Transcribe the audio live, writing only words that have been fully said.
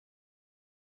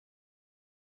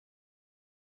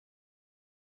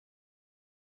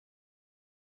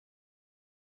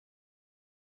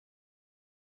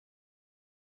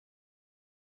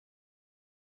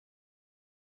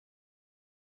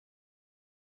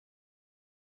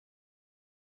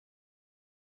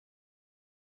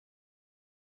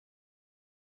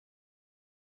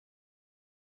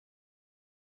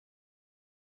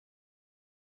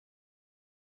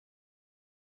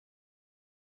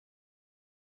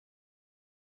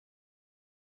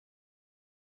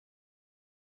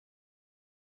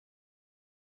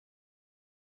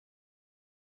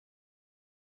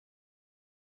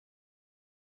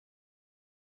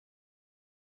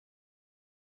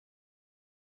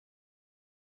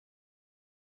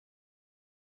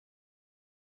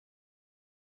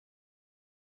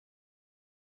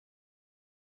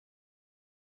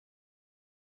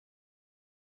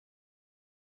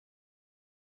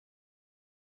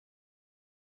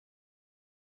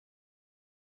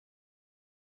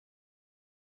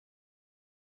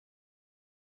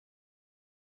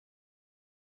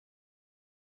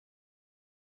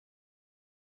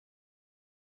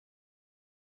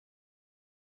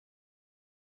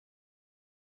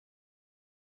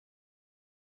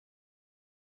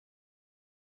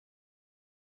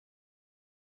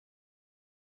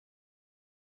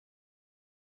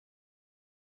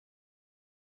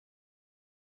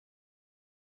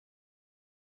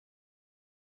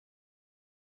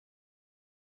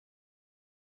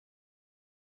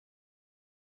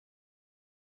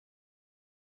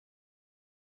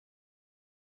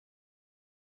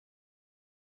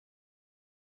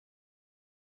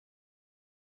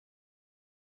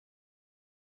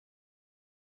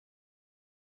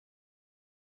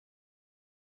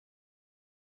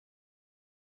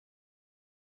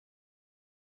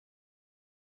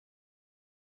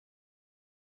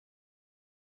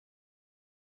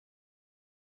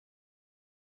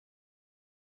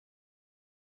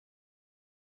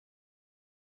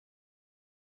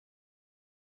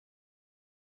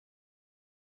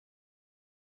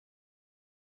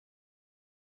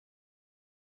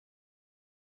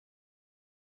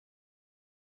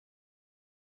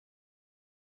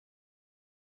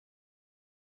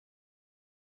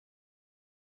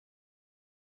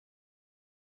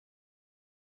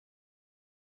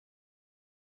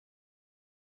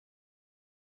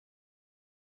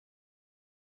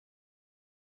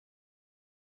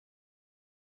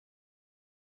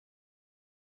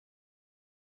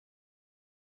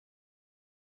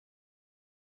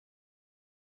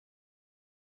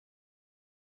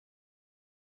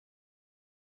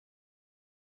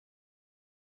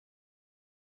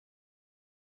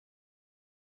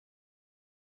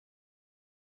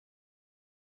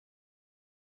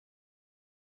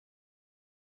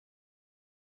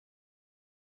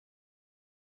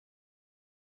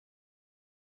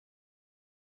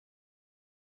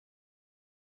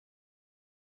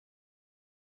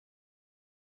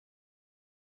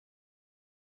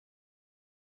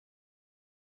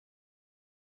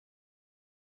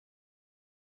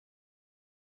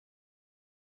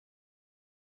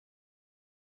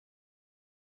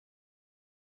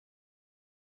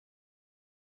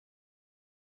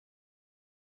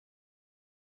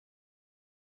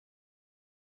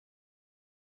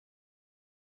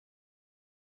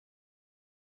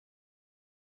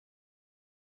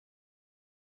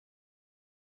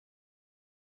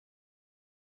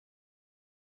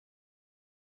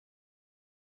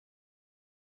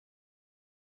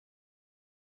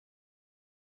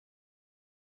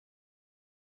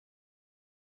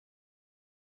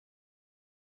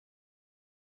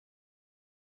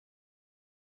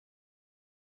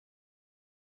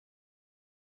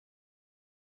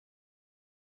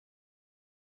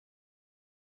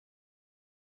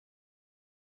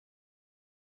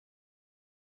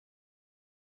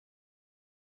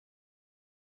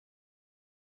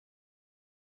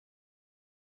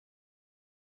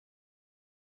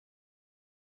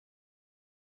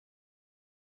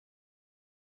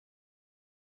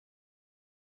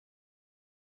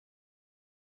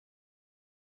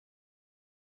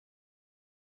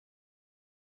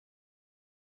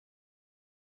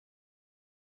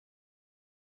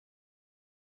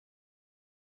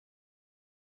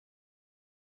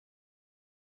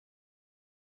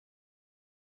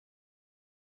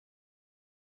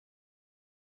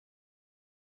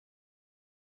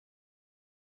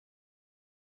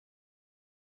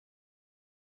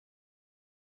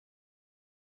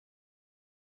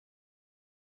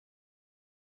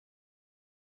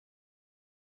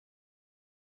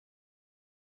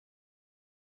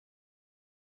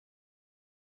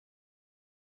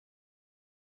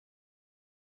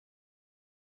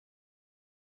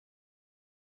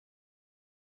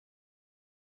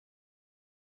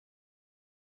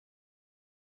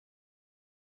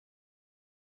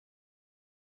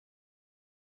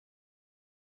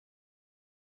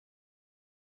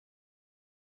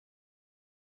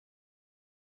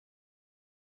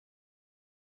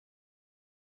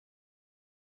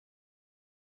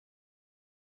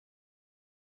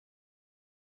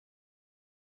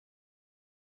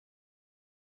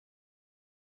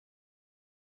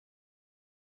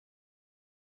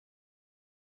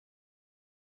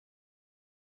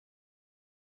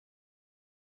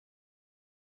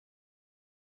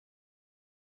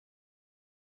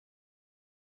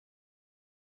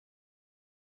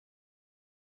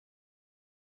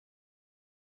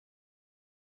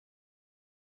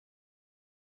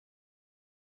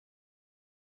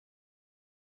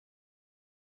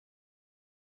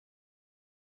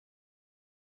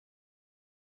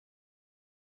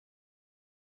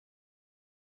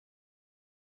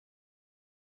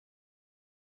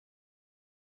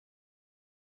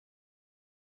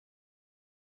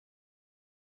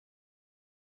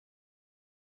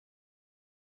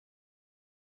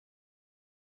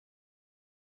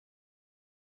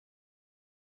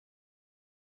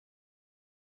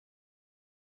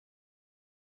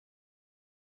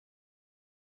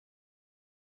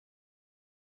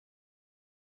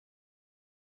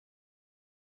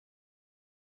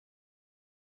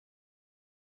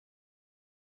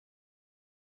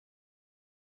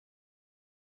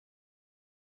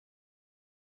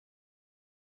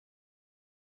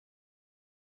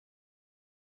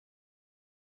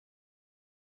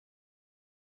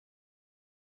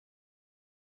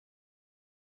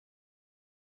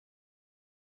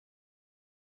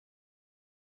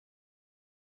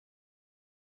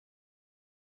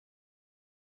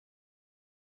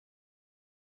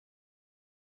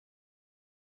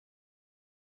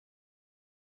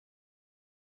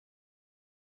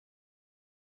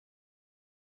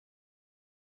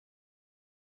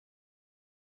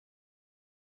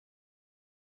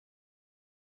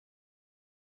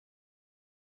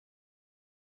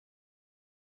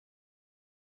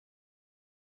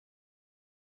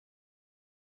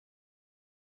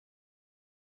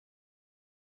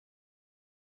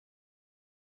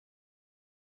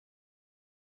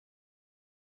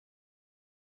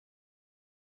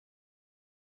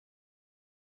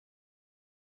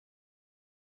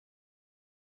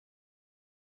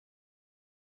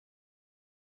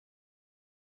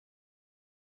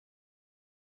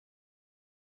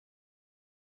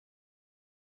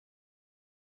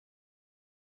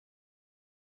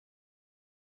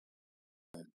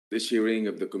this hearing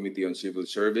of the Committee on Civil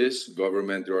Service,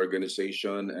 Government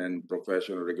Reorganization, and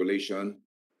Professional Regulation,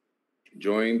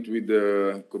 joined with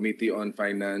the Committee on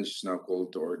Finance, now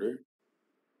called to order.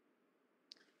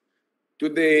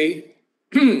 Today,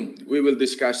 we will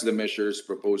discuss the measures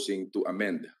proposing to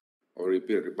amend or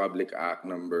repeal Republic Act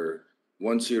number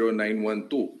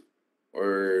 10912,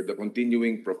 or the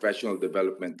Continuing Professional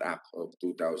Development Act of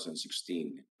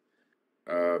 2016.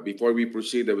 Before we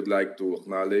proceed, I would like to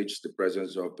acknowledge the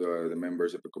presence of the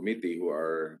members of the committee who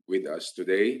are with us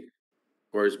today.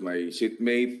 Of course, my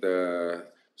seatmate,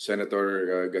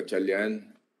 Senator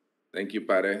Gatchalian. Thank you,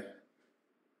 pare.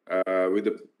 With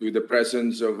the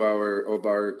presence of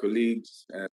our colleagues,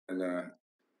 and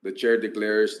the chair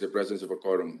declares the presence of a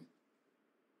quorum.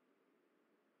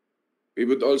 We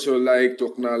would also like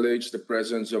to acknowledge the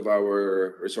presence of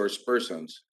our resource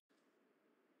persons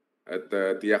at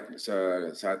tiyak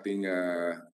sa ating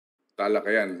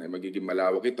talakayan ay magiging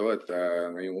malawak ito at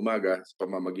ngayong umaga sa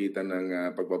pamamagitan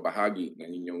ng pagbabahagi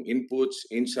ng inyong inputs,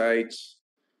 insights,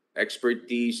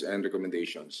 expertise, and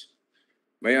recommendations.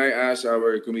 May I ask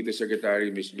our Committee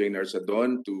Secretary, Ms. Jane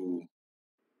Arsadon, to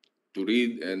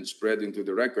read and spread into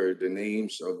the record the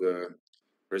names of the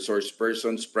resource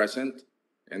persons present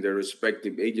and their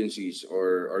respective agencies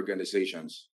or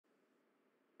organizations.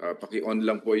 Paki-on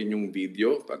lang po inyong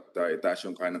video at itaas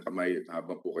yung kanang kamay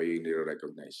habang po kayo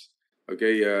nire-recognize.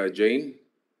 Okay, Jane?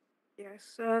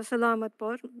 Yes, salamat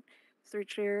po, Mr.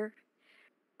 Chair.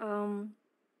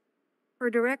 For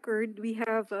the record, we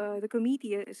have the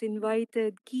committee has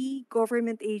invited key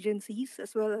government agencies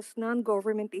as well as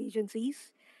non-government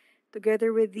agencies,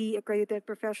 together with the accredited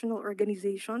professional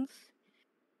organizations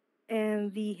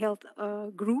and the health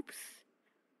groups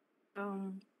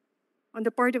on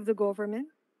the part of the government.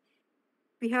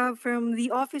 We have from the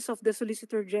Office of the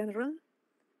Solicitor General,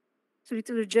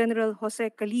 Solicitor General Jose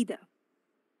Calida.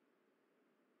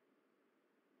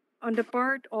 On the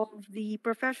part of the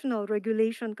Professional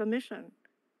Regulation Commission,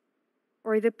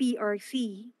 or the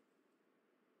PRC,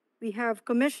 we have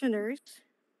Commissioners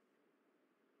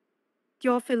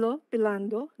Teofilo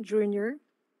Pilando Jr.,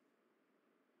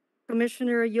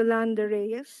 Commissioner Yolanda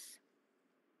Reyes,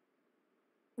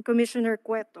 and Commissioner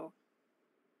Cueto,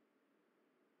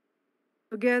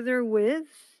 together with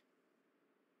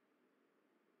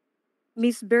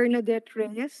Ms. Bernadette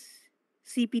Reyes,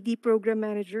 CPD Program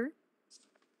Manager,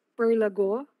 Perla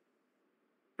Go,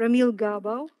 Ramil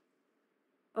Gabaw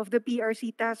of the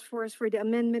PRC Task Force for the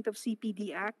Amendment of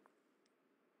CPD Act,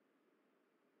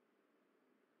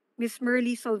 Ms.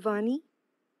 Merly Salvani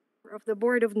of the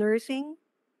Board of Nursing,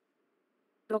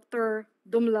 Dr.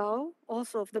 Dumlao,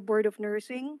 also of the Board of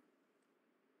Nursing,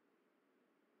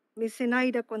 Ms.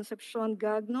 Zenaida Concepcion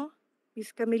Gagno,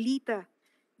 Ms. Camelita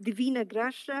Divina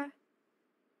Gracia,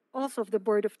 also of the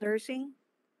Board of Nursing,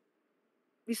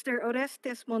 Mr.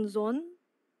 Orestes Monzon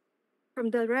from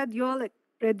the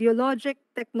Radiologic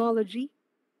Technology,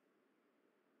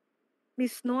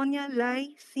 Ms. Nonya Lai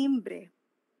Simbre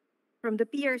from the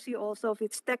PRC, also of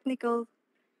its Technical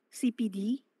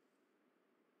CPD,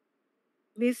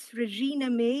 Ms. Regina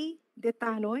May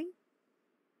Detanoy,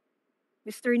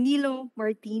 Mr. Nilo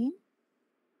Martin,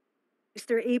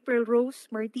 Mr. April Rose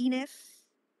Martinez,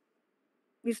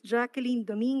 Ms. Jacqueline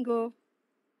Domingo,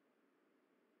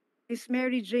 Ms.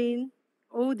 Mary Jane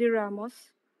O. De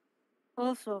Ramos,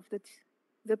 also of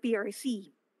the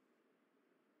PRC.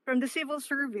 From the Civil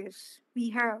Service, we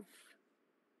have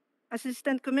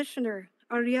Assistant Commissioner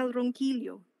Ariel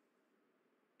Ronquillo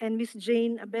and Ms.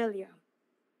 Jane Abelia.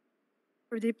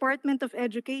 For the Department of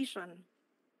Education,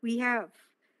 we have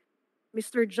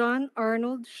Mr. John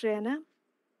Arnold Shena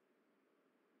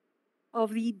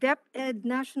of the DepEd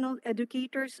National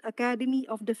Educators Academy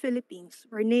of the Philippines,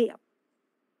 or NAEP,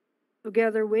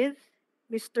 together with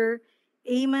Mr.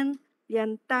 Eamon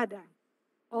Liantada,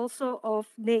 also of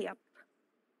NAEP.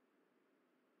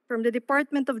 From the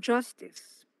Department of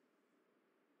Justice,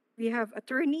 we have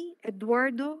Attorney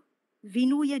Eduardo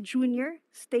Vinuya Jr.,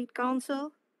 State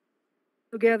Counsel,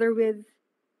 together with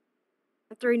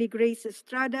Attorney Grace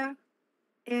Estrada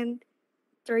and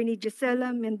Attorney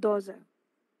Gisela Mendoza.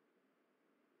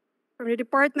 From the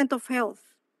Department of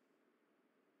Health,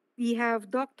 we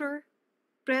have Dr.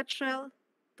 Pretchel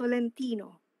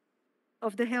Tolentino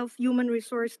of the Health Human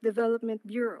Resource Development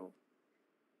Bureau,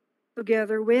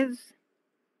 together with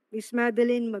Ms.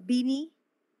 Madeline Mabini,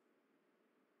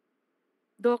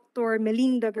 Dr.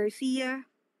 Melinda Garcia,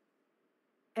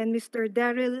 and Mr.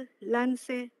 Daryl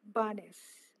Lance Banes.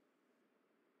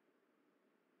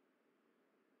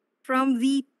 From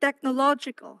the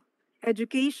Technological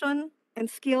Education and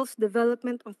Skills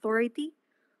Development Authority,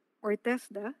 or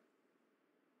TESDA,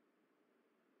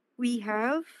 we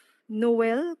have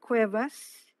Noel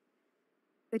Cuevas,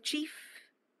 the Chief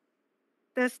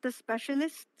Test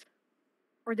Specialist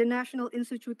for the National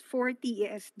Institute for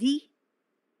TESD,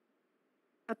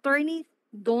 Attorney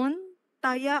Don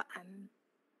Tayaan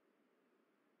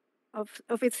of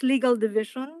its legal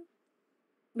division,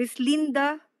 Ms.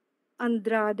 Linda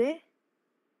Andrade,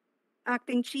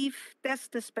 Acting Chief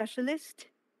Test Specialist,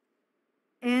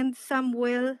 and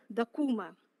Samuel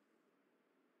Dacuma.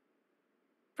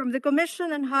 From the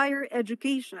Commission on Higher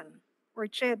Education, or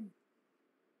CHED,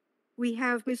 we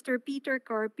have Mr. Peter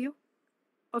Carpio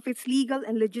of its Legal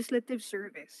and Legislative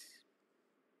Service.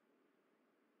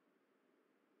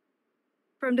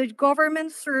 From the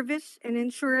Government Service and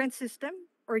Insurance System,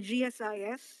 or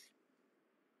GSIS,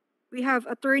 we have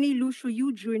Attorney Lucio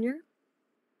Yu Jr.,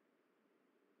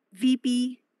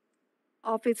 VP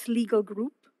of its legal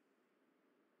group,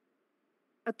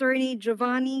 Attorney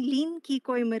Giovanni Lin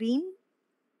Kikoy Marin,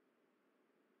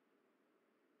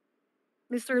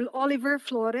 Mr. Oliver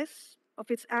Flores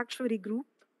of its actuary group,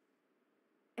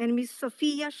 and Ms.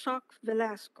 Sofia Shock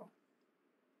Velasco.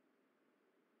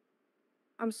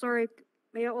 I'm sorry,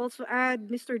 may I also add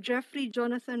Mr. Jeffrey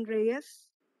Jonathan Reyes,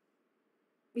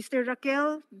 Mr.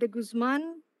 Raquel de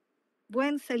Guzman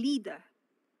Buensalida,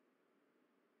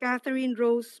 Catherine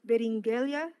Rose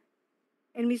Beringelia,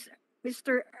 and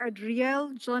Mr.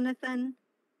 Adriel Jonathan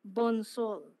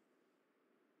Bonsol.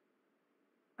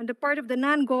 On the part of the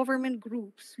non-government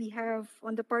groups, we have,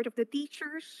 on the part of the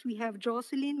teachers, we have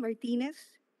Jocelyn Martinez,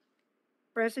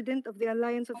 President of the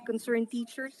Alliance of Concerned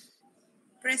Teachers,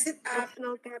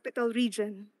 National Capital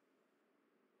Region.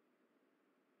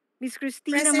 Ms.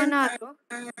 Cristina Manato,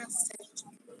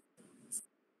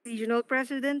 Regional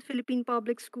President, Philippine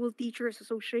Public School Teachers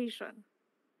Association.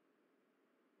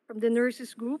 From the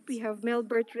nurses group, we have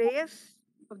Melbert Reyes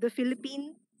of the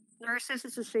Philippine Nurses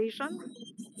Association.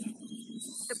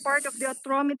 The part of the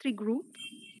optometry group,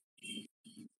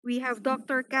 we have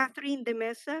Dr. Catherine De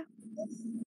Mesa,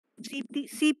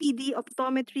 CPD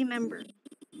optometry member,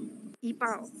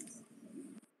 IPAO.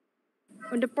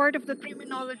 On the part of the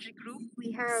criminology group,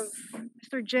 we have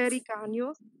Mr. Jerry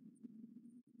Canio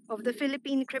of the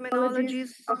Philippine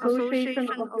Criminologists Association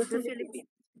of the Philippines.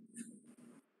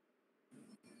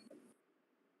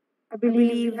 I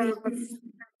believe we have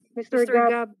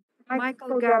Mr.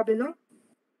 Michael Gabilo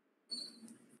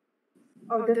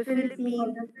of the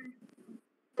Philippine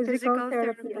Physical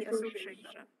Therapy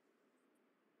Association.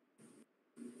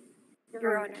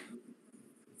 Your Honor.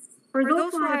 For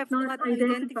those who I have not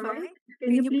identified,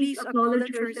 can you please acknowledge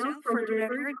yourself for the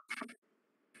record?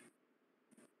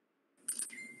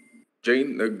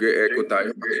 Jane, nag-echo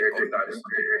tayo.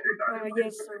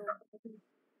 Yes, sir.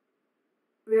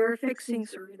 We are fixing,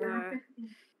 sir.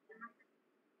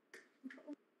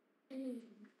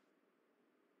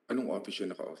 Anong office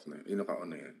yung naka-off na? Yung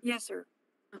naka-on na yan? Yes, sir.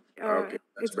 Okay,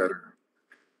 that's it's better.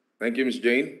 Thank you, Ms.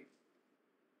 Jane.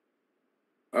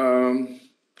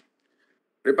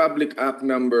 Republic Act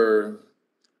number...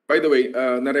 By the way,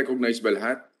 na-recognize ba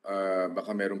lahat?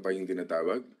 Baka meron pa yung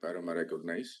tinatawag para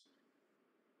ma-recognize.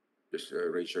 Just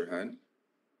raise your hand.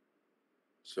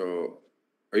 So,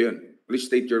 ayun. Please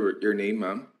state your name,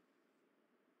 ma'am.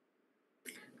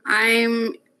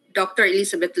 I'm Dr.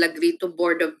 Elizabeth Lagrito,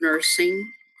 Board of Nursing.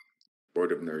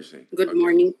 Board of Nursing. Good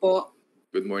morning po.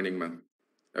 Good morning, ma'am.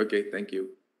 Okay, thank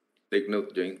you. Take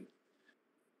note, Jane.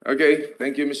 Okay,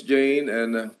 thank you, Ms. Jane.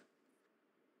 And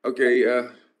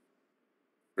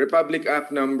Republic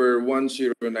Act number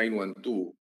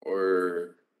 10912,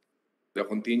 or the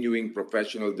Continuing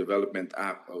Professional Development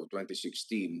Act of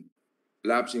 2016,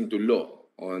 lapsed into law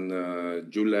on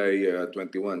July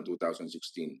 21,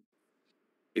 2016.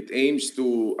 It aims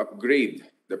to upgrade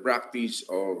the practice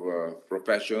of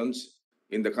professions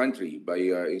in the country by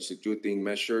instituting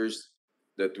measures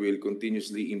that will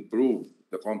continuously improve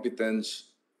the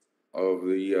competence of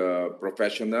the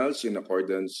professionals in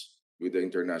accordance with the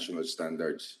international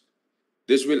standards.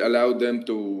 This will allow them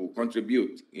to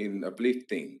contribute in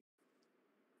uplifting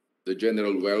the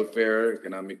general welfare,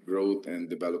 economic growth, and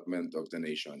development of the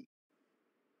nation.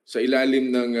 Sa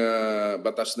ilalim ng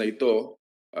batas na ito,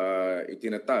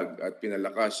 itinatag at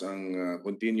pinalakas ang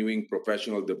Continuing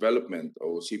Professional Development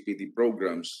o CPD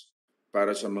programs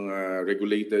para sa mga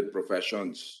regulated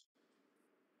professions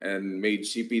and made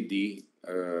CPD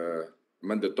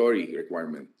mandatory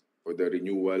requirement for the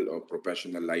renewal of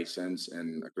professional license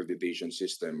and accreditation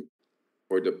system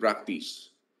for the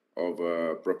practice of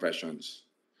professions.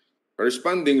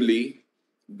 Correspondingly,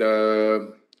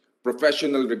 the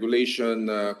Professional Regulation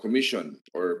Commission,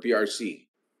 or PRC,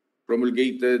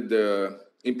 promulgated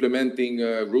implementing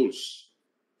rules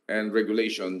and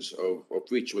regulations of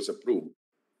which was approved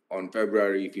on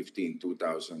February 15,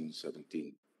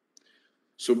 2017.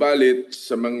 Subalit,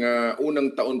 sa mga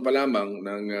unang taon pa lamang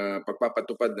ng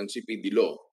pagpapatupad ng CPD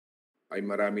law, ay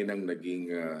marami nang naging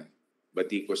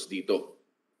batikos dito.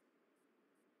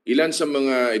 Ilan sa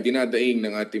mga idinadaing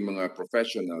ng ating mga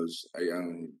professionals ay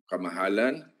ang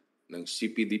kamahalan ng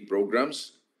CPD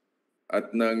programs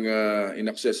at ng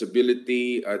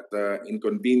inaccessibility at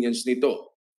inconvenience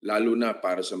nito, lalo na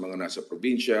para sa mga nasa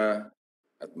probinsya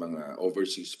at mga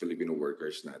overseas Filipino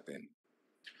workers natin.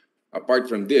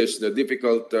 Apart from this, the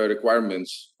difficult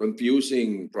requirements,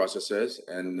 confusing processes,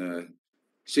 and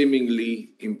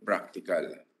seemingly impractical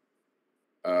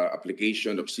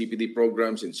application of CPD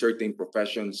programs in certain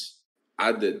professions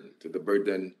added to the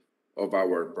burden of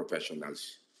our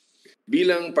professionals.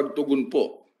 Bilang pagtugon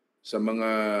po sa mga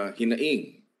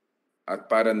hinaing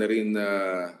at para na rin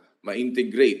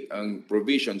ma-integrate ang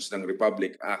provisions ng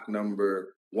Republic Act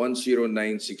number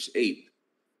 10968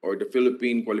 or the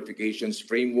Philippine Qualifications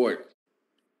Framework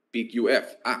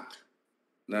PQF Act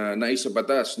na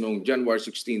naisabatas noong January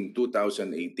 16,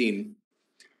 2018,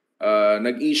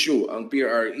 nag-issue ang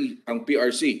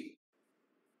PRC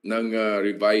ng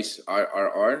revised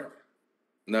RRR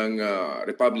ng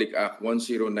Republic Act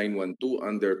 10912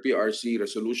 under PRC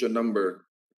Resolution number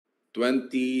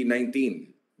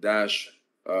 2019-1146,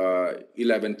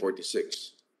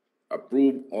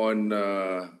 approved on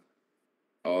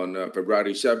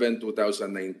February 7,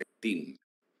 2019.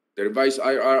 The revised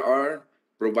IRR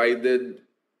provided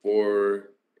for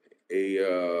a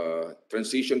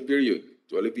transition period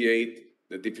to alleviate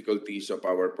the difficulties of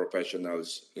our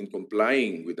professionals in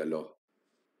complying with the law.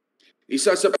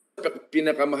 Isa sa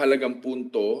pinakamahalagang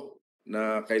punto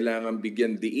na kailangan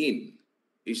bigyan diin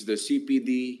is the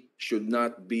CPD should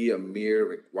not be a mere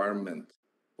requirement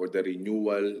for the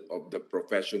renewal of the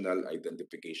Professional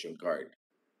Identification Card,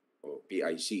 or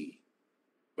PIC,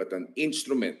 but an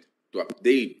instrument to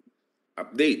update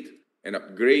and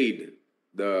upgrade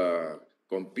the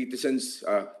competencies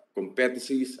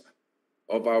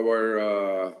of our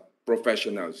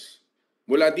professionals.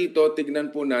 Mula dito,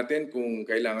 tignan po natin kung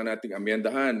kailangan nating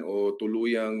amyendahan o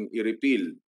tuluyang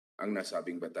i-repeal ang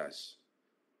nasabing batas.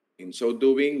 In so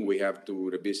doing, we have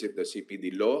to revisit the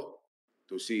CPD law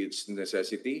to see its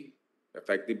necessity,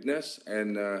 effectiveness,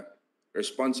 and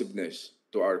responsiveness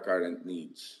to our current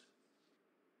needs.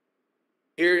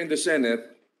 Here in the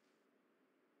Senate,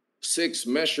 6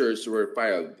 measures were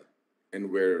filed and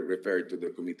were referred to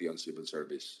the Committee on Civil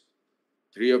Service.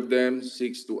 3 of them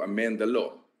seeks to amend the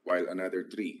law, while another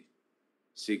 3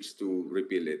 seeks to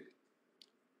repeal it.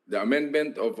 The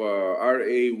amendment of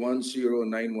RA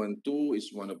 10912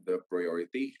 is one of the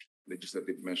priority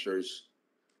legislative measures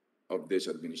of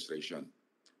this administration.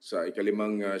 Sa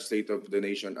ikalimang State of the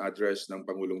Nation address ng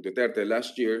Pangulong Duterte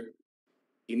last year,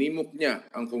 inimok niya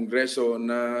ang Kongreso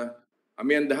na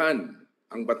amyendahan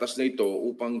ang batas na ito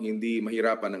upang hindi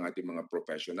mahirapan ang ating mga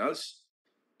professionals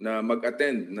na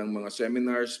mag-attend ng mga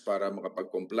seminars para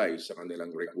makapag-comply sa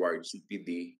kanilang required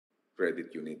CPD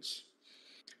credit units.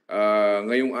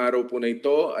 Ngayong araw po na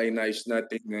ito ay nais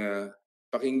nating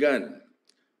pakinggan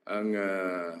ang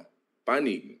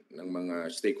panig ng mga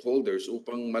stakeholders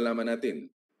upang malaman natin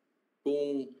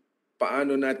kung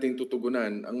paano nating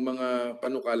tutugunan ang mga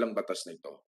panukalang batas na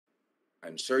ito.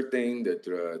 I'm certain that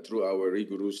through our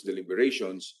rigorous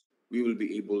deliberations, we will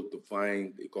be able to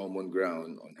find a common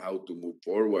ground on how to move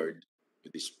forward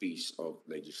with this piece of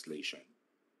legislation.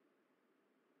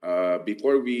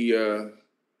 Before we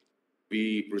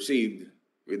proceed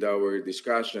with our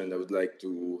discussion, I would like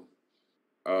to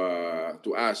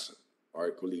ask our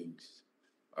colleagues,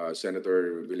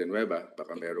 Senator Villanueva,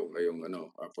 baka meron kayong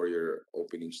for your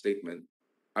opening statement.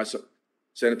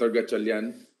 Senator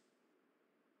Gatchalian.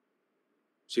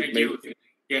 Thank you.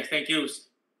 Yeah, thank you,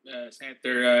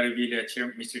 Senator Revilla,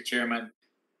 Mr. Chairman.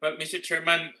 But Mr.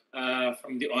 Chairman,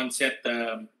 from the onset,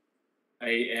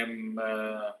 I am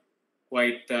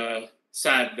quite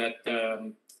sad that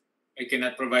I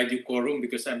cannot provide you quorum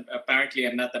because I'm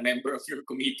not a member of your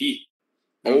committee.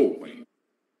 Oh.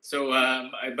 So,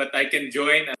 but I can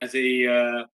join as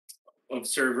a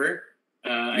observer.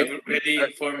 I've already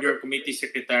informed your committee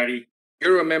secretary.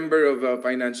 You're a member of the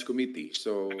Finance Committee,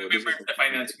 so... I'm a member of the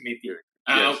Finance Committee.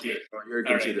 Yes, Okay. you're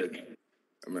considered.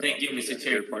 Right. Thank you, Mr.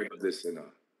 Chair. You're part of this,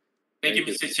 Thank you,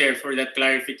 Mr. Chair, for that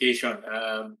clarification.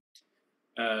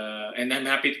 And I'm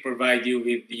happy to provide you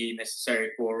with the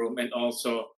necessary quorum and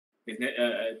also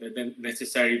the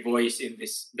necessary voice in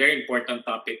this very important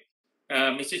topic.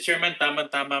 Mr. Chairman,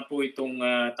 tama-tama po itong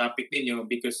topic ninyo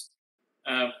because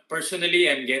personally,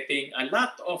 I'm getting a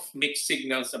lot of mixed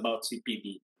signals about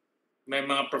CPD. May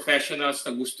mga professionals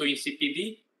na gusto yung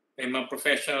CPD, may mga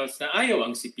professionals na ayaw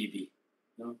ang CPD.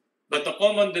 No? But the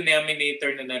common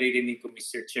denominator na naririnig ko,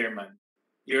 Mr. Chairman,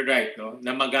 you're right, no?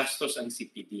 Na magastos ang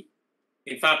CPD.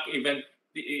 In fact, even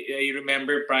I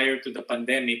remember prior to the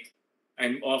pandemic,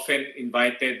 I'm often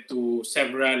invited to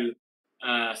several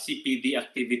CPD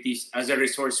activities as a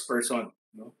resource person.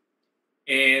 No?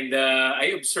 And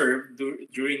I observed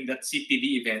during that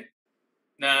CPD event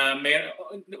na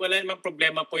wala namang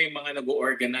problema po yung mga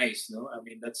nag-organize, no? I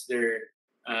mean, that's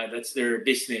their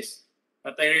business.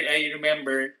 But I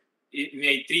remember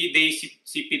may 3-day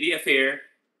CPD affair,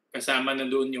 kasama na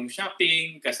doon yung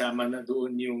shopping, kasama na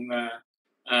doon yung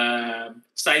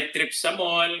side trip sa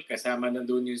mall, kasama na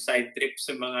doon yung side trip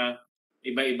sa mga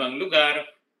iba-ibang lugar.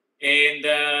 And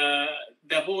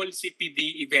the whole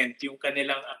CPD event, yung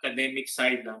kanilang academic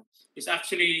side lang, is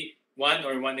actually 1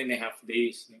 or 1.5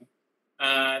 days. No?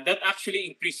 That actually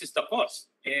increases the cost.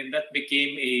 And that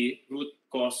became a root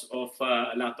cause of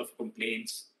a lot of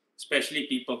complaints, especially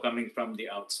people coming from the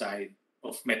outside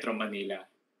of Metro Manila.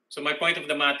 So my point of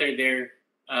the matter there,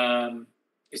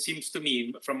 it seems to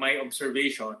me, from my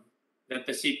observation, that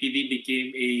the CPD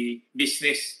became a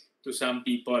business to some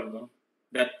people, no?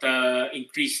 That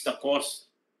increased the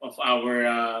cost of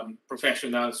our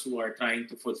professionals who are trying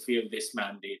to fulfill this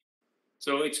mandate.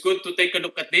 So it's good to take a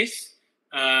look at this.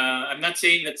 I'm not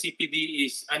saying that CPD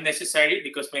is unnecessary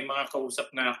because may mga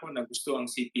kausap na ako na gusto ang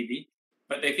CPD.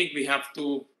 But I think we have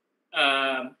to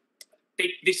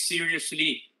take this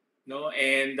seriously, no,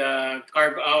 and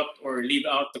carve out or leave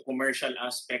out the commercial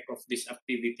aspect of this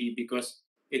activity because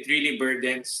it really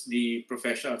burdens the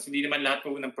professionals. Hindi naman lahat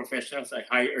po ng professionals ay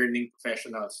high-earning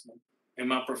professionals. No? May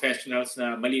mga professionals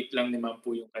na maliit lang naman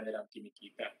po yung kanilang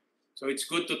kinikita. So it's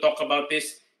good to talk about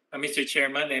this, Mr.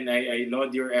 Chairman, and I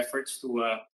laud your efforts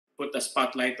to put a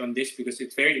spotlight on this because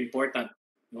it's very important,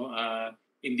 no,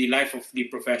 in the life of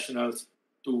the professionals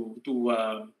to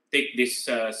take this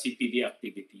CPD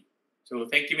activity. So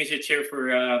thank you, Mr. Chair,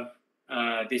 for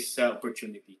this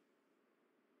opportunity.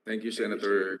 Thank you,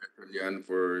 Senator Gatchalian,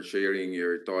 for sharing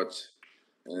your thoughts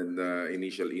and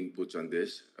initial inputs on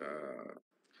this.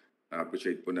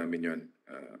 Appreciate po namin yun.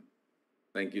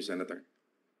 Thank you, Senator.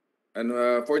 And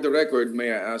for the record,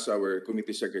 may I ask our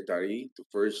committee secretary to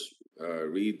first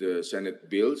read the Senate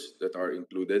bills that are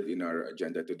included in our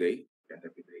agenda today.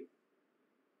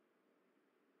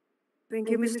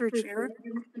 Thank you, Mr. Chair.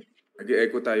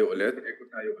 Nag-echo tayo ulit.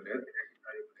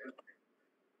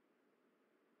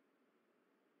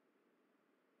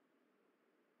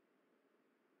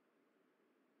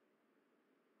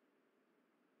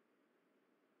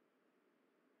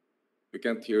 We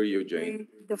can't hear you,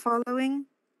 Jane. The following.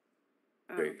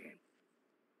 Okay. Okay.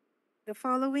 The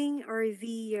following are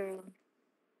the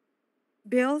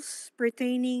bills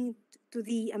pertaining to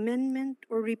the amendment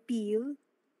or repeal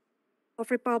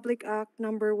of Republic Act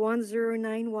number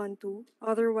 10912,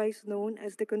 otherwise known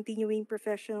as the Continuing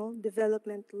Professional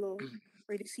Development Law,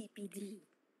 or the CPD.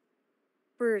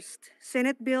 First,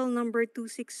 Senate Bill number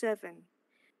 267,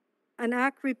 an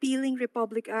act repealing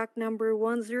Republic Act number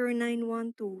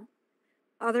 10912,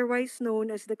 otherwise known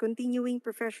as the Continuing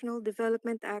Professional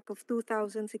Development Act of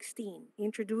 2016,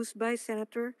 introduced by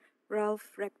Senator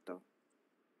Ralph Recto.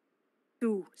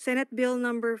 2. Senate Bill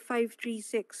number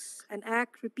 536, an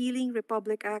act repealing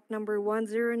Republic Act number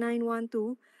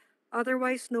 10912,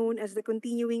 otherwise known as the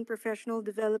Continuing Professional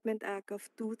Development Act of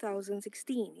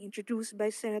 2016, introduced by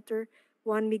Senator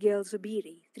Juan Miguel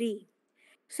Zubiri. 3.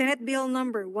 Senate Bill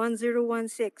number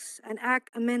 1016, an act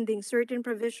amending certain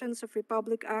provisions of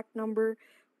Republic Act number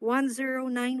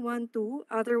 10912,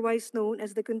 otherwise known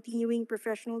as the Continuing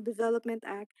Professional Development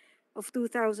Act of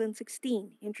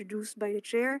 2016, introduced by the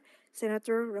Chair,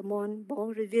 Senator Ramon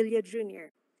Bong Revilla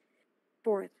Jr.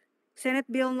 4th,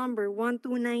 Senate Bill number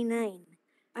 1299,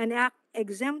 an act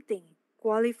exempting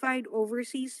qualified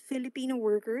overseas Filipino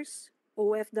workers,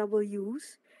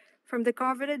 OFWs, from the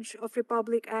coverage of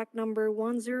Republic Act number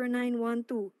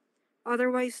 10912,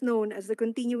 otherwise known as the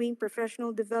Continuing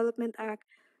Professional Development Act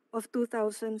of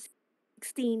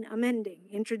 2016, amending,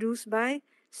 introduced by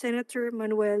Senator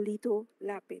Manuel Lito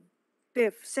Lapid.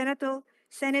 5th,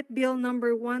 Senate Bill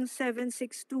number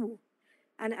 1762,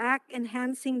 an act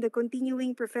enhancing the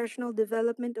continuing professional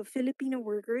development of Filipino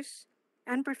workers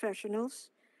and professionals,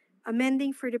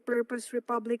 amending for the purpose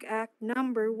Republic Act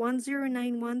number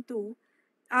 10912,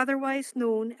 otherwise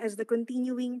known as the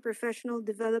Continuing Professional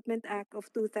Development Act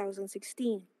of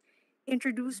 2016,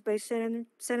 introduced by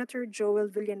Senator Joel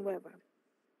Villanueva.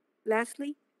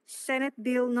 Lastly, Senate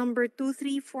Bill number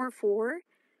 2344,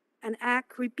 an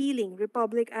act repealing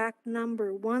Republic Act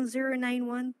number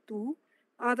 10912,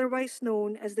 otherwise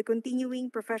known as the Continuing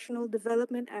Professional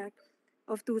Development Act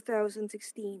of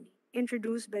 2016,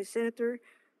 introduced by Senator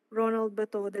Ronald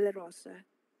Bato de la Rosa.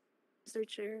 Mr.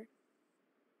 Chair.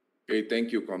 Okay,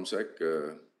 thank you, Comsec.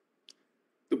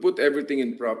 To put everything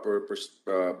in proper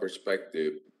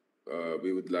perspective,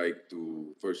 we would like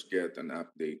to first get an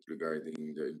update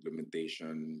regarding the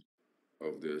implementation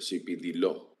of the CPD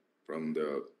law from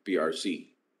the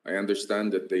PRC. I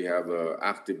understand that they have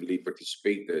actively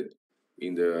participated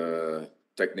in the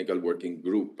technical working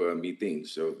group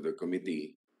meetings of the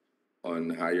Committee on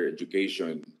Higher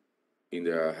Education in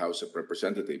the House of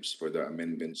Representatives for the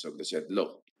amendments of the said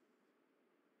law.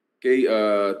 Okay,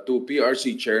 to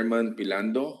PRC Chairman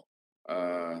Pilando,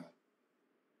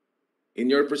 in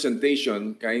your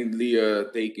presentation, kindly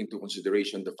take into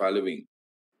consideration the following.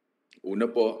 Una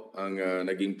po, ang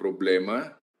naging problema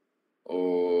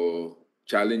o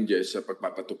challenges sa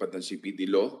pagpapatupad ng CPD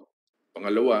law.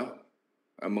 Pangalawa,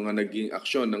 ang mga naging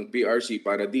aksyon ng PRC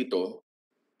para dito.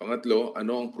 Pangatlo,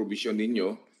 ano ang provision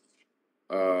ninyo,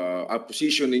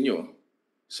 position ninyo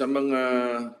sa mga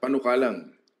panukalang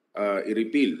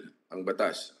i-repeal ang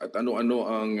batas at ano-ano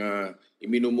ang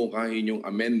iminumungkahi yung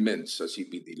amendments sa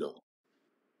CPD law.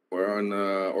 For an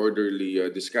orderly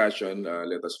discussion,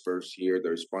 let us first hear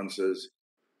the responses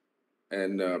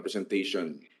and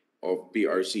presentation of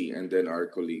PRC, and then our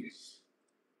colleagues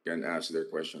can ask their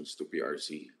questions to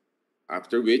PRC.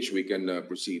 After which, we can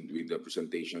proceed with the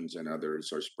presentations and other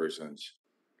resource persons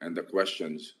and the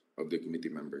questions of the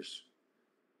committee members.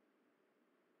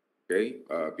 Okay,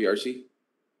 PRC?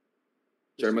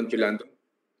 Chairman Pilando,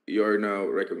 you are now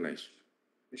recognized.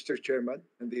 Mr. Chairman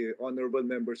and the honorable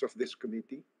members of this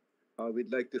committee,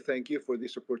 we'd like to thank you for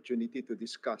this opportunity to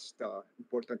discuss the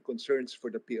important concerns for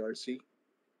the PRC.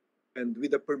 And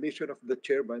with the permission of the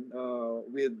chairman,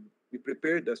 we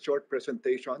prepared a short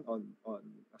presentation and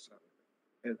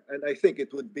I think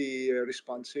it would be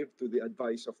responsive to the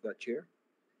advice of the chair.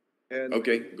 And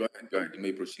Okay, go ahead, you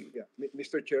may proceed. yeah,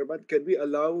 Mr. Chairman, can we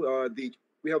allow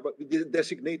we have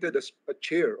designated as a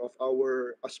chair of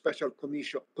a special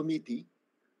committee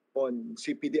on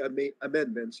CPD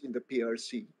amendments in the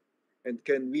PRC, and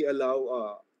can we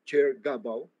allow Chair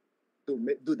Gabao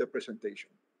to do the presentation?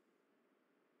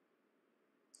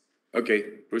 Okay,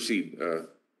 proceed.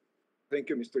 Thank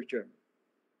you, Mr. Chairman.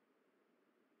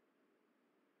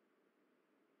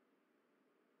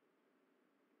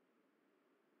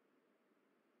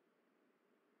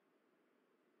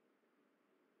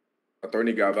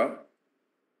 Attorney Gabao?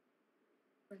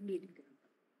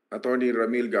 Attorney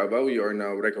Ramil Gabao, you are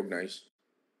now recognized.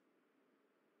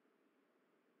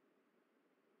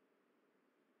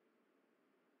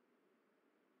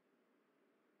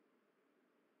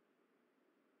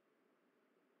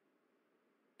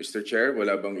 Mr. Chair,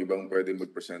 wala bang ibang pwede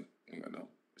mag-present ng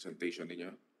presentation ninyo?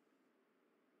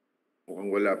 Mukhang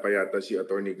wala pa yata si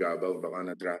Attorney Gabao, baka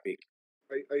na traffic.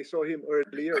 I saw him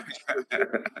earlier, Mr. Chair.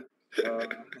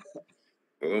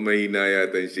 Mukhang mahina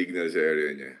yata yung signal sa area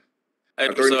niya.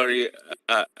 I'm Attorney- sorry.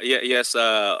 Yes,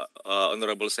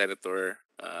 Honorable Senator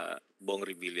Bong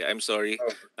Revilla. I'm sorry.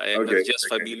 I am Okay, not just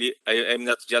okay. familiar. I am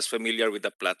not just familiar with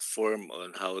the platform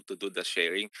on how to do the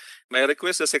sharing. May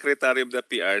request the Secretary of the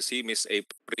PRC, Ms.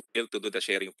 April, to do the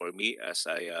sharing for me as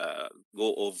I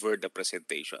go over the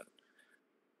presentation.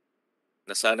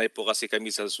 Nasanay po kasi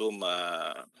kami sa Zoom,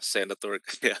 Senator,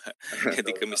 kaya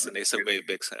hindi kami sanay sa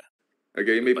Webex.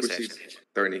 Okay, you may Pasensya. proceed,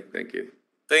 Attorney. Thank you.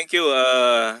 Thank you,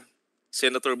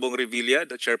 Senator Bong Revilla,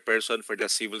 the chairperson for the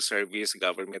Civil Service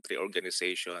Government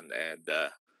Reorganization and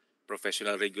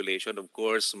Professional Regulation. Of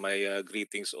course, my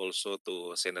greetings also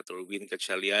to Senator Win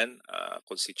Gatchalian,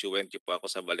 constituent ko po ako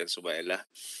sa Valenzuela.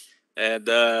 And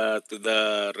to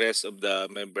the rest of the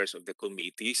members of the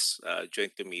committees,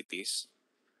 joint committees.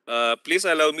 Please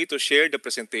allow me to share the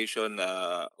presentation,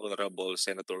 Honorable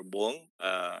Senator Bong,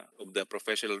 of the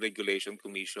Professional Regulation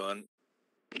Commission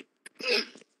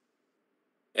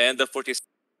and the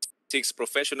 46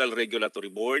 professional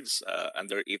regulatory boards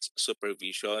under its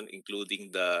supervision, including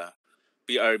the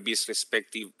PRB's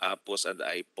respective APOS and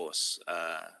IPOS.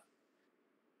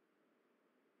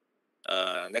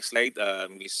 Next slide,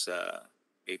 Ms.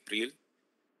 April.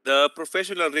 The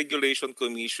Professional Regulation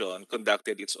Commission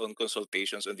conducted its own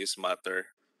consultations on this matter.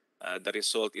 The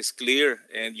result is clear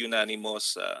and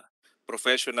unanimous.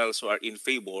 Professionals who are in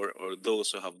favor or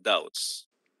those who have doubts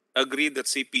agreed that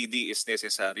CPD is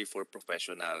necessary for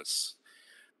professionals.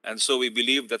 And so we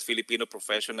believe that Filipino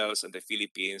professionals and the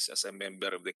Philippines as a member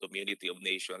of the community of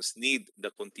nations need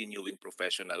the continuing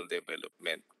professional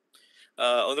development.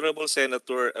 Honorable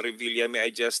Senator Revilla, may I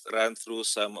just run through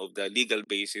some of the legal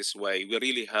basis why we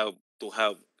really have to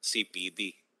have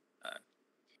CPD?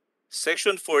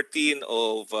 Section 14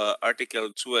 of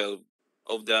Article 12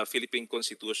 of the Philippine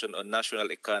Constitution on National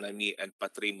Economy and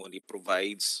Patrimony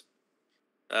provides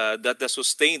that the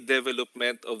sustained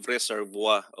development of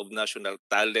reservoir of national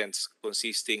talents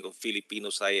consisting of Filipino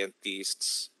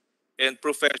scientists and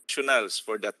professionals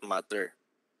for that matter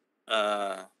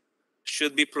uh,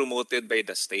 should be promoted by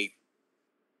the state.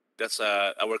 That's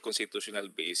our constitutional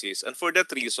basis. And for that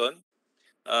reason,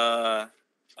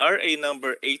 RA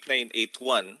number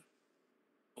 8981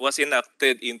 was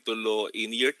enacted into law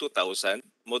in year 2000,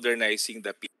 modernizing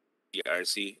the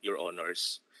PRC, Your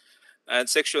Honors. And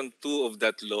Section 2 of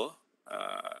that law,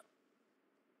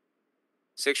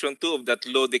 Section 2 of that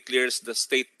law declares the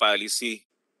state policy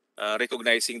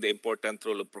recognizing the important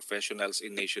role of professionals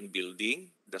in nation building,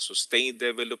 the sustained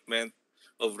development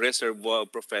of reservoir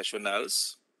of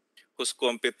professionals whose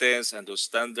competence and whose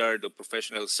standard of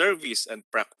professional service and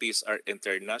practice are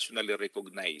internationally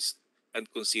recognized and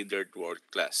considered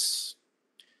world-class.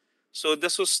 So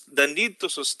the need to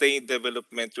sustain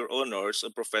development, Your Honors,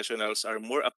 of professionals are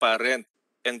more apparent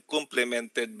and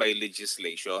complemented by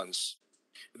legislations.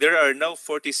 There are now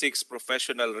 46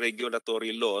 professional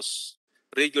regulatory laws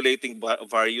regulating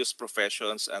various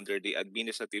professions under the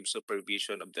administrative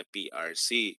supervision of the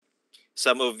PRC.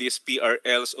 Some of these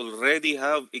PRLs already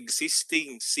have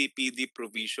existing CPD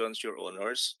provisions, Your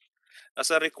Honors, as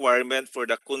a requirement for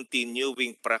the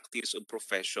continuing practice of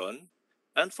profession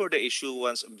and for the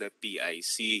issuance of the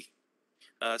PIC.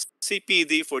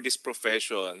 CPD for these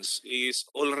professions is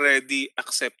already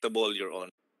acceptable, Your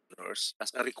Honors,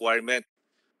 as a requirement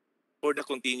for the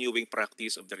continuing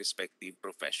practice of the respective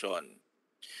profession.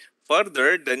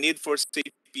 Further, the need for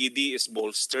CPD is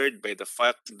bolstered by the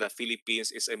fact that the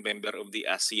Philippines is a member of the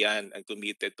ASEAN and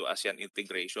committed to ASEAN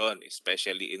integration,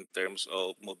 especially in terms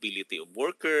of mobility of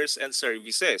workers and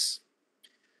services.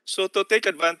 So to take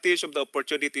advantage of the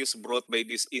opportunities brought by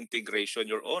this integration,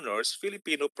 Your Honors,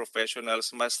 Filipino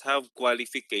professionals must have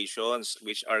qualifications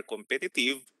which are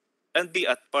competitive and be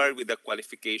at par with the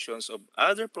qualifications of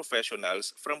other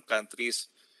professionals from countries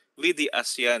within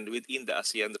the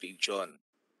ASEAN region.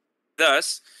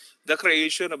 Thus, the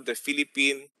creation of the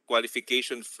Philippine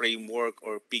Qualification Framework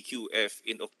or PQF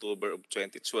in October of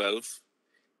 2012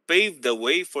 paved the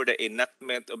way for the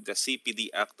enactment of the CPD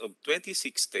Act of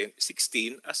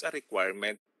 2016 as a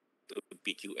requirement of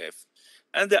PQF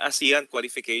and the ASEAN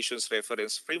Qualifications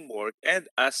Reference Framework and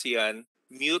ASEAN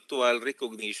Mutual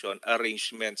Recognition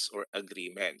Arrangements or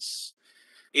Agreements.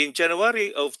 In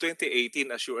January of 2018,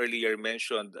 as you earlier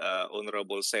mentioned,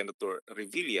 Honorable Senator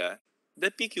Revilla, the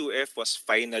PQF was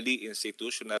finally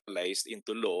institutionalized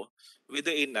into law with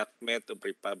the enactment of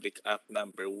Republic Act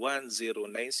number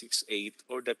 10968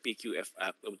 or the PQF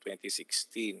Act of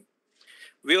 2016.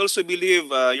 We also believe,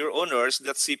 Your Honors,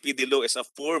 that CPD law is a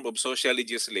form of social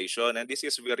legislation and this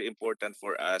is very important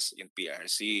for us in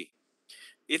PRC.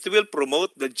 It will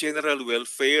promote the general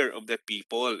welfare of the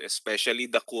people, especially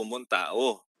the common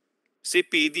tao.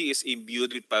 CPD is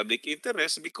imbued with public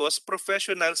interest because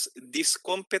professionals'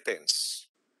 discompetence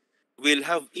will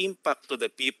have impact to the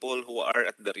people who are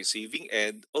at the receiving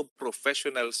end of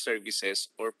professional services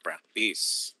or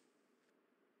practice.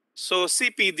 So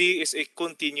CPD is a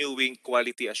continuing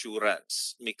quality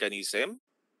assurance mechanism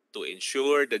to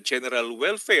ensure the general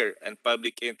welfare and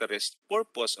public interest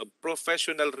purpose of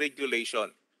professional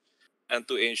regulation and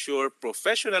to ensure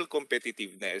professional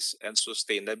competitiveness and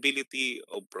sustainability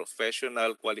of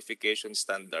professional qualification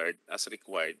standard as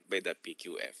required by the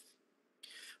PQF.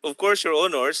 Of course, Your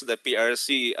Honors, the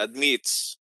PRC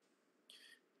admits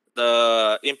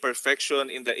the imperfection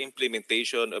in the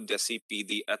implementation of the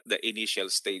CPD at the initial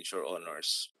stage, Your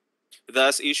Honors.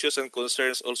 Thus, issues and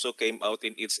concerns also came out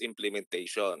in its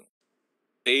implementation.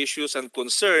 The issues and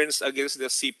concerns against the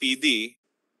CPD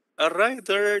are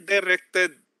rather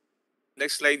directed,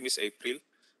 next slide, Ms. April,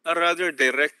 are rather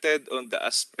directed on the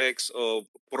aspects of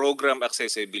program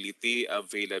accessibility,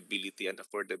 availability, and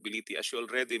affordability, as you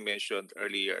already mentioned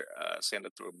earlier,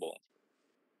 Senator Bong.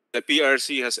 The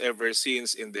PRC has ever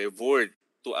since endeavored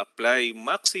to apply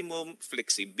maximum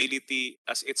flexibility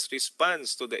as its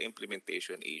response to the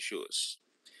implementation issues.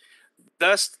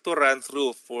 Thus, to run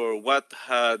through for what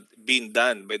had been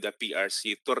done by the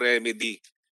PRC to remedy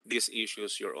these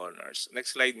issues, Your Honors.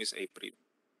 Next slide, Ms. April.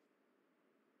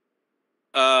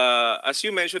 As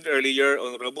you mentioned earlier,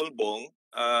 Honorable Bong,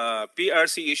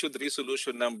 PRC issued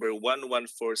resolution number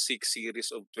 1146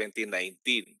 series of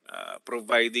 2019,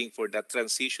 providing for the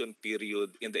transition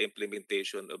period in the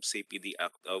implementation of CPD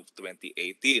Act of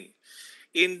 2018.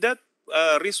 In that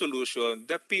resolution,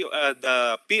 the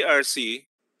PRC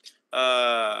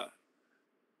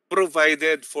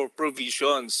provided for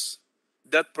provisions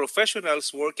that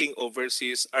professionals working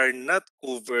overseas are not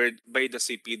covered by the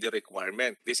CPD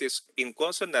requirement. This is in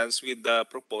consonance with the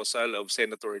proposal of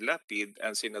Senator Lapid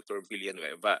and Senator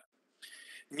Villanueva.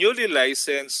 Newly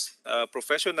licensed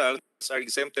professionals are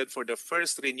exempted for the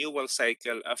first renewal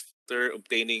cycle after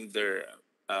obtaining their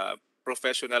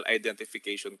professional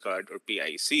identification card or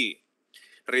PIC.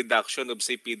 Reduction of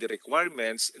CPD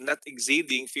requirements not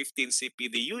exceeding 15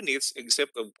 CPD units,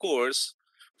 except, of course,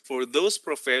 for those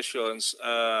professions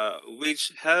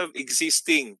which have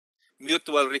existing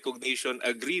mutual recognition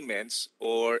agreements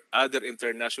or other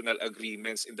international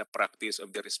agreements in the practice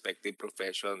of the respective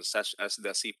professions, such as the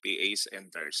CPAs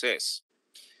and nurses.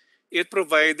 It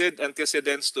provided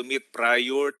antecedents to meet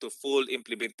prior to full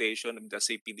implementation of the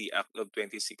CPD Act of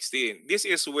 2016. This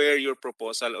is where your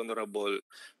proposal, Honorable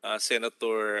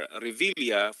Senator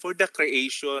Revilla, for the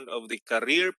creation of the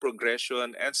career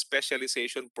progression and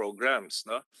specialization programs,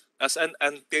 no, as an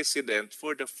antecedent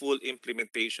for the full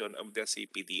implementation of the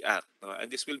CPD Act. No?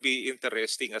 And this will be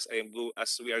interesting as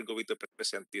we are going to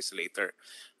present this later,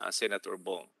 Senator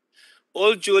Bong.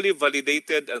 All duly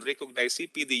validated and recognized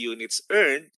CPD units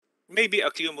earned may be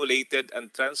accumulated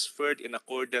and transferred in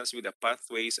accordance with the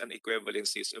pathways and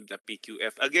equivalencies of the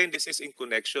PQF. Again, this is in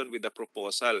connection with the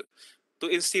proposal to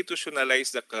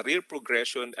institutionalize the career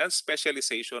progression and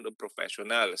specialization of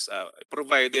professionals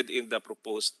provided in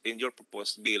your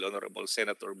proposed bill, Honorable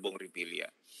Senator Bong Revilla.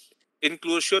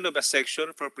 Inclusion of a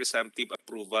section for presumptive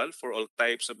approval for all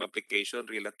types of application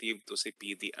relative to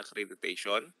CPD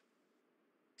accreditation.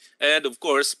 And of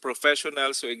course,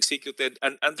 professionals who executed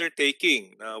an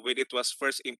undertaking when it was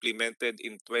first implemented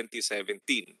in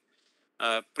 2017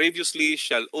 previously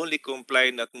shall only comply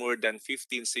not more than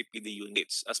 15 CPD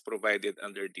units as provided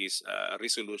under this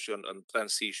resolution on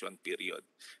transition period.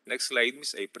 Next slide,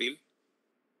 Ms. April.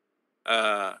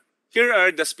 Here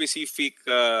are the specific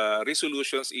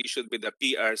resolutions issued by the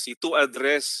PRC to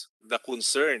address the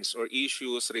concerns or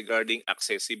issues regarding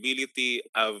accessibility,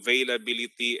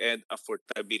 availability, and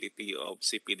affordability of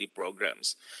CPD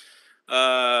programs.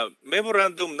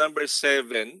 Memorandum number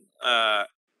 7,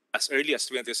 as early as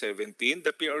 2017,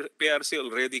 the PRC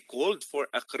already called for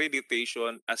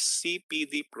accreditation as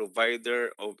CPD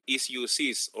provider of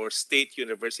SUCs or state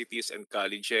universities and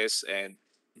colleges and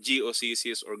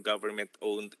GOCCs or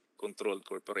government-owned controlled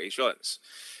corporations.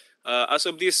 As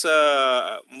of this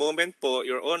moment po,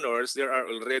 Your Honors, there are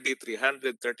already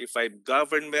 335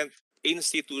 government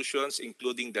institutions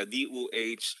including the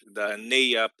DOH, the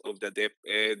NAYAP of the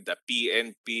DepEd, the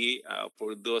PNP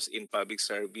for those in public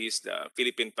service, the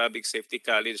Philippine Public Safety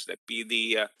College, the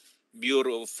PD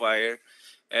Bureau of Fire,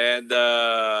 and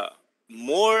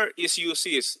more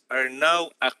SUCs are now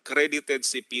accredited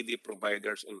CPD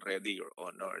providers already, Your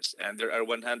Honors. And there are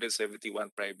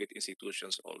 171 private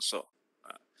institutions also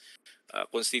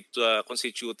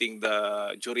constituting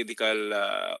the juridical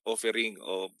offering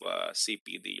of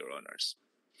CPD, Your Honors.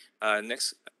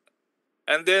 Next.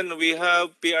 And then we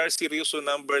have PRC Resolution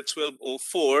number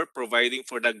 1204 providing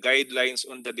for the guidelines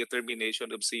on the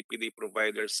determination of CPD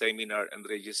provider seminar and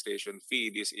registration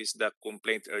fee. This is the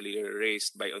complaint earlier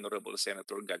raised by Honorable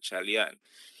Senator Gatchalian.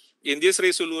 In this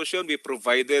resolution, we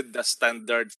provided the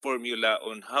standard formula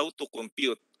on how to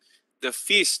compute the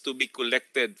fees to be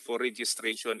collected for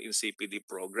registration in CPD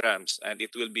programs, and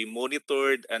it will be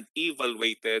monitored and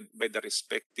evaluated by the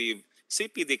respective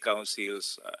CPD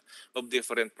councils of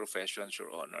different professions,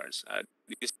 Your Honors.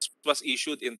 This was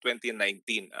issued in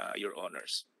 2019, Your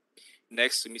Honors.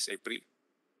 Next, Ms. April.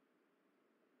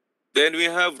 Then we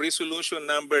have resolution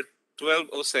number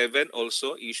 1207,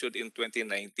 also issued in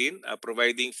 2019,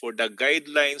 providing for the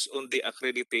guidelines on the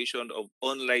accreditation of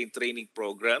online training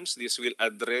programs. This will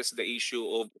address the issue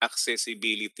of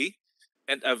accessibility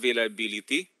and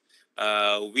availability.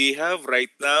 We have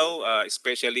right now,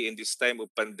 especially in this time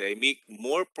of pandemic,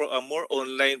 more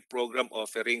online program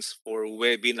offerings for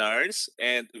webinars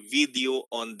and video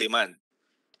on demand.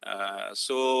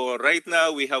 So right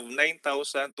now we have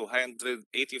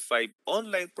 9,285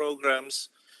 online programs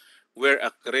were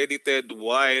accredited,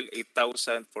 while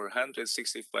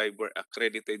 8,465 were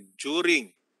accredited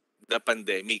during the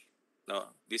pandemic. No,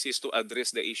 this is to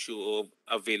address the issue of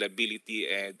availability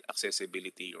and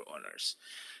accessibility, Your Honors.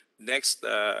 Next,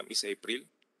 Ms. April.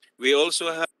 We also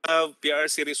have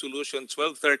PRC Resolution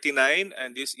 1239,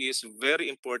 and this is very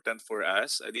important for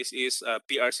us. This is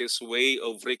PRC's way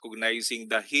of recognizing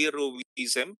the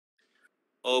heroism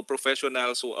of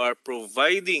professionals who are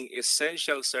providing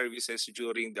essential services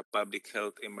during the public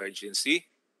health emergency.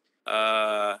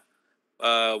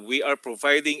 We are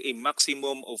providing a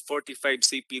maximum of 45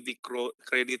 CPD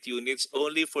credit units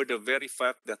only for the very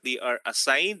fact that they are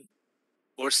assigned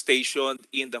or stationed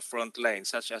in the front line,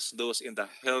 such as those in the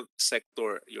health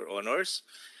sector, Your Honors,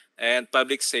 and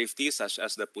public safety, such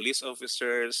as the police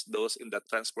officers, those in the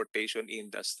transportation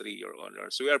industry, Your Honor.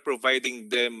 So we are providing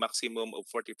them maximum of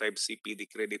 45 CPD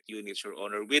credit units, Your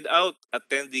Honor, without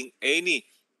attending any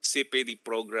CPD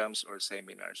programs or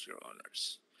seminars, Your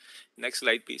Honors. Next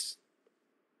slide, please.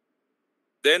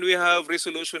 Then we have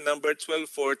resolution number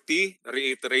 1240,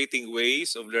 reiterating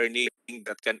ways of learning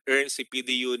that can earn CPD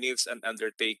units and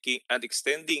undertaking and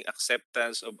extending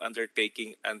acceptance of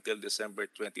undertaking until December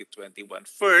 2021.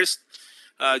 First,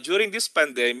 during this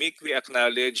pandemic, we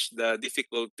acknowledge the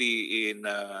difficulty in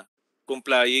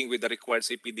complying with the required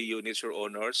CPD units, Your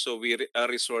Honor. So we are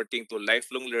resorting to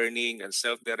lifelong learning and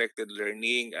self-directed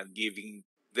learning and giving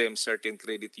them certain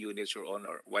credit units, Your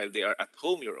Honor, while they are at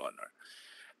home, Your Honor.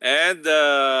 And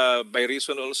by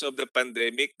reason also of the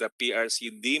pandemic, the PRC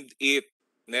deemed it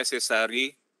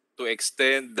necessary to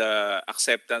extend the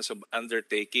acceptance of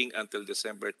undertaking until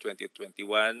December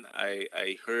 2021.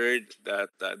 I heard that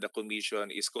the Commission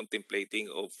is contemplating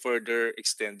of further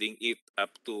extending it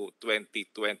up to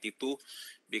 2022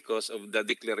 because of the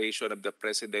declaration of the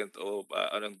President of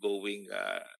an ongoing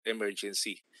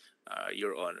emergency,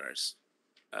 Your Honors.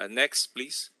 Next,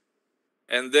 please.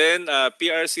 And then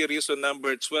PRC reason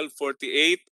number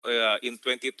 1248 in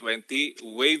 2020,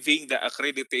 waiving the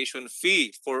accreditation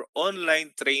fee for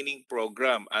online training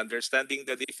program, understanding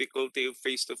the difficulty of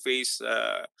face-to-face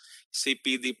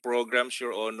CPD programs,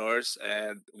 Your Honors,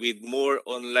 and with more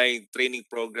online training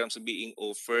programs being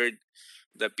offered,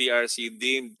 the PRC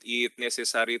deemed it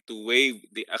necessary to waive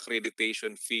the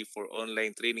accreditation fee for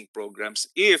online training programs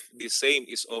if the same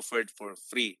is offered for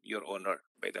free, Your Honor,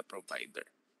 by the provider.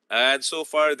 And so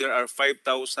far, there are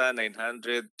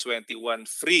 5,921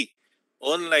 free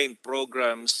online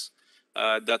programs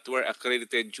that were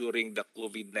accredited during the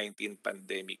COVID-19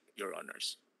 pandemic, Your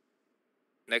Honors.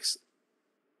 Next.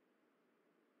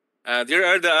 There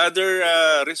are the other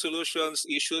resolutions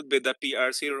issued by the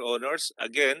PRC, Your Honors,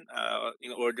 again,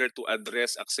 in order to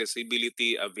address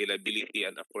accessibility, availability,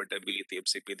 and affordability of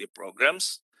CPD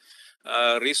programs.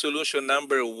 Resolution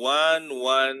number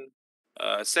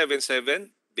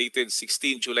 1177, dated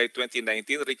 16 July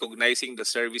 2019, recognizing the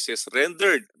services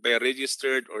rendered by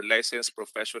registered or licensed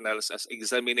professionals as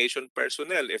examination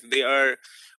personnel. If they are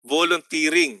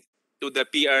volunteering to the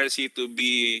PRC to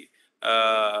be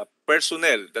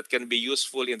personnel that can be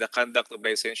useful in the conduct of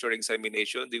licensure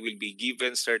examination, they will be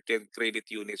given certain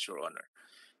credit units, Your Honor.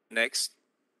 Next.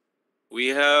 We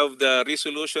have the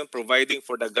resolution providing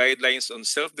for the guidelines on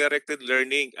self-directed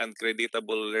learning and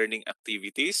creditable learning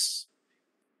activities.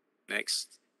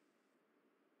 Next.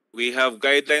 We have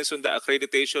guidelines on the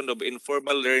accreditation of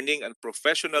informal learning and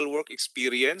professional work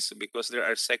experience, because there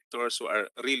are sectors who are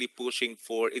really pushing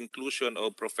for inclusion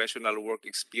of professional work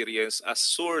experience as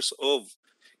source of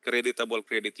creditable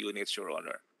credit units, Your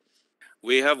Honor.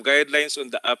 We have guidelines on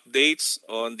the updates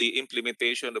on the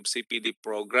implementation of CPD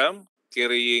program,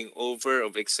 carrying over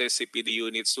of excess CPD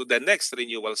units to the next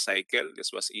renewal cycle.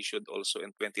 This was issued also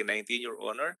in 2019, Your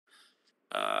Honor.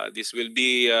 This will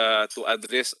be to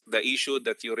address the issue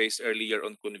that you raised earlier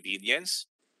on convenience.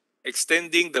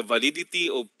 Extending the validity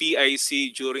of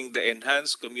PIC during the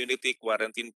enhanced community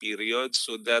quarantine period,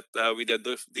 so that with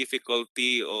the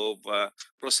difficulty of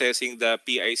processing the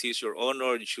PICs, Your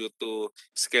Honor, due to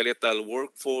skeletal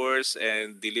workforce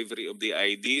and delivery of the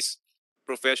IDs,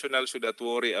 professionals should not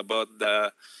worry about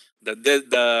the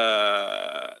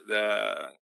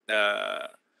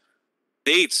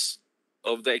dates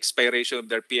of the expiration of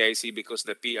their PIC, because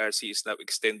the PRC is now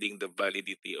extending the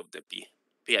validity of the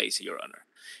PIC, Your Honor.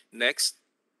 Next,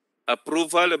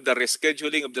 approval of the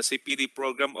rescheduling of the CPD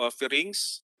program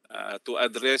offerings to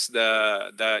address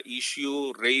the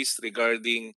issue raised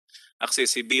regarding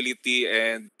accessibility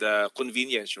and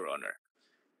convenience, Your Honor.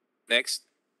 Next,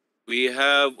 we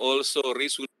have also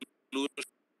resolution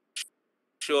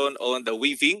on the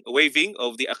waiving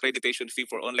of the accreditation fee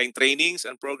for online trainings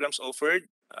and programs offered,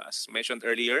 as mentioned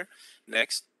earlier.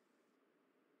 Next.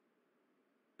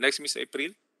 Next, Ms. April.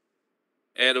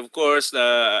 And of course,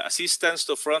 the assistance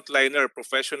to frontliner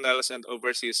professionals and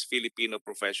overseas Filipino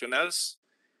professionals.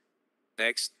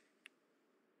 Next.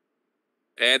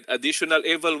 And additional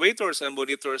evaluators and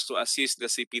monitors to assist the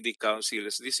CPD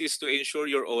councils. This is to ensure,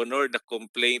 Your Honor, the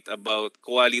complaint about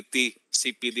quality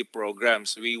CPD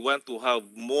programs. We want to have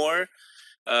more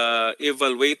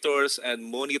evaluators and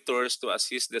monitors to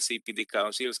assist the CPD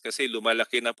councils, kasi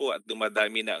lumalaki na po at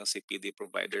dumadami na ang CPD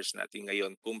providers natin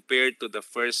ngayon compared to the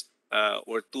first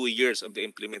or 2 years of the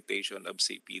implementation of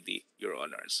CPD, Your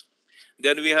Honors.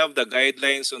 Then we have the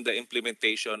guidelines on the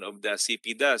implementation of the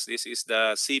CPDAS. This is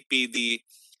the CPD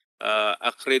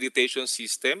accreditation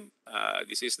system.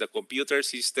 This is the computer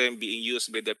system being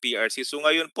used by the PRC. So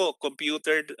ngayon po,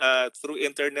 computer through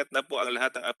internet na po ang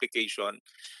lahat ng application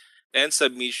and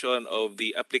submission of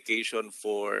the application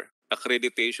for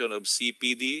accreditation of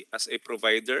CPD as a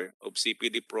provider of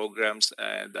CPD programs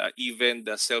and even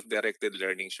the self-directed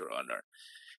learnings, Your Honor.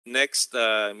 Next,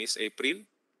 Ms. April.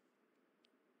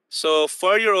 So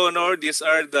for Your Honor, these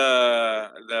are the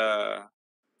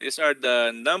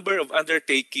number of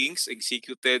undertakings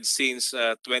executed since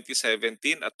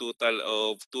 2017, a total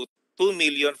of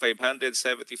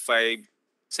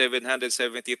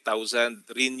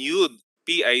 2,575,770,000 renewed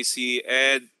PIC,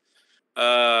 and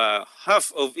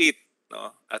half of it,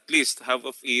 no, at least half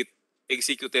of it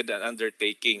executed an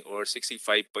undertaking, or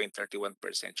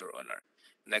 65.31%, Your Honor.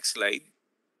 Next slide.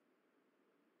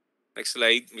 Next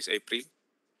slide, Ms. April.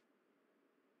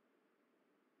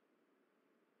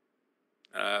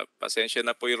 Pasensya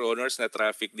na po, Your Honors, na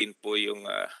traffic din po yung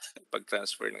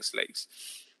pag-transfer ng slides.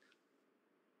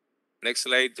 Next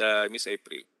slide, Ms.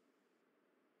 April.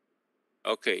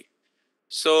 Okay.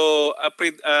 So,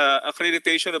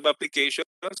 accreditation of applications,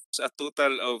 a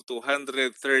total of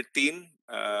 213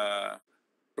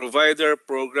 provider,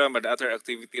 program, and other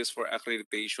activities for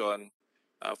accreditation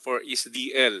for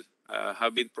SDL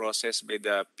have been processed by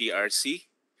the PRC.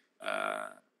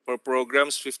 For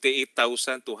programs,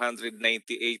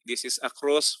 58,298. This is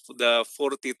across the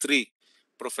 43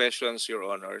 professions, Your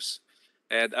Honors.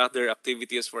 And other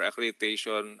activities for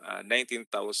accreditation,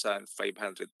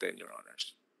 19,510, Your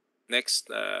Honors. Next,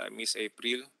 Ms.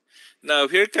 April. Now,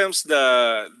 here comes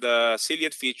the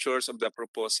salient features of the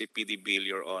proposed CPD bill,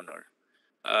 Your Honor.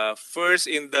 First,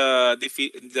 in the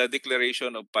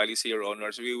declaration of policy, Your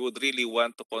Honors, we would really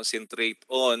want to concentrate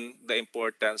on the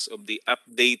importance of the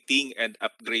updating and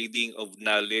upgrading of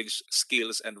knowledge,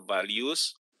 skills, and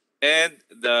values, and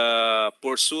the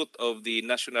pursuit of the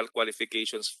National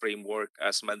Qualifications Framework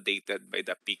as mandated by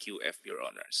the PQF, Your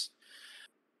Honors.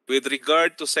 With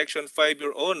regard to Section 5,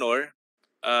 Your Honor,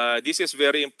 this is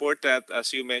very important,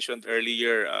 as you mentioned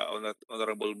earlier,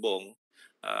 Honorable Bong,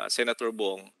 Senator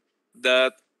Bong,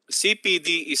 that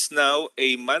CPD is now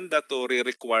a mandatory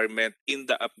requirement in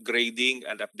the upgrading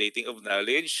and updating of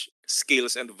knowledge,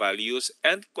 skills, and values,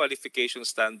 and qualification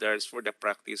standards for the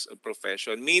practice of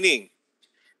profession. Meaning,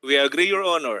 we agree, Your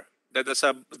Honor, that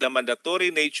the mandatory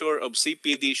nature of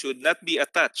CPD should not be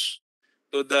attached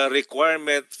to the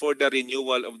requirement for the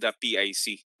renewal of the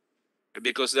PIC,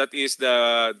 because that is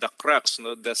the crux,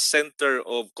 no, the center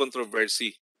of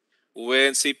controversy.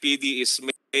 When CPD is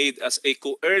made as a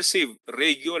coercive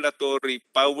regulatory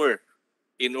power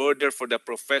in order for the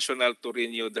professional to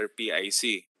renew their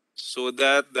PIC, so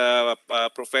that the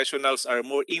professionals are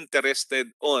more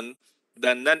interested on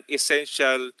the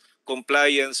non-essential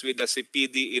compliance with the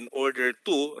CPD in order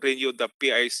to renew the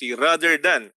PIC rather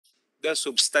than the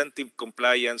substantive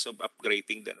compliance of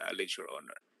upgrading the knowledge, Your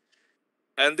Honor.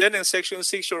 And then in Section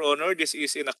 6, Your Honor, this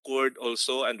is in accord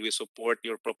also, and we support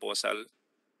your proposal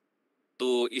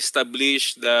to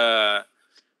establish the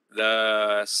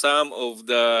some of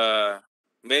the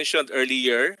mentioned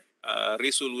earlier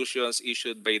resolutions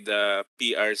issued by the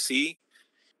PRC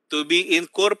to be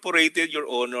incorporated, Your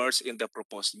Honors, in the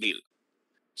proposed bill,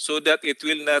 so that it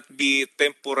will not be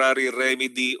temporary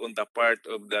remedy on the part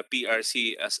of the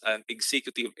PRC as an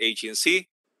executive agency,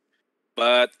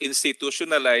 but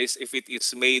institutionalized if it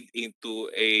is made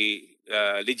into a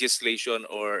legislation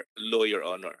or law, Your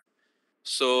Honor.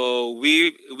 So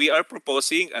we are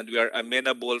proposing, and we are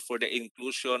amenable for the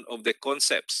inclusion of the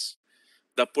concepts,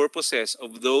 the purposes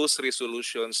of those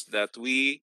resolutions that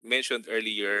we mentioned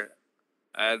earlier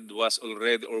and were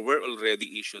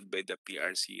already issued by the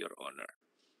PRC, Your Honor,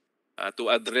 to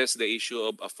address the issue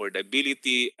of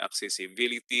affordability,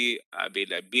 accessibility,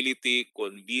 availability,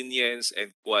 convenience,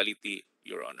 and quality,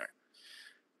 Your Honor.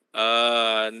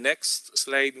 Next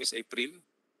slide, Ms. April.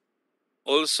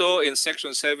 Also, in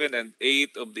Section 7 and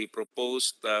 8 of the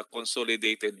proposed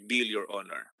consolidated bill, Your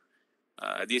Honor,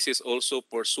 this is also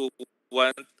pursuant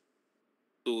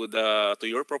to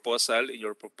your proposal in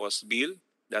your proposed bill,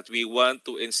 that we want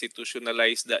to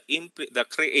institutionalize the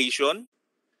creation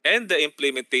and the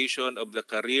implementation of the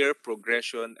career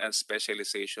progression and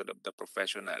specialization of the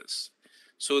professionals,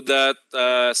 so that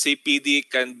CPD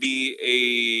can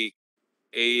be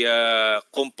a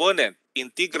component,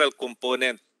 integral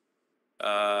component,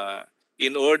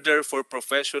 in order for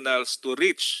professionals to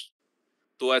reach,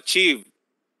 to achieve,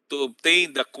 to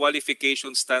obtain the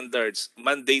qualification standards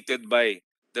mandated by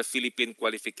the Philippine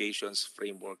Qualifications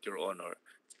Framework, Your Honor,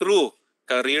 through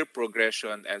career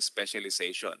progression and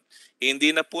specialization.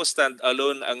 Hindi na po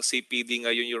stand-alone ang CPD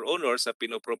ngayon, Your Honor, sa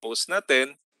pinopropose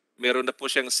natin. Meron na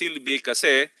po siyang silbi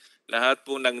kasi lahat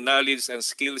po ng knowledge and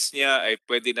skills niya ay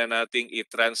pwede na nating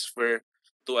i-transfer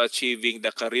to achieving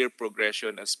the career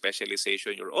progression and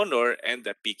specialization, Your Honor, and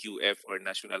the PQF or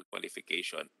national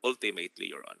qualification, ultimately,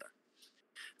 Your Honor.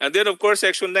 And then, of course,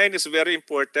 Section 9 is very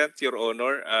important, Your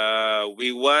Honor.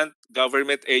 We want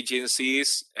government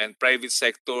agencies and private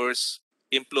sectors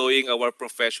employing our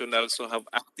professionals to have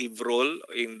active role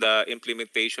in the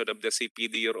implementation of the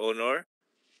CPD, Your Honor,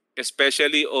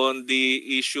 especially on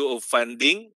the issue of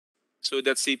funding, so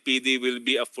that CPD will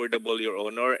be affordable, Your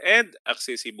Honor, and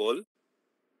accessible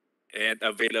and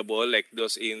available, like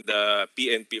those in the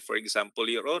PNP, for example,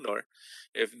 Your Honor.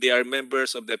 If they are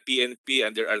members of the PNP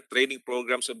and there are training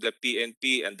programs of the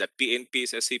PNP and the PNP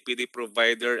is a CPD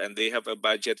provider and they have a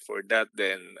budget for that,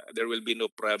 then there will be no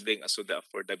problem as to the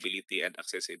affordability and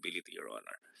accessibility, Your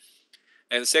Honor.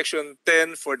 And Section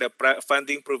 10 for the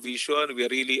funding provision, we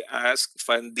really ask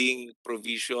funding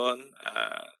provision,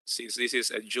 since this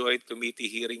is a joint committee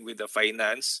hearing with the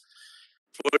finance,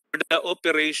 for the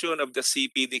operation of the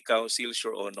CPD councils,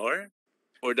 Your Honor,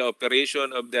 for the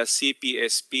operation of the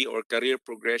CPSP or Career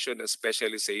Progression and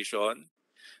Specialization,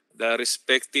 the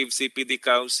respective CPD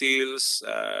councils,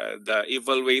 the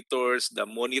evaluators, the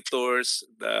monitors,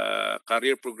 the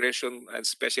Career Progression and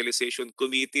Specialization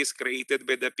committees created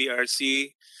by the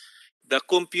PRC, the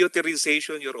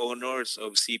computerization, Your Honors,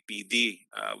 of CPD.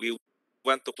 We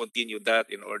want to continue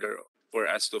that in order for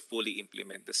us to fully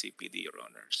implement the CPD, Your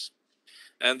Honors.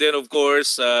 And then, of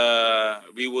course,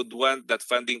 we would want that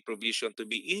funding provision to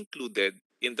be included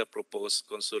in the proposed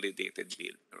consolidated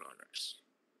bill, Your Honors.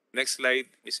 Next slide,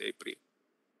 Ms. April.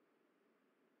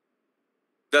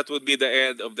 That would be the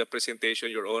end of the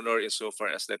presentation, Your Honor, insofar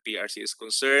as the PRC is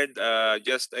concerned.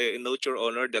 Just a note, Your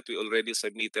Honor, that we already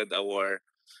submitted our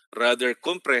rather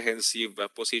comprehensive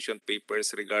position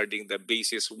papers regarding the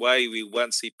basis why we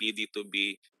want CPD to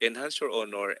be enhanced, Your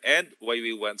Honor, and why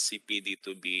we want CPD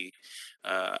to be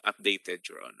updated,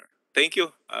 Your Honor. Thank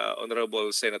you,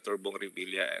 Honorable Senator Bong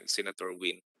Revilla and Senator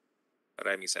Win.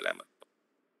 Maraming salamat.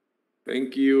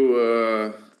 Thank you,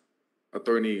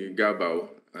 Attorney Gabao,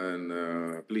 and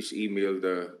please email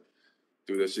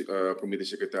to the committee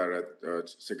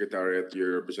secretariat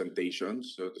your presentation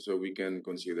so we can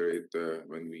consider it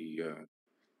when we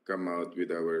come out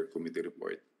with our committee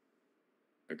report.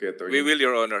 Okay, Attorney. We will,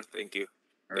 Your Honor. Thank you.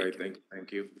 All right,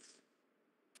 thank you.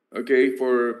 Okay,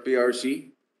 for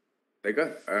PRC,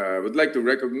 I would like to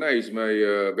recognize my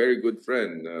very good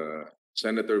friend,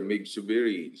 Senator Mig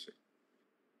Subiri.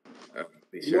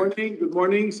 Good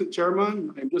morning, Mr.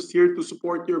 Chairman. I'm just here to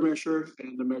support your measure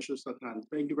and the measures at hand.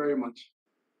 Thank you very much.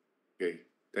 Okay,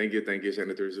 thank you,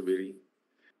 Senator Subiri.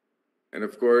 And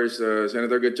of course,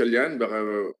 Senator Gatchalian,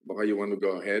 baka you want to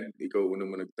go ahead. Ikaw una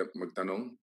mo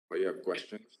magtanong. You have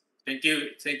questions? Thank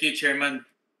you, Chairman.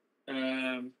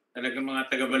 Talagang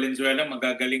mga taga Valenzuela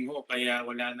magagaling ho, kaya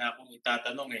wala na akong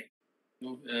itatanong eh.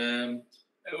 No?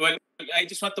 Well, I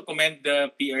just want to commend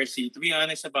the PRC. To be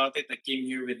honest about it, I came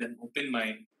here with an open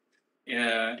mind,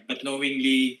 but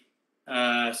knowingly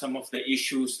some of the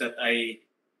issues that I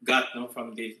got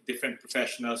from the different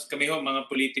professionals. Kami ho, mga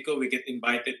politiko, we get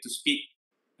invited to speak.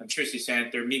 I'm sure si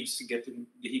Senator Migs,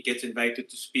 he gets invited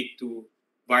to speak to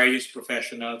various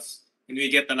professionals, and we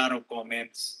get a lot of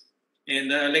comments.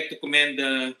 And I'd like to commend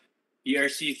the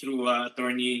PRC through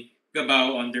Attorney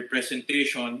Gabao on their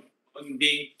presentation on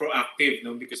being proactive,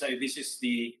 because this is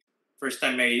the first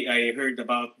time I heard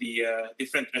about the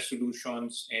different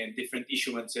resolutions and different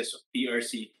issuances of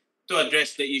PRC to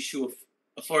address the issue of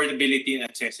affordability and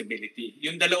accessibility.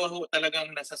 Yung dalawa ho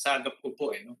talagang nasasagap ko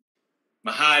po.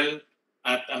 Mahal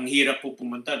at ang hirap po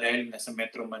pumunta dahil nasa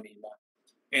Metro Manila.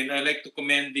 And I'd like to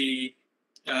commend the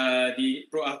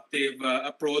proactive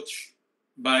approach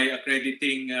by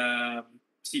accrediting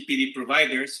CPD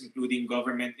providers, including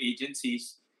government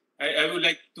agencies. I would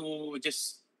like to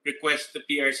just request the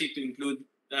PRC to include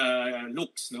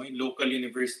looks in local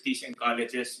universities and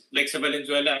colleges. Like sa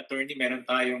Valenzuela, Attorney, meron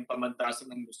tayong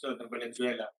pamantasan ng gusto ng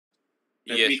Valenzuela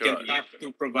that we can tap to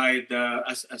provide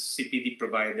as a CPD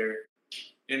provider.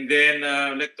 And then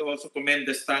I'd like to also commend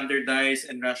the standardized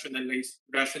and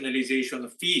rationalization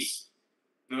of fees.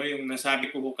 Yung nasabi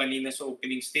ko kanina sa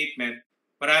opening statement,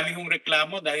 marami hong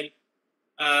reklamo dahil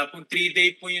kung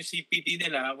 3-day po yung CPD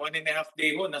nila, 1.5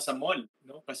 day ho nasa mall.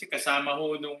 Kasi kasama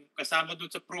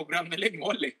doon sa program nila yung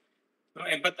mall eh.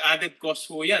 But added cost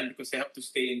ho yan because they have to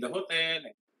stay in the hotel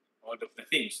and all of the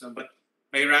things. But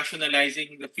by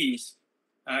rationalizing the fees,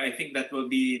 I think that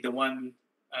will be the one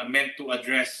meant to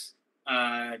address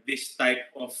this type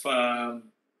of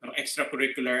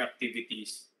extracurricular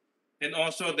activities. And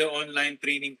also the online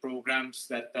training programs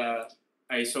that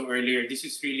I saw earlier. This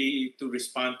is really to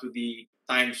respond to the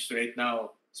times right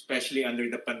now, especially under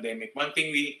the pandemic. One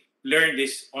thing we learned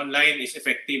is online is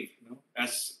effective.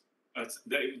 As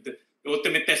the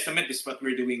ultimate testament is what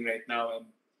we're doing right now. And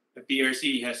the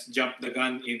PRC has jumped the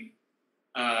gun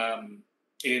um,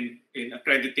 in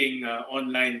accrediting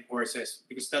online courses,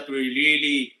 because that will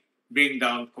really bring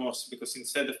down costs, because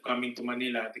instead of coming to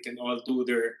Manila, they can all do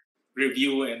their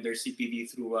review and their CPD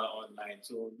through online.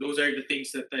 So those are the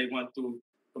things that I want to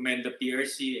commend the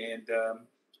PRC, and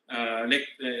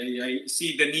I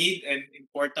see the need and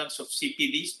importance of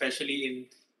CPD, especially in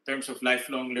terms of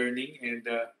lifelong learning, and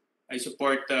I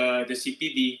support the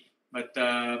CPD. But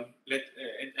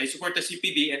I support the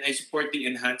CPD, and I support the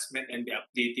enhancement and the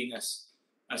updating as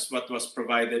what was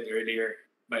provided earlier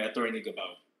by Attorney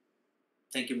Gabao.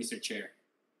 Thank you, Mr. Chair.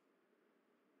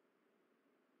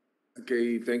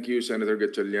 Okay, thank you, Senator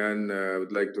Gatchalian. I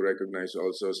would like to recognize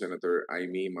also Senator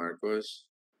Amy Marcos.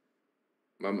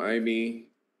 Ma'am Amy,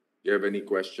 do you have any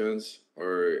questions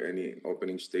or any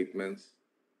opening statements?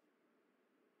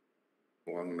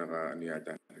 Mukhang ano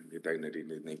yata, hindi tayo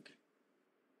narinig.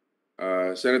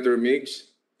 Senator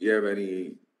Miggs, do you have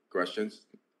any questions?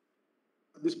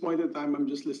 At this point in time, I'm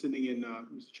just listening in,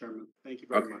 Mr. Chairman. Thank you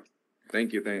very Okay. much.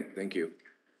 Thank you, thank you.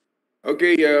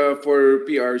 Okay, for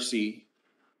PRC,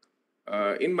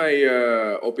 in my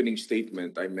opening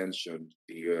statement, I mentioned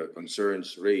the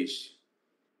concerns raised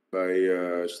by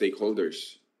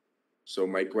stakeholders. So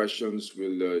my questions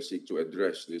will seek to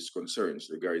address these concerns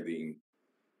regarding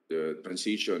the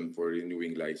transition for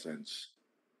renewing license.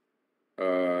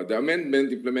 The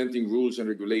amendment implementing rules and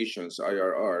regulations,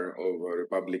 IRR, of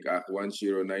Republic Act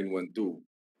 10912,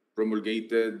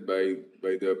 promulgated by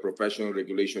the Professional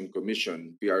Regulation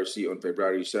Commission, PRC, on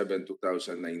February 7,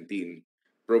 2019,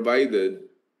 provided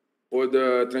for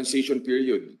the transition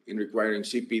period in requiring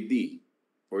CPD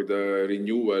for the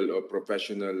renewal of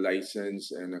professional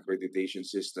license and accreditation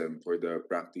system for the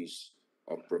practice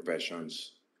of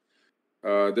professions.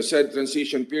 The said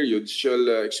transition period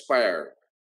shall expire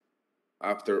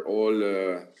after all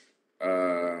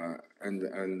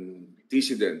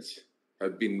antecedents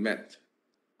have been met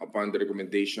upon the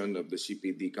recommendation of the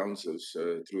CPD councils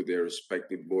through their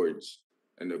respective boards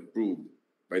and approved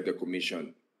by the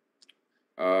Commission.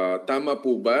 Tama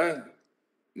po ba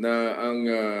na ang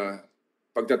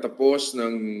pagtatapos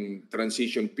ng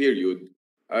transition period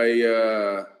ay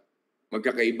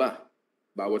magkakaiba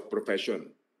bawat profession?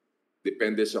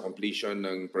 Depende sa completion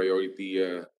ng priority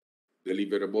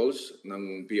deliverables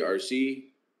ng PRC,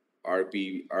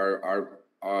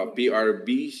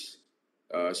 PRBs,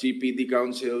 CPD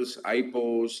councils,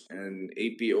 IPOs, and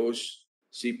APOs,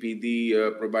 CPD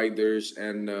providers,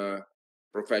 and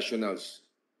professionals.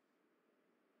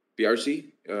 PRC,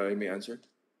 you may answer.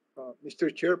 Mr.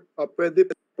 Chair,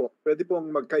 pwede pong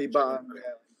magkaiba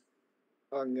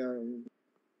ang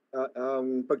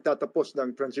pagtatapos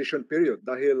ng transition period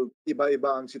dahil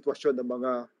iba-iba ang sitwasyon ng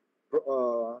mga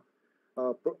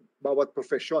bawat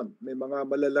profession. May mga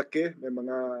malalaki, may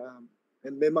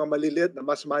mga maliliit na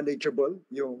mas manageable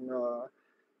yung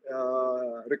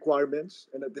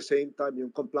requirements, and at the same time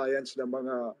yung compliance ng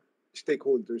mga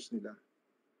stakeholders nila.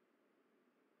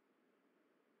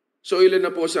 So ilan na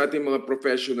po sa ating mga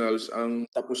professionals ang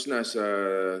tapos na sa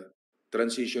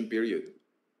transition period?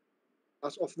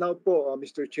 As of now po,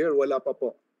 Mr. Chair, wala pa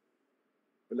po.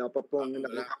 Wala pa pong Wala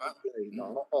pa? nakaka-apply.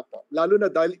 Opo. Lalo na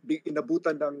dahil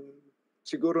inabutan ng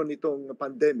siguro nitong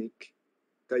pandemic,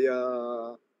 kaya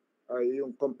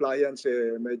yung compliance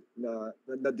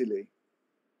na-delay.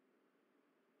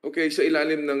 Okay, sa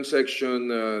ilalim ng section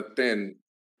 10.2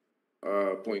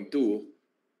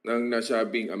 ng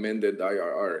nasabing amended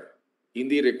IRR,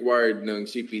 hindi required ng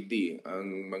CPD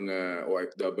ang mga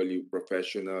OFW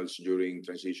professionals during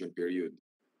transition period.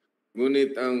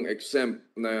 Ngunit ang exempt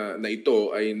na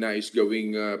ito ay nais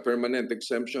gawing permanent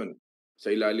exemption sa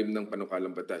ilalim ng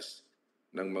panukalang batas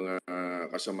ng mga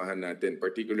kasamahan natin,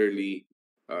 particularly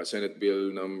Senate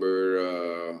Bill number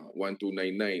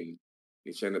 1299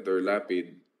 ni Senator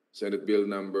Lapid, Senate Bill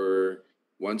number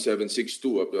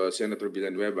 1762 of Senator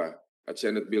Villanueva, at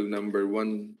Senate Bill number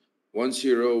 1016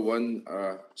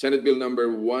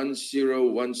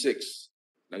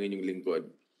 ng inyong lingkod.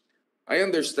 I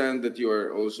understand that you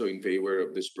are also in favor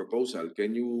of this proposal.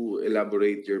 Can you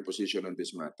elaborate your position on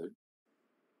this matter?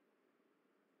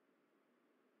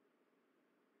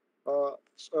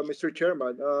 Mr.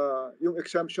 Chairman, yung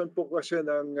exemption po kasi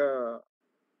ng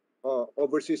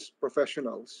overseas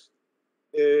professionals,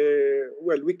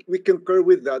 well, we concur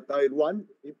with that dahil one,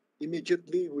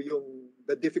 immediately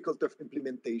the difficulty of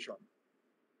implementation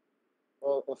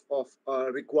of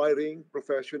requiring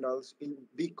professionals in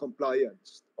the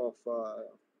compliance of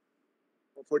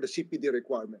for the CPD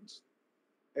requirements.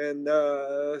 And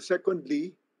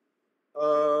secondly,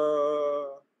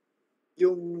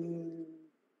 yung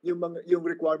yung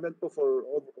requirement po for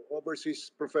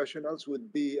overseas professionals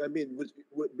would be, I mean,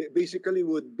 basically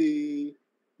would be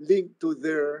linked to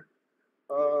their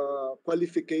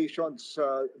qualifications,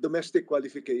 domestic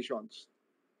qualifications.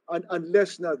 And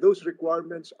unless na those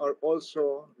requirements are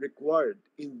also required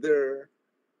in their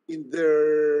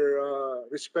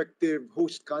respective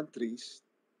host countries,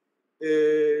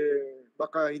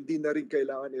 baka hindi na rin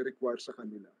kailangan i-require sa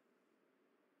kanila.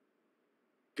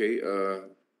 Okay,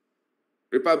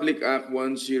 Republic Act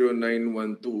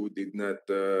 10912 did not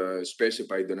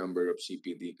specify the number of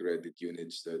CPD credit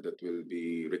units that will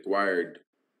be required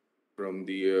from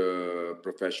the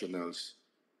professionals.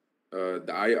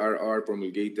 The IRR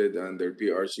promulgated under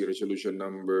PRC Resolution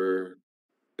number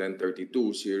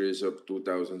 1032 series of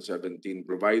 2017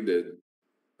 provided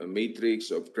a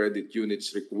matrix of credit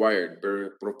units required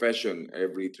per profession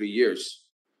every 3 years,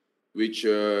 which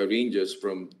ranges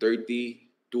from 30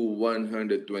 to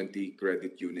 120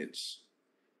 credit units.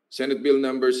 Senate Bill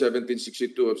number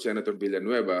 1762 of Senator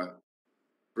Villanueva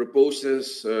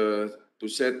proposes to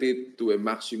set it to a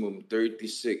maximum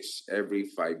 36 every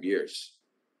 5 years.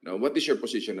 Now, what is your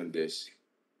position on this?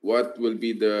 What will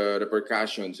be the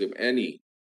repercussions, if any,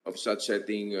 of such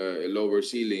setting a lower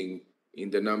ceiling in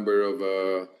the number of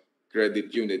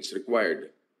credit units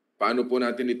required? Paano po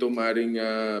natin ito maring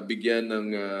bigyan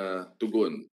ng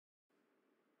tugon?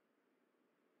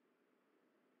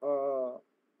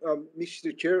 Mr.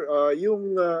 Chair,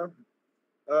 yung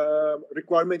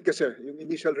requirement kasi, yung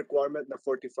initial requirement na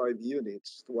 45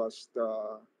 units was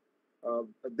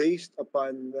based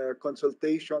upon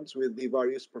consultations with the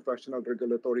various professional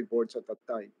regulatory boards at that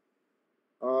time.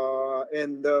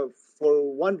 And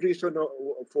for one reason,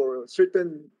 for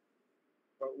certain,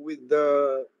 with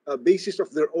the basis of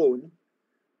their own,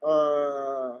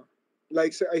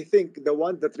 like I think the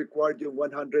one that required yung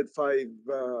 105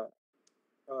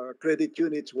 credit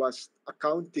units was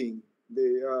the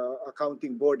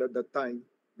accounting board at that time,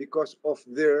 because of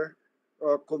their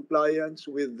compliance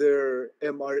with their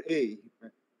MRA,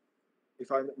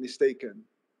 if I'm not mistaken.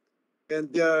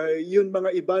 And yun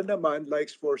mga iba naman, like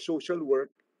for social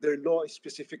work, their law is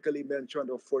specifically mentioned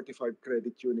of 45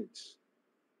 credit units.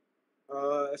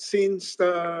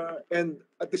 And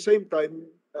at the same time,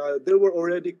 there were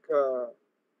already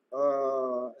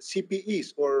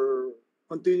CPEs, or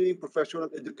continuing professional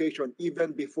education,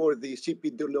 even before the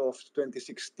CPD law of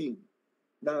 2016,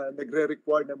 na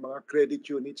nagre-require ng mga credit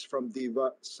units from the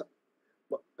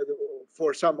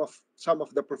for some of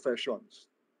the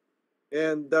professions.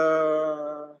 And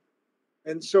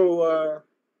so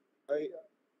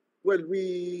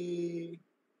we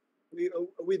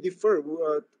defer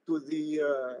to the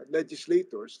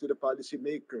legislators, to the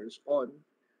policymakers, on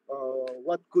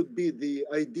what could be the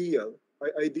ideal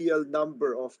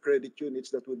number of credit units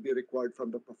that would be required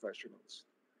from the professionals.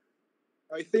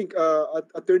 I think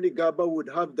Attorney Gaba would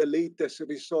have the latest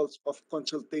results of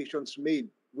consultations made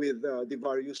with the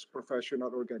various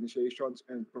professional organizations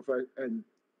and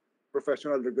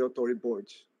professional regulatory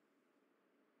boards,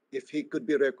 if he could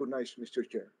be recognized, Mr.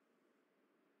 Chair.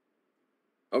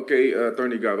 Okay,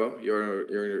 Attorney Gaba, you're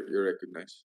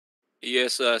recognized.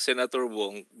 Yes, Senator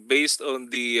Wong, based on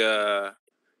the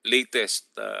latest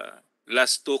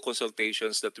last two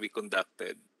consultations that we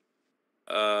conducted,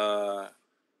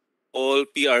 all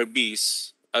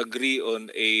PRBs agree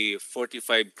on a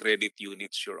 45 credit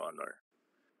units, Your Honor.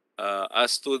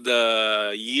 As to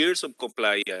the years of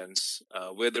compliance,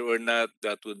 whether or not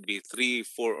that would be 3,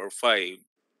 4, or 5,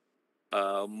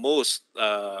 most,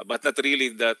 but not really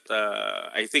that,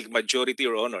 I think majority,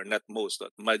 Your Honor, not most,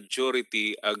 but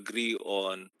majority agree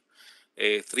on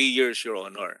a 3 years, Your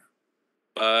Honor.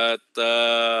 But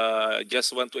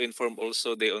just want to inform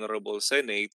also the Honorable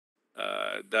Senate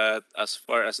that as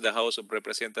far as the House of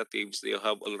Representatives, they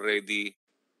have already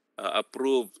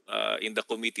approved in the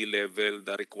committee level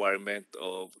the requirement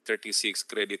of 36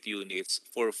 credit units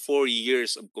for 4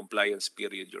 years of compliance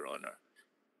period, Your Honor.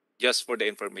 Just for the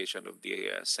information of the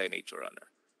Senate, Your Honor.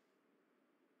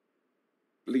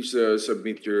 Please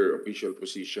submit your official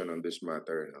position on this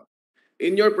matter.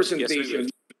 In your presentation,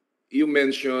 you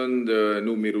mentioned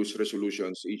numerous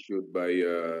resolutions issued by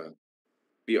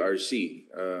PRC.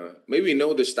 May we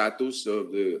know the status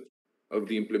of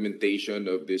the implementation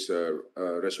of these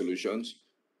resolutions?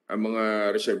 Ang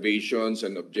mga reservations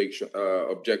and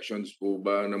objections po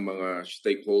ba ng mga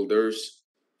stakeholders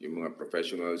yung mga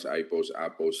professionals, IPOs,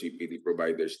 APOs, CPD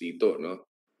providers dito, no?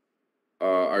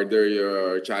 Are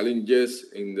there challenges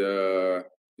in the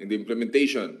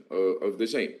implementation of the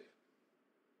same?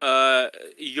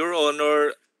 Your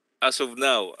Honor, as of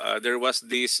now, there was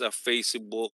this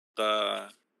Facebook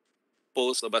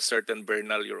post of a certain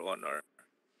Bernal, Your Honor.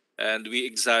 And we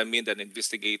examined and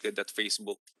investigated that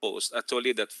Facebook post.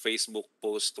 Actually, that Facebook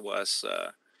post was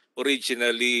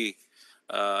originally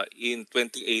in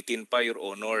 2018 pa, Your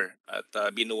Honor. At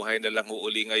binuhay na lang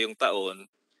uli ngayong taon.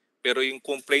 Pero yung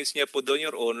complaints niya po doon,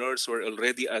 Your Honors, were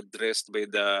already addressed by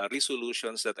the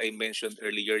resolutions that I mentioned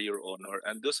earlier, Your Honor.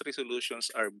 And those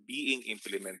resolutions are being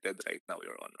implemented right now,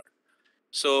 Your Honor.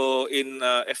 So in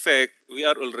effect, we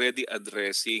are already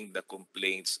addressing the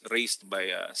complaints raised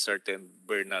by a certain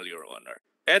Bernal, Your Honor.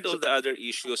 And all the other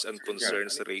issues and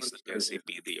concerns raised against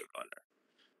CPD, Your Honor.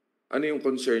 Ano yung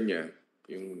concern niya?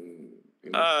 Yung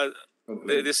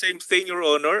The same thing, Your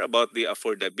Honor, about the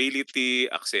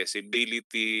affordability,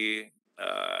 accessibility,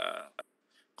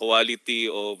 quality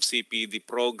of CPD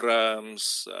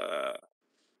programs,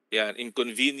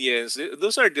 inconvenience.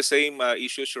 Those are the same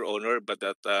issues, Your Honor, but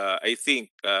that I think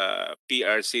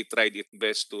PRC tried its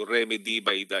best to remedy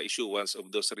by the issuance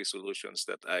of those resolutions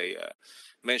that I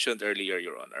mentioned earlier,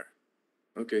 Your Honor.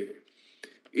 Okay.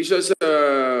 Isa sa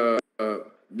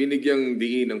binigyang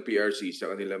diin ng PRC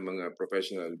sa kanilang mga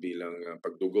professional bilang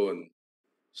pagtugon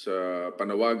sa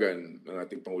panawagan ng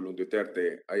ating Pangulong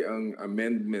Duterte ay ang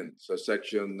amendment sa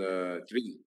Section 3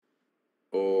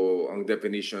 o ang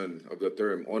definition of the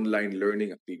term online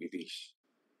learning activities.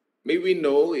 May we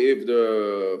know if the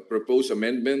proposed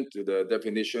amendment to the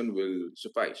definition will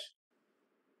suffice?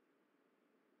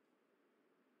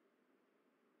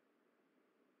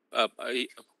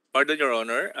 Pardon, Your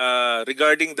Honor.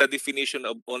 Regarding the definition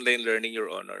of online learning,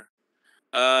 Your Honor,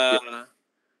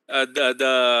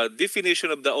 the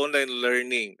definition of the online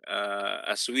learning,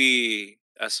 as we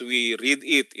read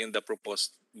it in the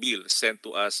proposed bill sent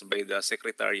to us by the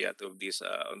Secretariat of this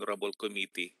honorable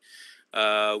committee,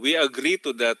 we agree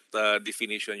to that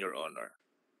definition, Your Honor,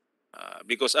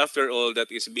 because after all, that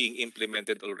is being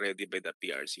implemented already by the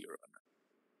PRC, Your Honor,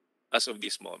 as of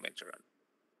this moment, Your Honor.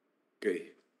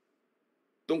 Okay.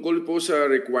 Tungkol po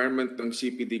sa requirement ng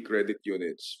CPD credit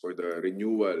units for the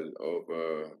renewal of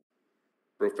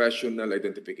professional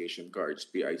identification cards,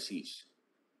 PICs,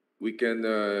 we can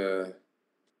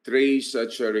trace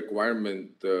such a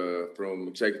requirement from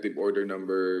Executive Order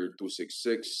number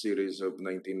 266, series of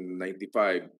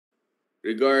 1995,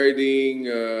 regarding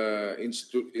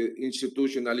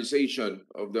institutionalization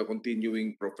of the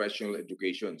continuing professional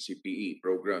education, CPE,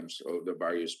 programs of the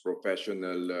various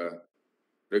professional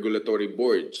regulatory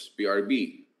boards,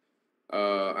 PRB,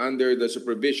 under the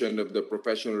supervision of the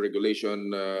Professional Regulation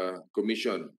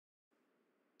Commission.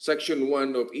 Section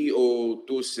 1 of EO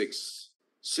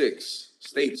 266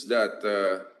 states that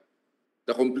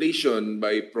the completion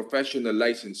by professional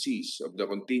licensees of the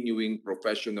continuing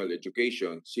professional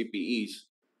education, CPEs,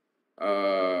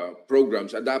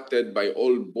 programs adopted by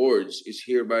all boards is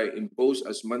hereby imposed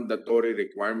as mandatory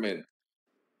requirement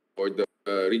for the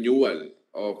renewal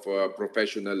of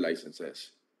professional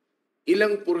licenses.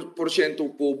 Ilang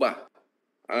porsyento po ba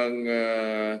ang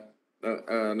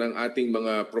ng ating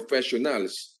mga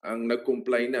professionals ang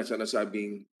nag-comply na sa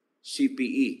nasabing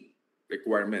CPE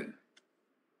requirement?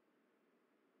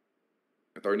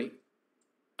 Attorney?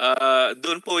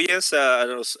 Doon po yan sa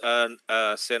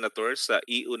Senator, sa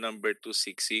EU number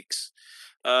 266.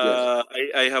 Yes.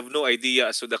 I have no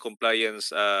idea as to the compliance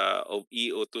of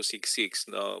EO 266,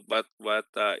 no, but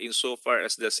insofar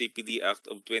as the CPD Act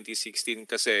of 2016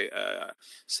 kasi,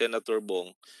 Senator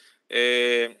Bong,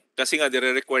 kasi nga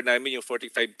dire-require namin yung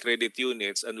 45 credit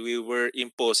units and we were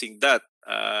imposing that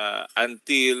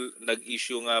until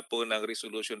nag-issue nga po ng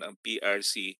resolution ang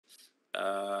PRC,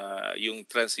 yung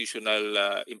transitional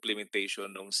implementation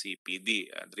ng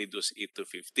CPD and reduce it to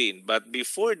 15. But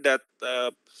before that,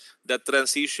 the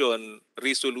transition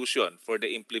resolution for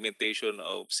the implementation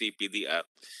of CPD Act,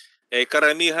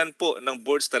 karamihan po ng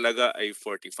boards talaga ay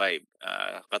 45.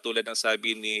 Katulad ng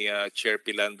sabi ni Chair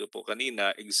Pilando po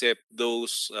kanina, except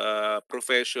those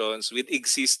professions with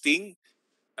existing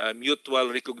mutual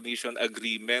recognition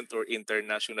agreement or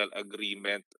international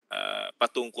agreement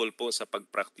patungkol po sa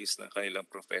pag-practice ng kanilang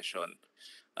profession,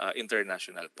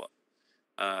 international po.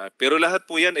 Pero lahat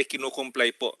po yan ay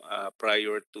kinukomply po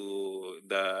prior to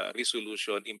the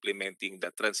resolution implementing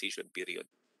the transition period.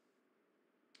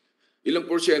 Ilang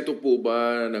porsyento po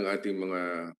ba ng ating mga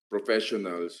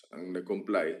professionals ang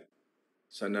nag-comply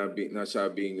sa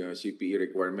nasabing CPE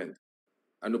requirement?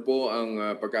 ano po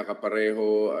ang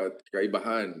pagkakapareho at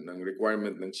kaibahan ng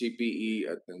requirement ng CPE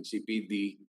at ng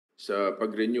CPD sa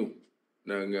pag-renew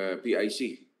ng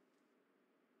PIC?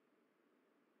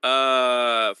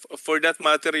 For that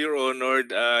matter, Your Honor,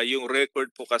 yung record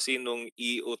po kasi nung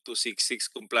EO 266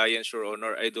 compliance, Your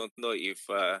Honor, I don't know if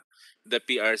the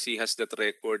PRC has that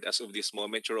record as of this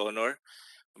moment, Your Honor.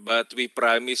 But we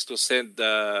promise to send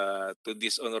to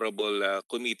this honorable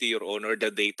committee, Your Honor,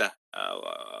 the data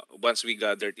once we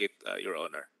gathered it, Your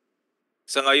Honor.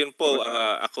 Sa ngayon po,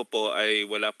 ako po ay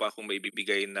wala pa akong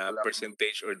maibibigay na Wala pa.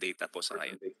 percentage or data po sa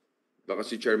ngayon. Baka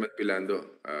si Chairman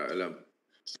Pilando alam.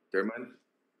 Chairman?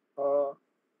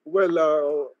 We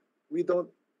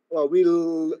don't.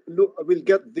 We'll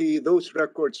get those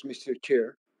records, Mr.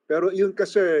 Chair. Pero yun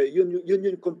kasi yun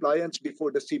yung compliance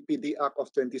before the CPD Act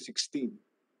of 2016.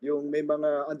 Yung may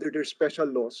mga under their special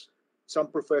laws, some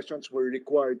professions were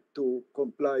required to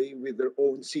comply with their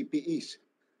own CPEs.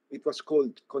 It was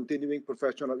called continuing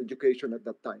professional education at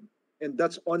that time, and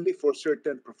that's only for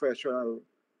certain professional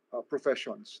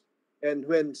professions. And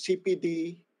when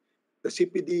the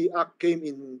CPD Act came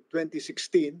in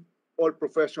 2016, all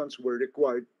professions were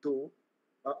required to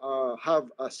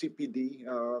have a CPD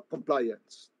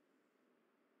compliance.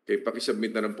 Okay,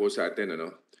 pakisubmit na lang po sa atin,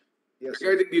 ano? Yes.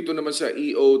 Regarding dito naman sa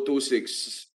EO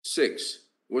 266,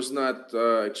 was not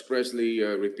expressly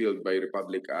repealed by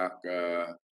Republic Act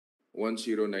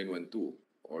 10912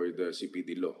 or the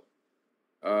CPD law.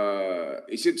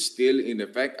 Is it still in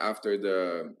effect after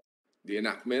the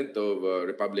enactment of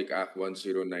Republic Act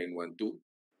 10912?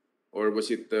 Or was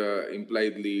it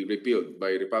impliedly repealed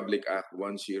by Republic Act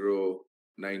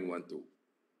 10912?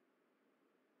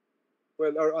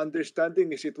 Well, our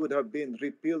understanding is it would have been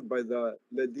repealed by the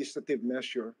legislative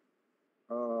measure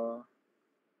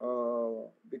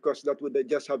because that would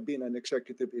just have been an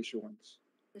executive issuance.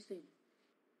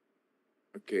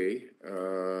 Okay.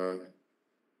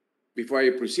 Before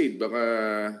I proceed,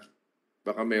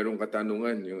 baka merong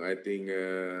katanungan yung ating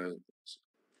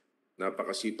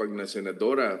napakasipag na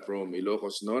senadora from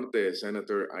Ilocos Norte,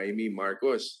 Senator Amy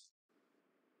Marcos.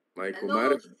 May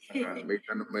kumare,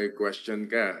 may question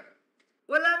ka.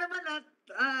 Wala naman at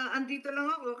andito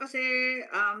lang ako kasi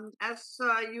as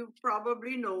you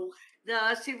probably know, the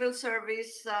civil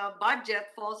service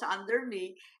budget falls under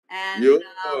me and Yun,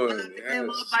 malapit na yung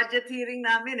mga yes. budget hearing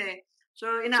namin eh.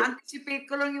 So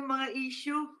ina-anticipate ko lang yung mga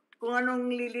issue kung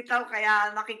anong lilitaw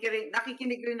kaya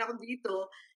nakikinig rin ako dito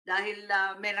dahil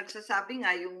may nagsasabi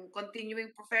nga yung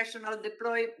continuing professional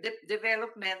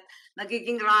development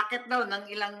nagiging racket daw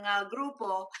ng ilang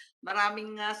grupo,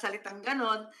 maraming salitang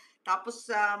ganon. Tapos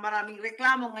maraming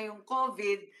reklamo ngayong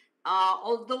COVID,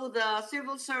 although the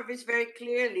civil service very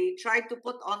clearly tried to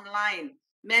put online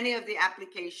many of the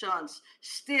applications,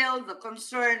 still the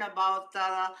concern about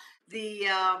the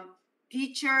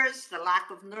teachers, the lack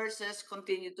of nurses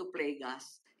continue to plague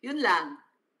us. Yun lang.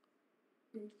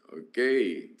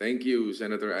 Okay, thank you,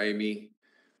 Senator Amy.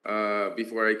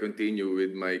 Before I continue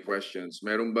with my questions,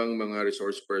 meron bang mga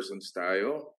resource persons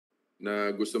tayo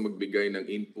na gusto magbigay ng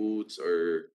inputs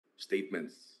or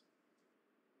statements?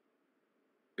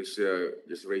 Please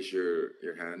just raise your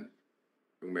hand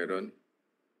kung meron.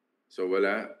 So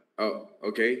wala? Oh,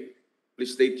 okay.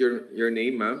 Please state your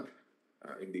name, ma'am.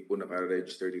 Hindi po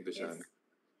naka-register dito sa amin.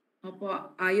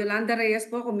 Opo, Yolanda Reyes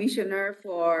po, Commissioner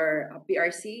for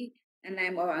PRC, and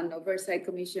I'm an Oversight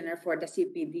Commissioner for the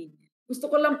CPD. Gusto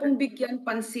ko lang pong bigyan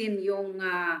pansin yung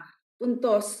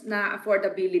puntos na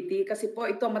affordability kasi po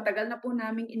ito matagal na po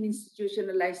naming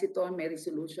in-institutionalize ito, may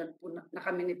resolution po na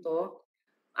kami nito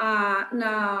at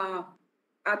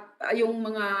yung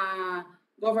mga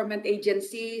government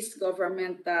agencies,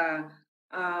 government at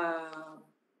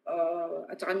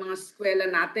saka mga eskwela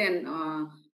natin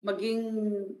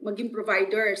maging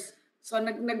providers. So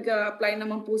nag-apply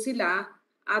naman po sila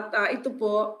at ito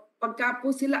po pagka po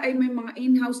sila ay may mga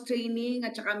in-house training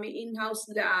at saka may in-house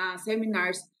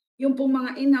seminars, yung pong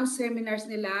mga in-house seminars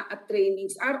nila at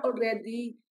trainings are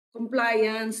already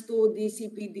compliance to the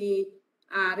CPD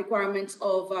requirements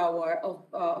of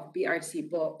PRC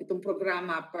po, itong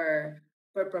programa per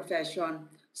profession.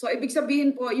 So ibig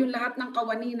sabihin po, yung lahat ng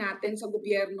kawani natin sa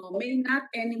gobyerno may not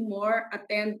anymore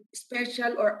attend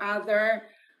special or other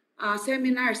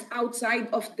seminars outside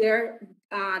of their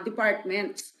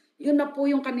departments. Yun na po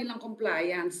yung kanilang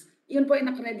compliance. Yun po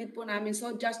in-accredit po namin.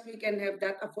 So just we can have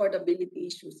that affordability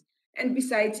issues. And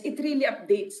besides, it really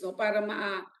updates para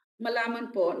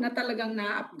malaman po na talagang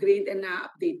na-upgrade and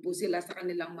na-update po sila sa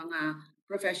kanilang mga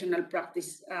professional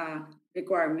practice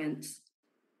requirements.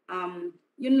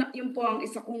 Yun po ang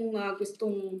isa kong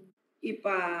gustong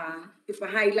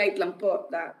ipa-highlight lang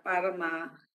po para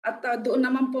At doon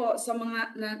naman po sa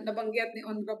mga nabanggit ni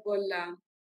Honorable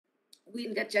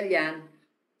Win Gatchalian,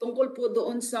 tungkol po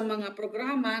doon sa mga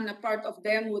programa na part of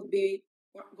them would be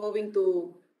going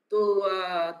to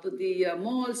the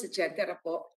malls, etc.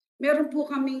 po. Meron po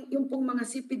kaming yung pong mga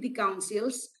CPD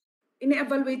councils,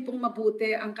 ini-evaluate pong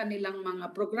mabuti ang kanilang mga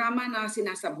programa na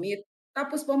sinasubmit.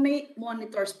 Tapos po may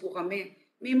monitors po kami.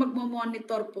 May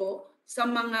magmo-monitor po sa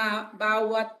mga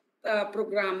bawat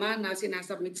programa na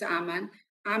sinasubmit sa amin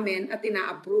at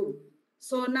ina-approve.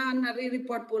 So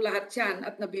nare-report po lahat yan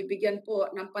at nabibigyan po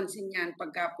ng pansin yan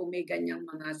pagka po may ganyang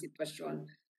mga sitwasyon.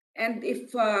 And if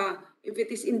it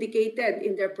is indicated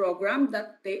in their program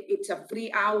that it's a free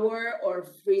hour or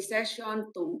free session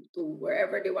to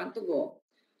wherever they want to go,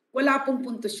 wala pong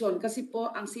puntusyon kasi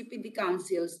po ang CPD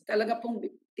councils talaga pong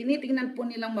tinitingnan po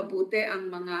nilang mabuti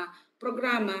ang mga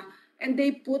programa and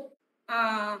they put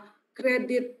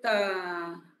credit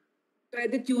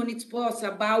units po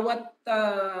sa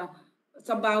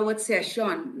bawat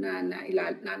session na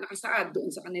nakasaad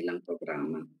doon sa kanilang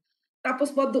programa.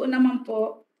 Tapos po doon naman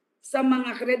po sa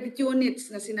mga credit units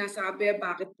na sinasabi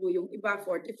bakit po yung iba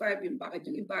 45, yung bakit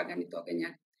yung iba ganito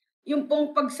ganyan. Yung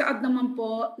pong pagsaad naman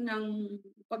po ng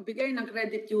pagbigay ng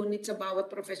credit unit sa bawat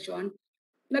profesyon,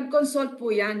 nag-consult po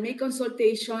yan, may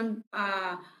consultation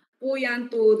po yan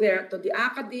to the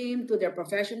academe, to their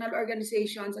professional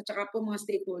organizations, at saka po mga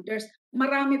stakeholders.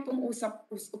 Marami pong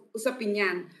usapin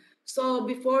yan. So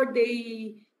before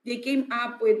they came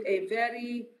up with a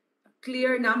very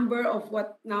clear number of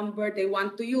what number they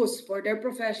want to use for their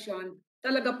profession,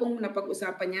 talaga pong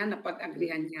napag-usapan yan,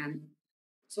 napag-agrihan yan.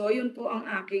 So yun po ang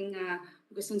aking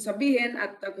gustong sabihin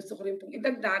at gusto ko rin pong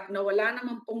idagdag na wala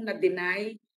naman pong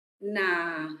na-deny na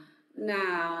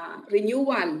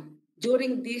renewal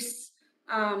during this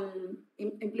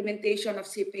implementation of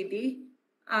CPD.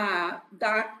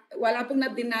 Wala pong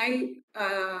na-deny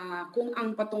kung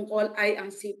ang patungkol ay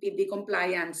ang CPD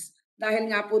compliance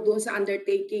dahil nga po doon sa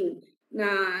undertaking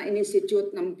na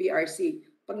in-institute ng PRC.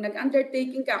 Pag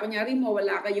nag-undertaking ka, kunyari mo,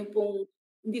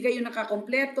 hindi kayo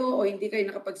nakakompleto o hindi kayo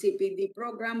nakapag-CPD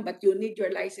program but you need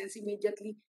your license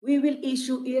immediately, we will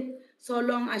issue it so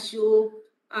long as you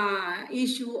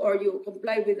issue or you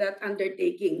comply with that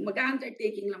undertaking.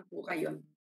 Mag-undertaking lang po kayo.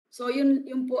 So yun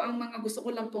po ang mga gusto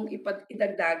ko lang pong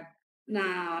idagdag na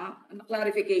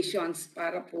clarifications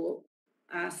para po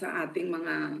sa ating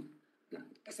mga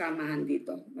kasamahan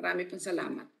dito. Marami pong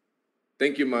salamat.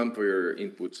 Thank you, ma'am, for your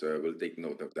inputs. We'll take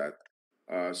note of that.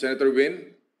 Senator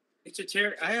Win? Mr.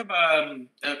 Chair, I have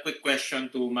a quick question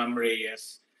to Ma'am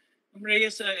Reyes. Ma'am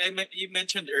Reyes, you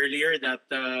mentioned earlier that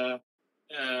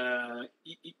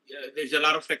there's a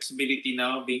lot of flexibility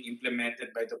now being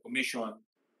implemented by the Commission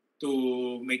to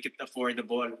make it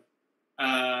affordable.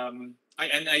 I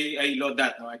love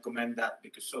that. No? I commend that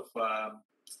because of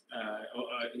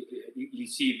you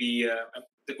see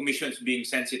the Commission's being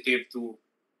sensitive to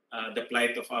the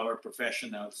plight of our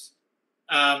professionals.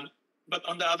 But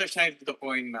on the other side of the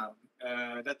coin, ma'am,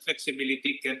 that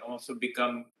flexibility can also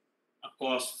become a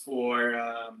cause for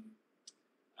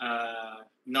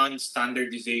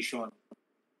non-standardization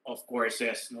of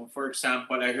courses. No? For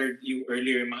example, I heard you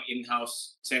earlier, mga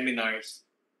in-house seminars,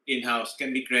 in-house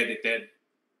can be credited.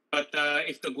 But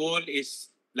if the goal is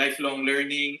lifelong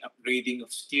learning, upgrading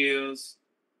of skills,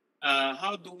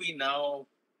 how do we now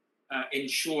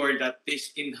ensure that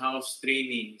these in-house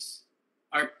trainings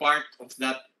are part of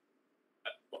that,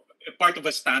 part of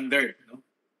a standard, no?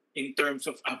 In terms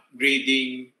of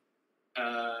upgrading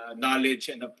knowledge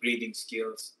and upgrading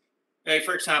skills?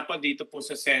 For example, dito po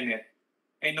sa Senate,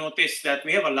 I noticed that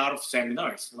we have a lot of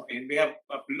seminars, no? And we have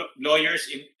lawyers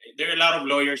there are a lot of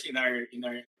lawyers in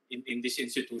this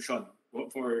institution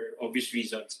for obvious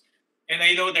reasons. And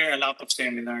I know there are a lot of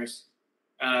seminars.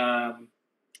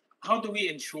 How do we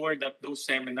ensure that those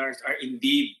seminars are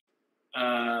indeed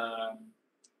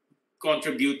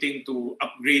contributing to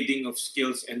upgrading of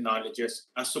skills and knowledges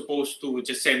as opposed to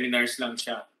just seminars lang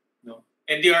siya, no?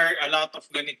 And there are a lot of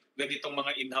ganitong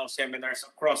mga in-house seminars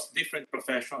across different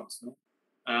professions, no?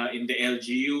 In the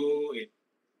LGU, in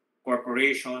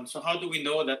corporations. So how do we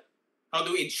know that? How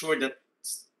do we ensure that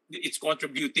it's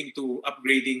contributing to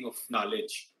upgrading of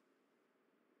knowledge?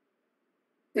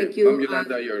 Thank you. Ma'am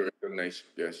Yolanda, you're recognized.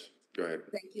 Yes, go ahead.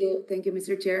 Thank you,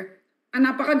 Mr. Chair.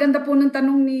 Napakaganda po ng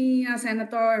tanong ni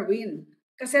Senator Win.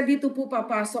 Kasi dito po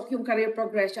papasok yung Career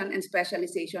Progression and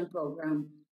Specialization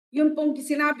Program. Yun pong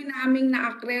sinabi naming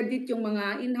na-accredit yung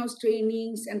mga in-house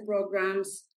trainings and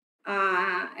programs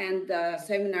and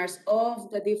seminars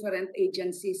of the different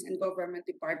agencies and government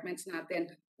departments natin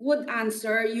would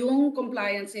answer yung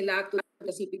compliance nila to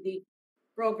the CPD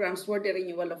programs for the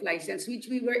renewal of license, which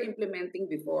we were implementing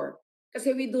before.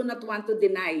 Kasi we do not want to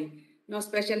deny, no,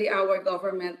 especially our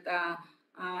government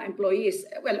employees.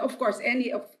 Well, of course,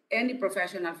 any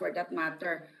professional for that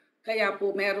matter. Kaya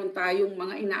po meron tayong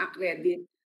mga ina-accredit.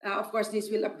 Of course,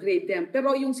 this will upgrade them.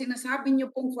 Pero yung sinasabi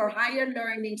niyo pong for higher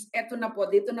learnings, eto na po,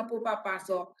 dito na po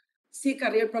papasok si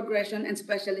career progression and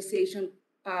specialization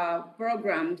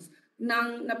programs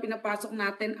na pinapasok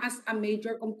natin as a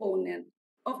major component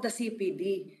of the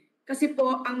CPD. Kasi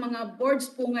po, ang mga boards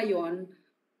po ngayon,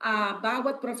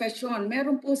 bawat profesyon,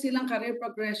 meron po silang career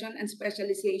progression and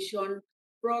specialization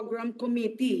program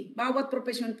committee. Bawat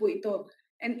profesyon po ito.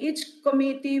 And each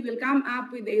committee will come up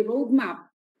with a roadmap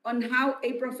on how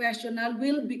a professional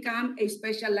will become a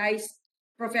specialized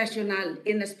professional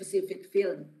in a specific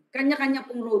field. Kanya-kanya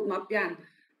pong roadmap yan.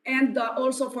 And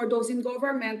also for those in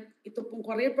government, ito pong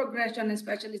Career Progression and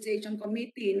Specialization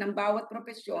Committee ng bawat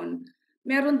profesyon,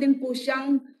 meron din po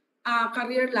siyang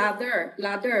career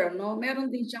ladder, no?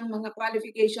 Meron din siyang mga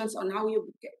qualifications on how you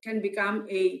can become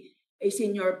a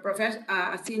senior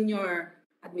a senior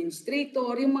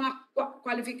administrator, yung mga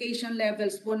qualification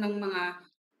levels po ng mga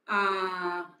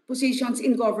positions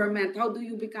in government. How do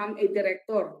you become a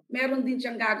director? Meron din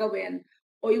siyang gagawin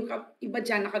o yung iba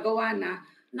dyan nakagawa na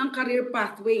ng career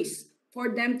pathways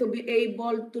for them to be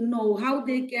able to know how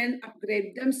they can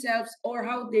upgrade themselves or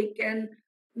how they can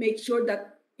make sure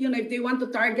that, you know, if they want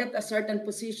to target a certain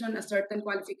position, a certain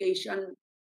qualification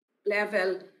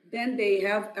level, then they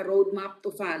have a roadmap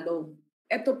to follow.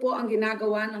 Ito po ang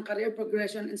ginagawa ng Career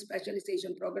Progression and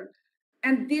Specialization Program.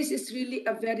 And this is really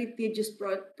a very tedious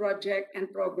project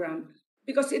and program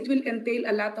because it will entail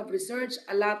a lot of research,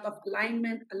 a lot of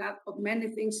alignment, a lot of many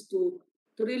things to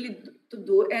really to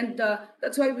do. And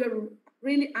that's why we're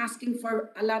really asking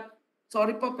for a lot,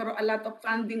 sorry po, pero a lot of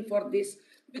funding for this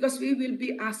because we will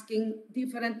be asking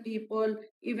different people,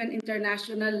 even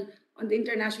international, on the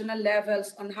international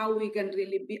levels on how we can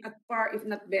really be at par, if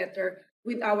not better,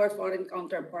 with our foreign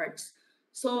counterparts.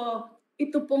 So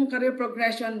ito pong career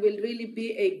progression will really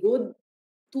be a good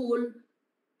tool,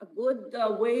 a good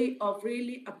way of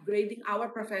really upgrading our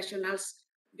professionals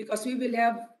because we will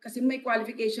have, kasi may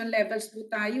qualification levels po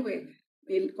tayo eh.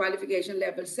 May qualification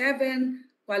level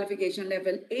 7, qualification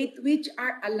level 8, which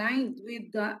are aligned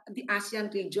with the ASEAN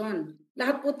region.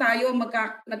 Lahat po tayo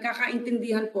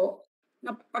nagkakaintindihan po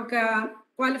na pagka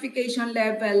qualification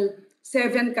level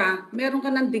 7 ka, meron ka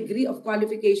ng degree of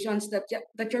qualifications that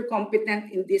you're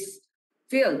competent in this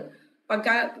field.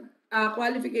 Pagka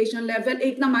qualification level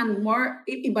 8 naman, more,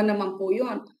 iba naman po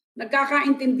yun.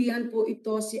 Nagkakaintindihan po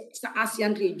ito sa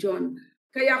ASEAN region.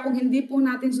 Kaya kung hindi po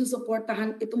natin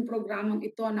susuportahan itong programang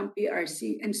ito ng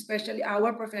PRC and especially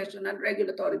our professional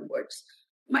regulatory boards,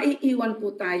 maiiwan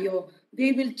po tayo.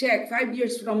 They will check 5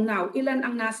 years from now, ilan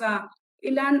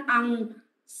ang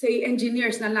say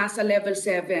engineers na nasa level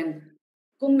 7.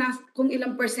 Kung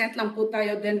ilang percent lang po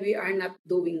tayo, then we are not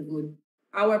doing good.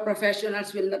 Our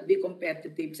professionals will not be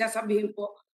competitive. Sasabihin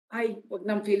po, ay, wag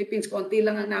ng Philippines, konti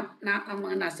lang ang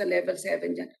mga nasa level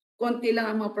 7 dyan. Konti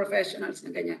lang ang mga professionals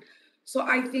na ganyan. So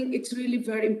I think it's really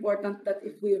very important that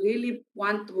if we really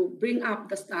want to bring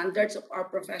up the standards of our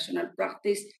professional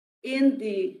practice in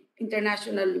the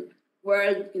international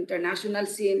world, international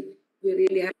scene, we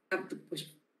really have to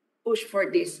push for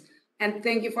this. And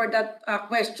thank you for that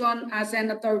question,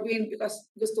 Senator Win, because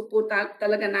gusto po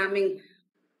talaga naming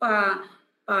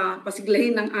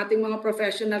pasiglahin ng ating mga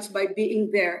professionals by being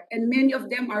there. And many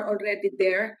of them are already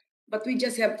there, but we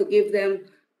just have to give them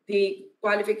the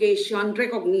qualification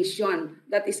recognition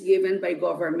that is given by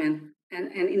government.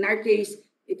 And in our case,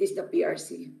 it is the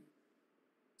PRC.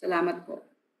 Salamat po.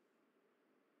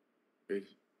 Okay.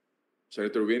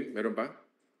 Senator Win, meron pa?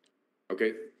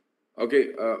 Okay.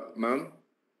 Ma'am,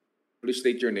 please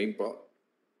state your name po.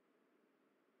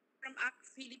 From ACT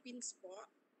Philippines po.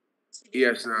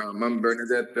 Yes, Ma'am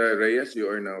Bernadette Reyes, you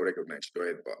are now recognized. Go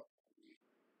ahead po.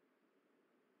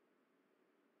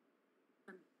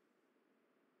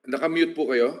 Naka-mute po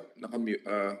kayo.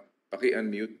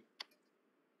 Paki-unmute.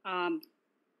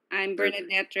 I'm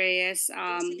Bernadette Reyes.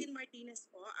 Jocelyn Martinez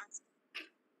po.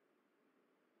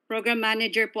 Program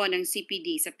Manager po ng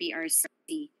CPD sa PRC.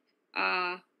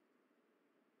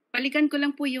 Balikan ko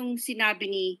lang po yung sinabi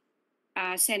ni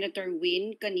Senator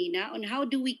Win kanina on how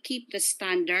do we keep the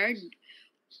standard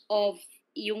of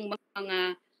yung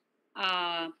mga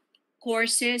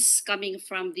courses coming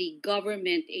from the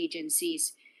government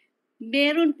agencies.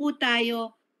 Meron po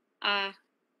tayo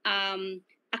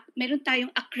meron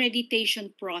tayong accreditation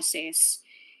process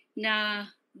na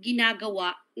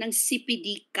ginagawa ng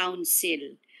CPD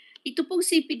Council. Ito pong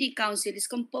CPD Council is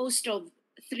composed of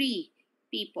 3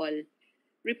 people.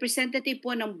 representative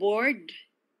po ng board,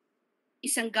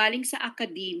 isang galing sa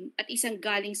academe at isang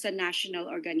galing sa national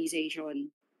organization.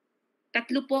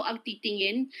 Tatlo po ang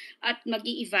titingin at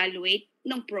mag-i-evaluate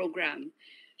ng program.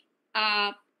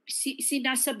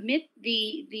 Sinasubmit,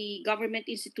 the government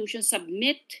institutions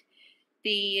submit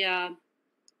their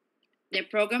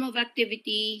program of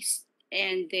activities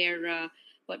and their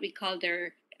what we call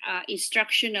their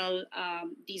instructional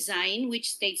design,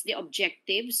 which states the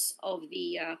objectives of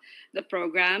the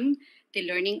program, the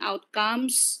learning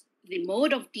outcomes, the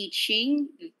mode of teaching,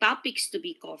 the topics to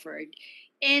be covered,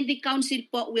 and the council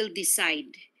po will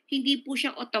decide. Hindi po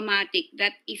siya automatic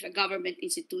that if a government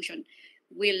institution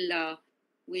will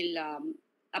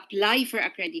apply for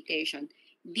accreditation,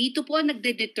 dito po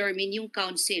nagde-determine yung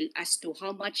council as to how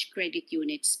much credit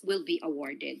units will be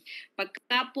awarded.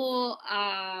 Pagka po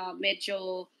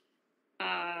medyo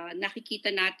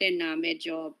nakikita natin na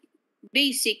medyo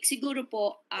basic, siguro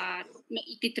po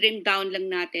iti-trim down lang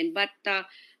natin. But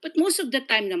most of the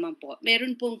time naman po,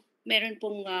 meron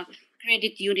pong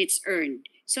credit units earned.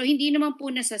 So hindi naman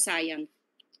po nasasayang.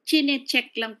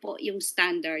 Chine-check lang po yung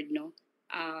standard, no?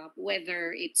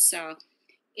 Whether it's up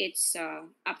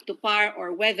to par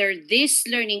or whether these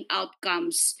learning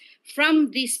outcomes from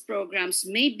these programs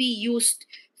may be used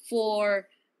for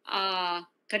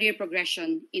career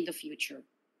progression in the future.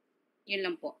 Yun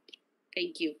lang po.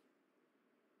 Thank you.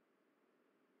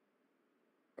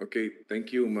 Okay,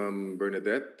 thank you, Ma'am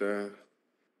Bernadette.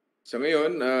 Sa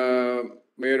ngayon,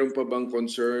 mayroon pa bang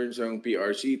concerns ang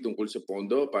PRC tungkol sa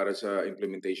pondo para sa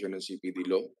implementation ng CPD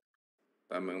law?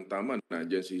 Tamang-tama,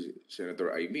 nandiyan si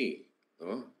Senator Amy.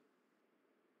 No?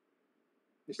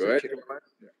 Go Mr. ahead. Chairman.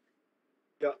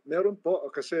 Yeah, meron po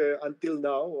kasi until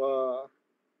now,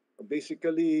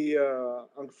 basically,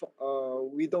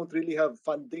 we don't really have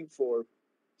funding for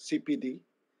CPD,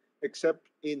 except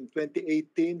in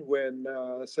 2018 when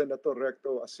Senator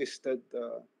Recto assisted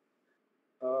the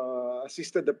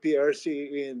PRC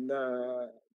in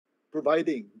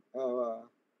providing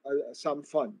some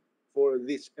fund for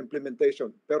this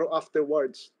implementation. Pero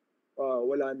afterwards,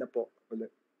 wala na po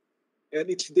ulit. And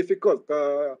it's difficult.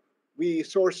 Our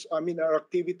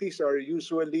activities are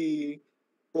usually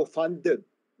co-funded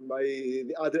by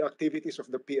the other activities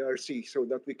of the PRC so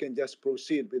that we can just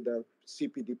proceed with the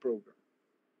CPD program.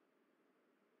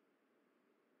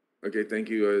 Okay, thank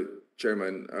you,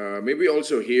 Chairman. May we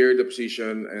also hear the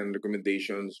position and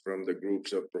recommendations from the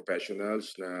groups of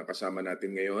professionals na kasama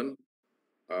natin ngayon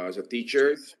sa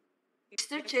teachers?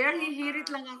 Mr. Chair,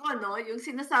 hihirit lang ako, no? Yung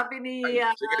sinasabi ni... Sige.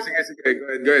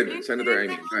 Go ahead. Senator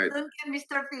Amy, go ahead. Kay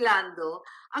Mr. Philando,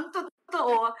 ang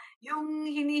totoo, yung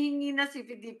hinihingi na si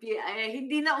PDP,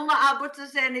 hindi na umaabot sa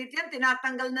Senate yan,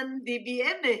 tinatanggal na ng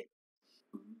DBM eh.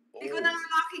 Hindi ko na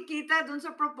nakikita dun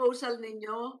sa proposal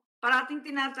ninyo. Parating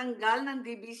tinatanggal ng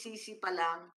DBCC pa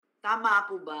lang. Tama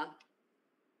po ba?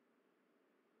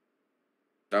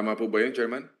 Tama po ba yun,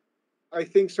 Chairman? I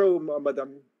think so,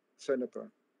 Madam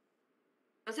Senator.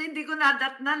 Kasi hindi ko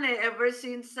nadatnan ever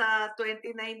since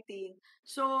 2019.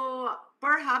 So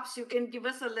perhaps you can give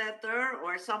us a letter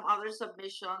or some other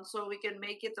submission so we can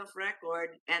make it of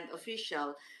record and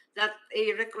official that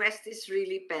a request is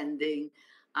really pending.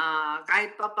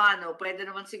 Kahit pa paano, pwede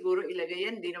naman siguro ilagay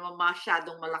yan, hindi naman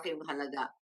masyadong malaki yung halaga.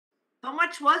 How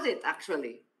much was it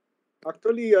actually?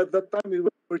 Actually, at that time, we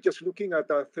were just looking at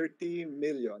 30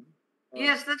 million.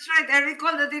 Yes, that's right. I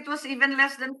recall that it was even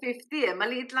less than 50.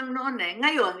 Maliit lang noon eh.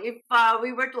 Ngayon, if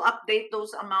we were to update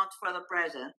those amounts for the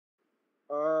present.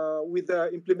 With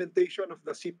the implementation of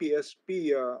the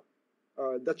CPSP,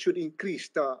 that should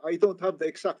increase. I don't have the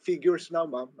exact figures now,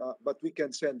 ma'am, but we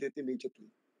can send it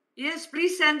immediately. Yes,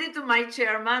 please send it to my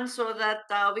chairman so that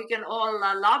we can all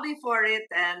lobby for it.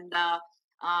 And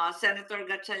Senator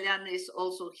Gatchalian is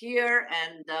also here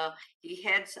and he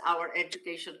heads our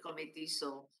education committee.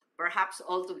 So perhaps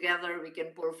all together we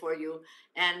can pull for you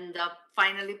and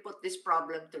finally put this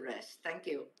problem to rest. Thank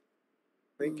you.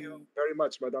 Thank you very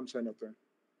much, Madam Senator.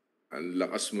 Ang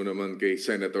lakas mo naman kay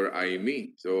Senator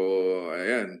Amy. So,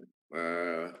 ayan.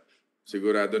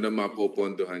 Sigurado na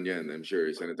mapopondohan yan. I'm sure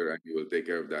Senator Amy will take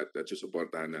care of that. At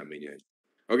susuportahan namin yan.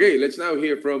 Okay, let's now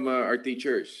hear from our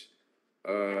teachers.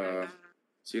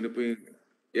 Sino po yung...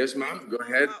 Yes, ma'am. Go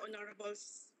ahead.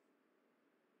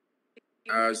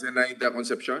 Zenaida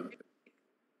Concepcion?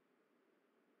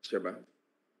 Siya ba?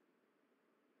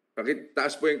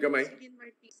 Taas po yung kamay.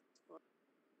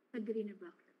 Agree na ba?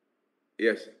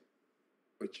 Yes.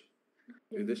 Which?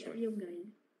 This one? Yung guy.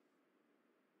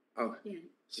 Oh, Yan.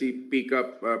 si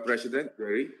Pickup President,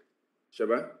 Jerry? Siya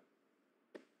ba?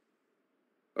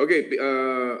 Okay,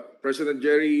 President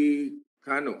Jerry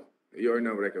Cano, you are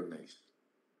now recognized.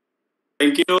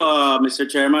 Thank you, Mr.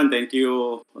 Chairman. Thank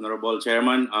you, Honorable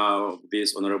Chairman of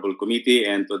this Honorable Committee,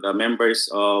 and to the members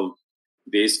of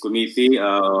this committee,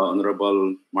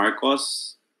 Honorable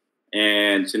Marcos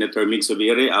and Senator Mig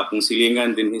Subiri, akong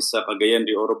silingan din sa Cagayan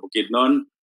de Oro Bukidnon,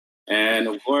 and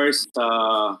of course,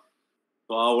 to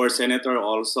our Senator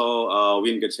also,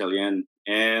 Win Gatchalian,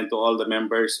 and to all the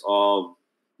members of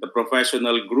the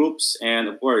professional groups,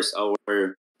 and of course, our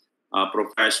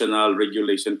professional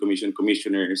regulation commission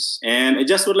commissioners. And I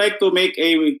just would like to make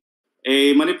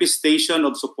a manifestation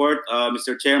of support,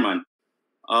 Mr. Chairman,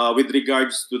 with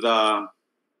regards to the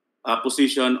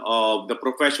position of the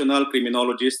Professional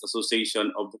Criminologist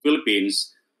Association of the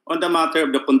Philippines on the matter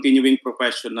of the continuing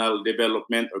professional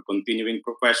development or continuing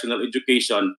professional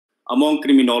education among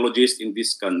criminologists in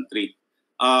this country.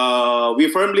 We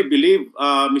firmly believe,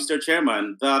 Mr.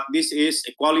 Chairman, that this is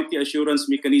a quality assurance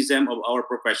mechanism of our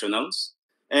professionals.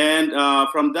 And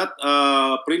from that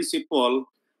principle,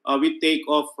 we take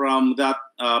off from that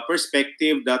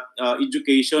perspective that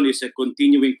education is a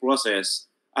continuing process,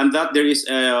 and that there is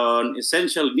an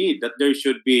essential need that there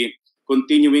should be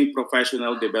continuing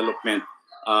professional development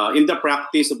in the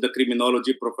practice of the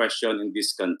criminology profession in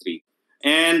this country.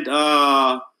 And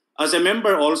as a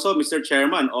member also, Mr.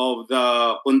 Chairman, of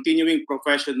the continuing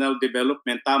professional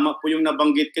development, tama po yung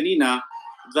nabanggit kanina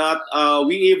that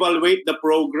we evaluate the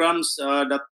programs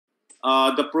that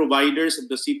the providers of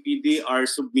the CPD are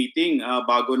submitting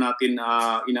bago natin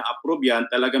ina-approve yan.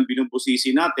 Talagang binubusisi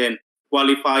natin,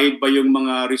 qualified ba yung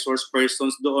mga resource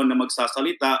persons doon na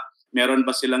magsasalita, meron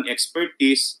ba silang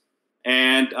expertise,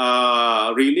 and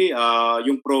really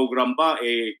yung program ba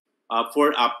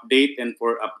for update and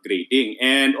for upgrading.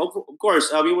 And of course,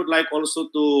 we would like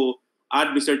also to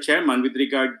add, Mr. Chairman, with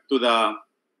regard to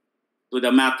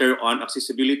the matter on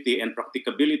accessibility and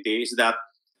practicability is that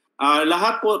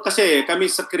lahat po kasi kami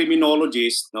sa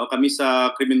criminologists, no, kami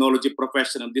sa criminology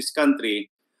profession of this country,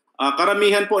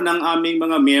 karamihan po ng aming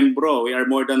mga miyembro, we are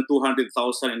more than 200,000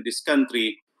 in this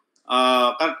country.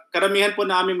 Karamihan po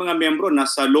na aming mga miyembro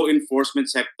nasa law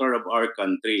enforcement sector of our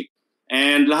country.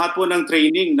 And lahat po ng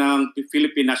training ng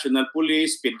Philippine National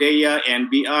Police, PDEA,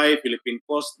 NBI, Philippine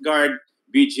Coast Guard,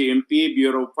 BGMP,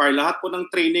 Bureau of Fire, lahat po ng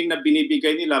training na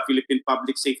binibigay nila, Philippine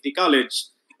Public Safety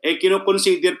College,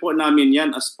 kino-consider po namin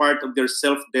yan as part of their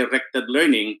self-directed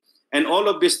learning. And all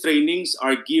of these trainings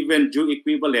are given due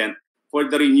equivalent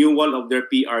for the renewal of their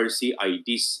PRC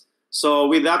IDs. So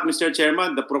with that, Mr.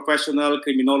 Chairman, the Professional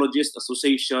Criminologist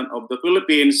Association of the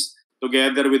Philippines,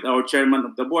 together with our Chairman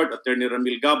of the Board, Attorney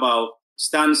Ramil Gabao,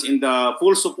 stands in the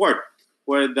full support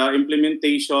for the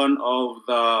implementation of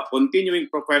the continuing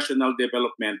professional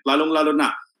development, lalong-lalo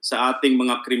na sa ating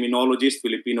mga criminologists,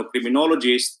 Filipino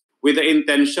criminologists, with the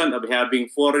intention of having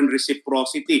foreign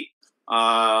reciprocity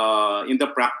in the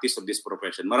practice of this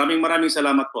profession. Maraming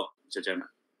salamat po, Mr. Chairman.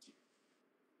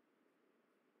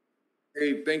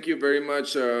 Hey, thank you very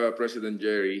much, President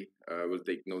Jerry. We'll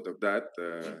take note of that.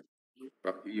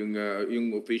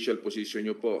 Yung official position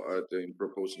nyo po at yung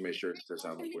proposed measure,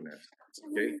 sasama po na.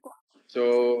 Okay? So,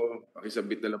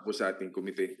 pakisabit na lang po sa ating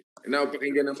committee. And now,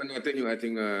 pakinggan naman natin yung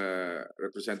ating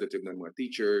representative ng mga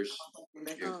teachers,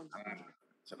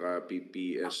 saka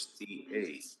PPSTA.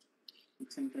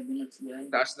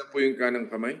 Taas na po yung kanang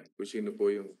kamay kung sino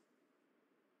po yung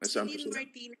nasaan po sila.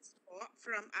 Martinez po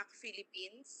from ACT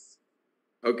Philippines.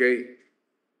 Okay.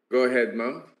 Go ahead,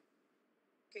 ma'am.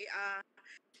 Okay,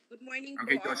 good morning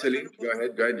okay, po. Jocelyn, go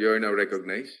ahead. You are now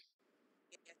recognized.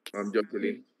 Ma'am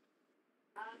Jocelyn.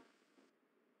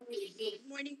 Good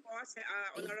morning po,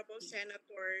 Honorable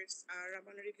Senators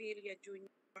Ramon Revilla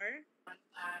Jr.,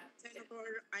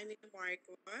 Senator Aimee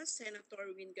Marcos,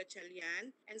 Senator Win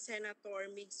Gatchalian, and Senator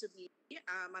Mig Subiri.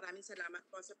 Maraming salamat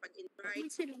po sa pag-invite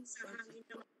sa hangin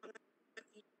ng mga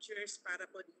teachers para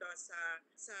po dito sa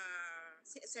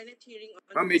Senate hearing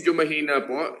on... medyo mahina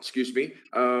po. Excuse me.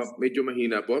 Medyo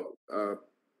mahina po.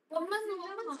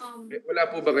 Wala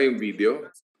po ba kayong video?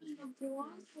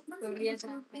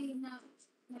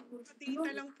 Patingin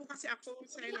na lang po kasi ako,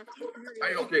 Senator.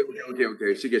 Ay, okay.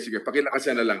 Sige.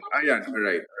 Pakilakasan na lang. Ayan,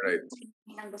 alright.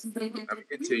 I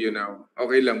can see you now.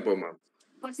 Okay lang po, ma'am.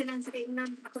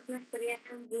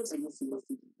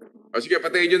 Sige,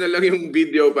 patayin nyo na lang yung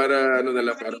video para ano na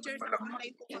lang. Para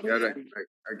yeah, right.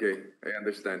 Okay, I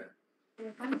understand.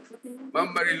 Ma'am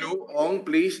Marilu Ong,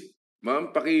 please.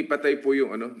 Ma'am, pakipatay po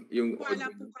yung yung wala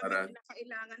po kami na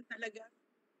kailangan talaga.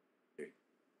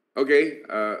 Okay,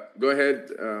 go ahead.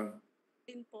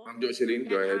 Ma'am Jocelyn,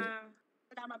 go ahead.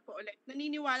 Salamat po ulit.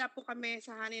 Naniniwala po kami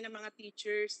sa hanay ng mga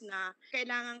teachers na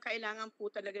kailangan po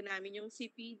talaga namin yung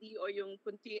CPD o yung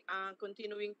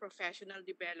continuing professional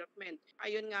development.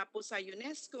 Ayon nga po sa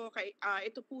UNESCO,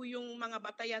 ito po yung mga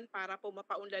batayan para po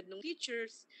mapaunlad ng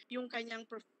teachers yung kanyang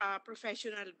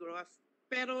professional growth.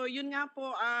 Pero yun nga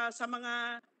po sa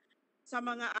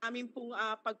mga amin pong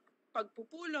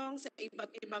pagpupulong sa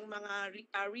iba't ibang mga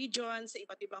regions, sa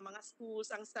iba't ibang mga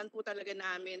schools, ang stand po talaga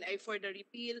namin ay for the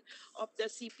repeal of the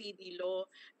CPD law.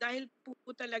 Dahil po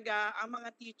talaga ang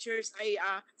mga teachers ay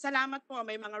salamat po,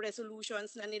 may mga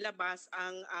resolutions na nilabas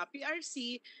ang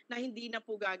PRC na hindi na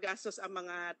po gagastos ang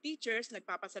mga teachers.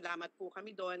 Nagpapasalamat po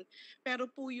kami doon. Pero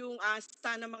po yung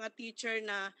stand ng mga teacher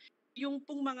na yung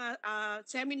pong mga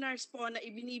seminars po na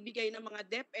ibinibigay ng mga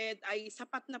DepEd ay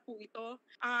sapat na po ito.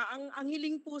 Ang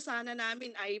hiling po sana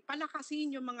namin ay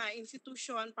palakasin yung mga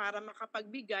institusyon para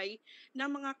makapagbigay ng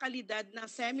mga kalidad na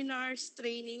seminars,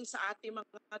 training sa ating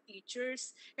mga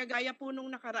teachers. Kagaya po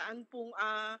nung nakaraan pong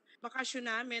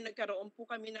bakasyon namin, nagkaroon po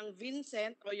kami ng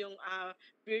Vincent o yung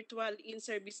virtual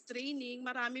in-service training.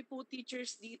 Marami po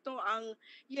teachers dito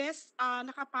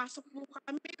nakapasok po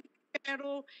kami,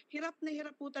 pero hirap na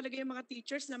hirap po talaga yung mga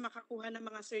teachers na makakuha ng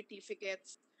mga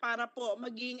certificates para po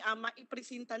maging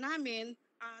maipresenta namin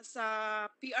sa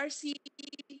PRC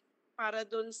para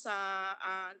doon sa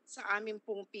amin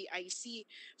pong PIC.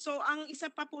 So ang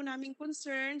isa pa po naming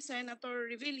concern,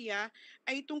 Senator Revilla,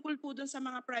 ay tungkol po doon sa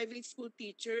mga private school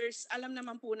teachers. Alam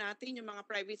naman po natin yung mga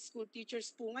private school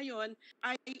teachers po ngayon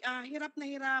ay hirap na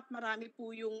hirap. Marami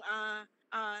po yung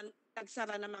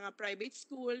nagsara ng mga private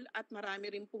school at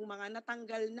marami rin pong mga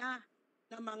natanggal na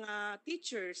ng mga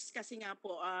teachers kasi nga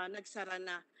po nagsara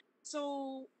na. So,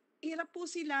 hirap po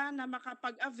sila na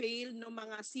makapag-avail ng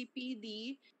mga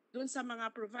CPD doon sa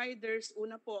mga providers.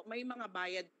 Una po, may mga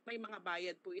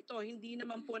bayad po ito. Hindi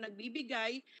naman po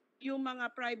nagbibigay yung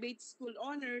mga private school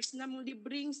owners ng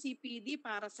libreng CPD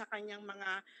para sa kanyang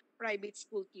mga private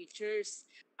school teachers.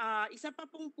 Isa pa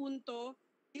pong punto,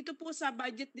 dito po sa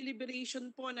budget deliberation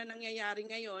po na nangyayari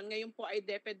ngayon po ay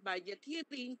DepEd budget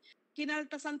hearing,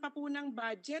 kinaltasan pa po ng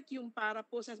budget yung para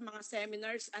po sa mga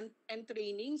seminars and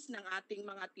trainings ng ating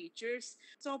mga teachers.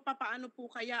 So papaano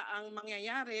po kaya ang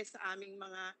mangyayari sa aming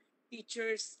mga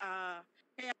teachers?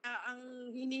 Kaya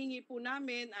ang hiningi po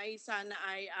namin ay sana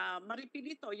ay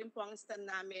ma-repeal ito, yung po ang stand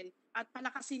namin, at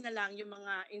palakasin na lang yung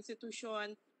mga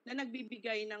institusyon na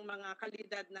nagbibigay ng mga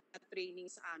kalidad na training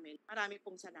sa amin. Marami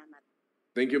pong salamat.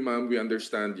 Thank you, ma'am. We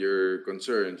understand your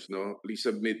concerns, no? Please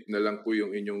submit na lang po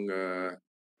yung inyong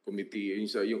committee,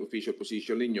 yung official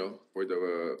position ninyo for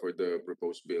the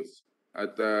proposed bills.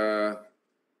 At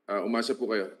umasa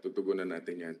po kayo, tutugunan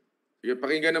natin 'yan. Sige,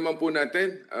 pakinggan naman po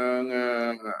natin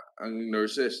ang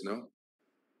nurses, no?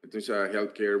 Ito sa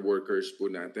healthcare workers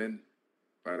po natin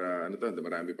para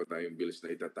marami pa tayong bills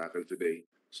na itatackle today.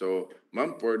 So,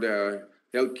 ma'am, for the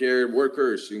healthcare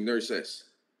workers, yung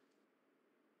nurses.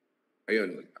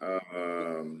 Ayun,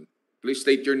 please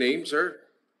state your name, sir.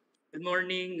 Good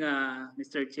morning,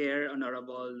 Mr. Chair,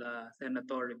 Honorable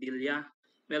Senator Revilla.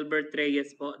 Melbert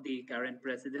Reyes po, the current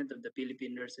president of the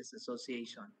Philippine Nurses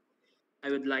Association.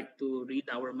 I would like to read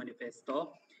our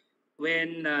manifesto.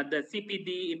 When the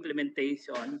CPD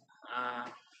implementation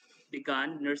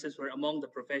began, nurses were among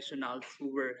the professionals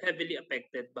who were heavily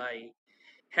affected by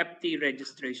hefty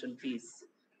registration fees.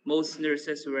 Most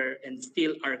nurses were and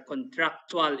still are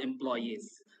contractual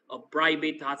employees of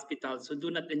private hospitals who do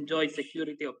not enjoy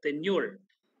security of tenure.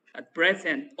 At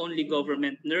present, only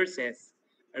government nurses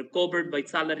are covered by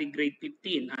salary grade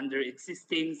 15 under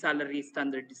existing salary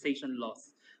standardization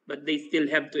laws, but they still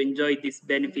have to enjoy this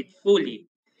benefit fully.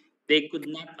 They could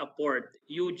not afford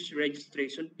huge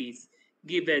registration fees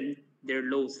given their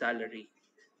low salary.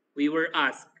 We were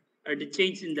asked, are the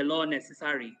changes in the law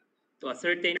necessary? To a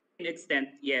certain extent,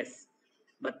 yes.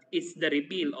 But is the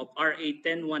repeal of RA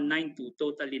 10192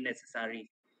 totally necessary?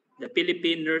 The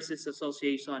Philippine Nurses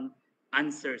Association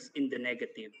answers in the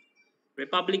negative.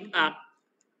 Republic Act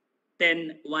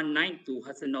 10192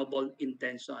 has a noble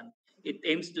intention. It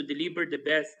aims to deliver the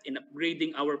best in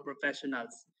upgrading our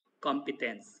professionals'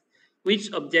 competence, which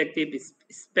objective is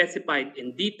specified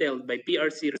in detail by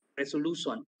PRC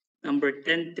Resolution number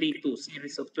 1032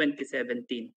 series of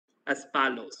 2017 as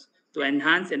follows: to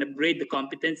enhance and upgrade the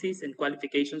competencies and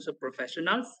qualifications of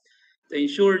professionals, to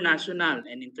ensure national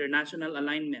and international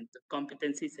alignment of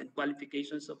competencies and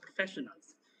qualifications of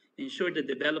professionals, ensure the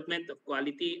development of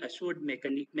quality assured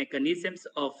mechanisms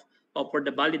for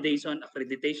the validation,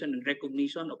 accreditation, and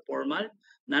recognition of formal,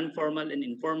 non-formal, and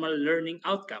informal learning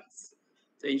outcomes,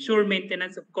 to ensure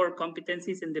maintenance of core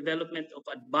competencies and development of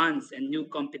advanced and new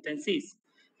competencies,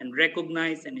 and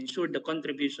recognize and ensure the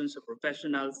contributions of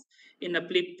professionals in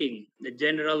uplifting the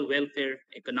general welfare,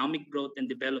 economic growth, and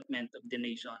development of the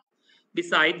nation.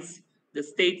 Besides, the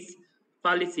state's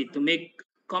policy to make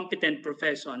competent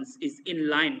professions is in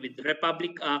line with the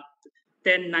Republic Act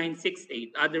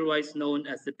 10968, otherwise known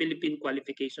as the Philippine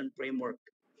Qualification Framework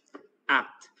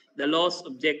Act. The law's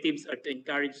objectives are to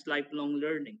encourage lifelong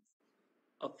learning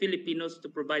of Filipinos, to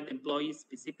provide employees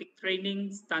specific training,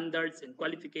 standards, and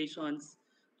qualifications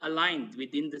aligned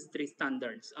with industry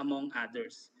standards, among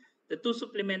others. The two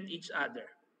supplement each other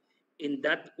in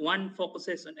that one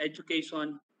focuses on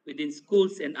education within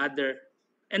schools and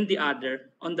the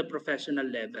other on the professional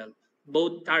level.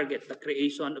 Both target the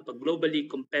creation of a globally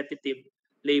competitive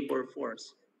labor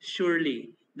force. Surely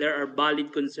there are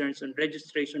valid concerns on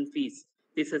registration fees.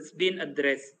 This has been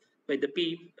addressed by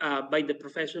the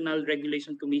professional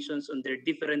regulation commissions on their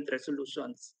different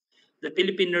resolutions. The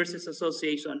Philippine Nurses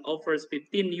Association offers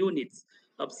 15 units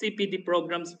of CPD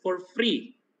programs for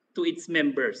free to its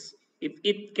members. If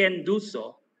it can do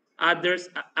so, other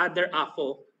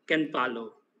AFO can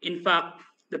follow. In fact,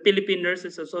 the Philippine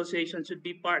Nurses Association should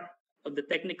be part of the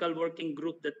technical working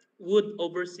group that would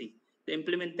oversee the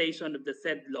implementation of the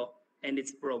said law and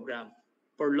its program.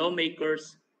 For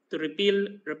lawmakers to repeal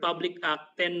Republic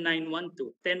Act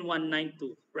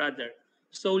 10192 rather,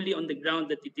 solely on the ground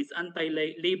that it is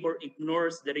anti-labor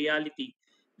ignores the reality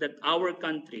that our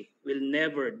country will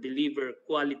never deliver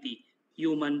quality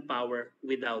human power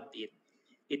without it.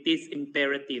 It is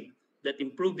imperative that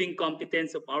improving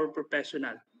competence of our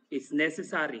professional is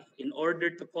necessary in order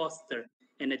to foster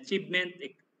an achievement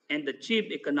and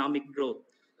achieve economic growth.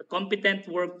 A competent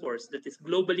workforce that is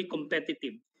globally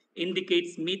competitive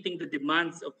indicates meeting the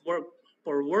demands of work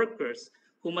for workers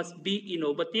who must be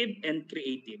innovative and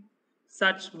creative.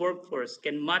 Such workforce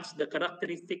can match the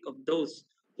characteristic of those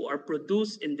who are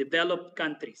produced in developed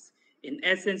countries. In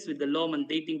essence, with the law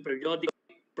mandating periodic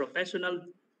professional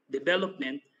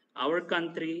development, our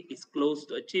country is close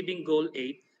to achieving Goal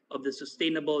 8 of the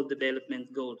Sustainable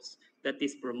Development Goals, that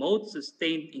is, promote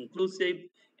sustained, inclusive,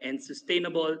 and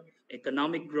sustainable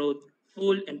economic growth,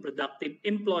 full and productive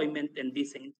employment, and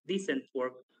decent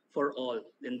work for all.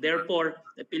 And therefore,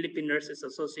 the Philippine Nurses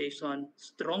Association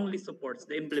strongly supports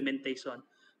the implementation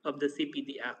of the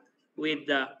CPD Act with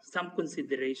some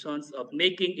considerations of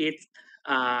making it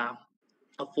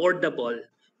affordable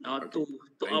to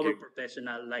Thank our you.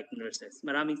 professional like nurses.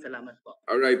 Maraming salamat po.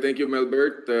 All right, thank you,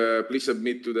 Melbert. Please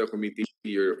submit to the committee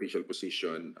your official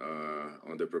position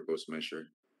on the proposed measure.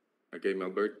 Okay,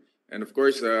 Melbert. And of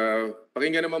course,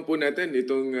 pakinggan naman po natin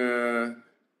itong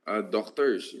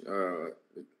doctors,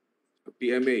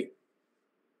 PMA.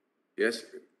 Yes,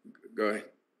 go ahead.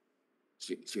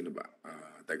 Sino ba?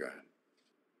 Taga.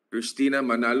 Christina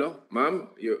Manalo. Ma'am,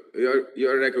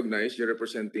 you're recognized. You're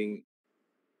representing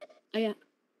Ayan,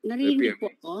 the narinig po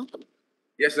PMA. ako.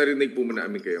 Yes, narinig po muna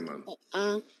namin kayo, ma'am.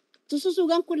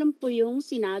 Sususugan ko lang po yung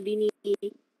sinabi ni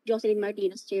Jocelyn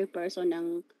Martinez, chairperson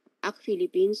ng ACT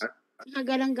Philippines.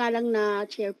 Nakagalang-galang na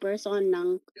chairperson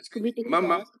ng committee Ma'am,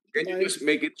 ko. can you just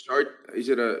make it short? Is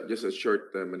it just a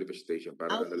short manifestation? Para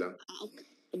ano lang?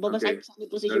 Babasa ko sa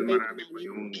aming position Dahil paper marami pa namin.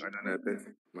 yung ano natin,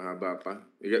 mahaba pa.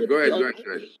 Would Go be ahead, all go right?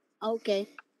 ahead. Okay.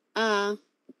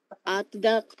 To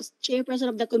the chairperson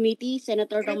of the committee,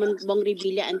 Senator Roman Bong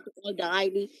Revilla, and to all the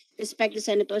highly respected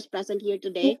senators present here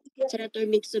today, Senator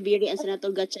Mick Subiri and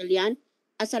Senator Gatchalian,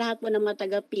 at sa lahat po ng mga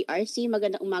taga-PRC,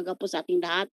 magandang umaga po sa ating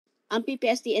lahat. Ang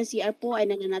PPST-NCR po ay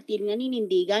nananatiling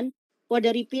naninindigan for the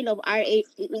repeal of RA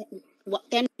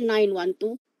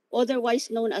 10912, otherwise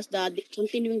known as the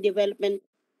Continuing Development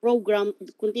Program,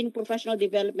 Continuing Professional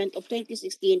Development of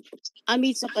 2016,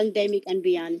 amidst the pandemic and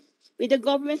beyond. With the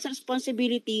government's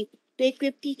responsibility to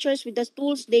equip teachers with the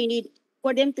tools they need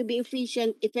for them to be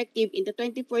efficient, effective in the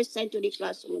 21st century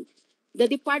classroom. The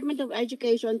Department of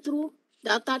Education, through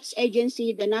the attached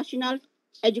agency, the National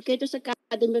Educators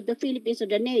Academy of the Philippines, or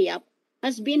the NEAP,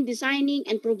 has been designing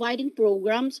and providing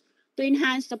programs to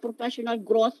enhance the professional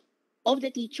growth of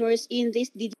the teachers in this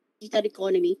digital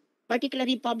economy,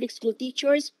 particularly public school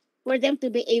teachers, for them to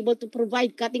be able to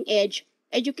provide cutting-edge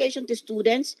education to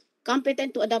students,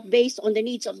 competent to adapt based on the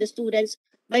needs of the students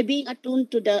by being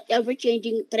attuned to the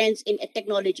ever-changing trends in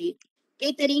technology,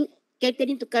 catering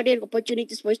to career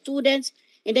opportunities for students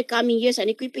in the coming years and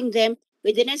equipping them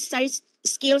with the necessary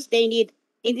skills they need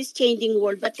in this changing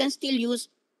world, but can still use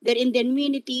their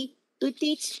ingenuity to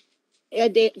teach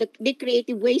the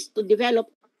creative ways to develop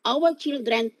our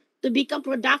children to become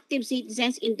productive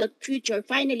citizens in the future.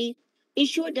 Finally,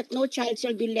 ensure that no child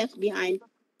shall be left behind.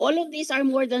 All of these are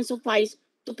more than suffice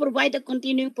to provide a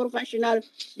continuing professional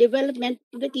development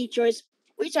to the teachers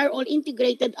which are all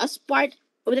integrated as part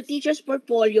of the teacher's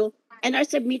portfolio and are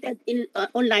submitted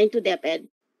online to DepEd.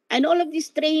 And all of these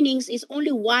trainings is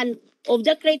only one of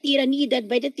the criteria needed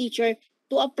by the teacher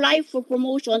to apply for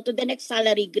promotion to the next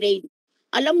salary grade.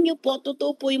 Alam niyo po,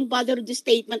 totoo po yung bother of the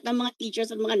statement ng mga teachers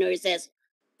at mga nurses.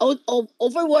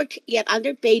 Overworked yet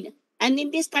underpaid, and in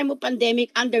this time of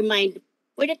pandemic, undermined.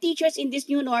 For the teachers in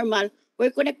this new normal, where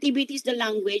connectivity is the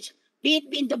language, be it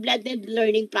in the blended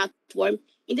learning platform,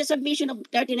 in the submission of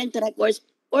pertinent records,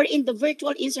 or in the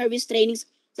virtual in-service trainings,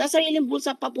 sa sariling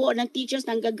bulsa pa po ng teachers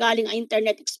nang gagaling ang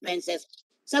internet expenses.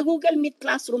 Sa Google Meet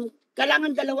Classroom,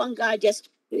 kailangan dalawang gadgets,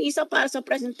 yung isa para sa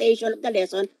presentation of the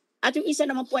lesson, at yung isa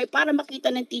naman po ay para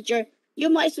makita ng teacher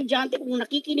yung mga estudyante kung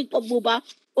nakikinig pa po ba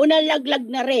o nalaglag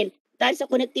na rin dahil sa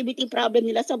connectivity problem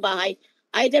nila sa bahay,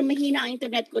 either mahina ang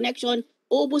internet connection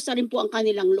o ubos na rin po ang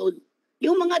kanilang load.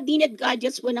 Yung mga DNET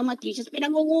gadgets po ng mga teachers,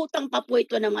 pinangungutang pa po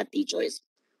ito ng mga teachers.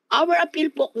 Our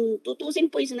appeal po, kung tutusin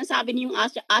po yung sinasabi niyong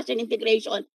ASEAN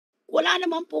integration, wala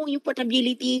naman po yung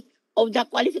portability of the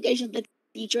qualification of the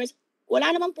teachers.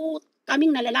 Wala naman po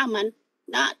kaming nalalaman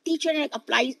na teacher na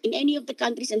nag-apply in any of the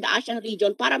countries in the ASEAN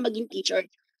region para maging teacher.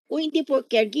 Kung hindi po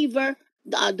caregiver,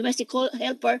 the domestic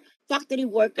helper, factory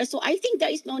worker. So I think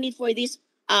there is no need for this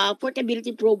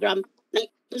portability program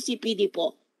to CPD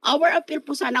po. Our appeal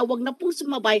po sana wag na po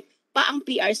sumabay pa ang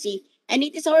PRC. And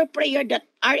it is our prayer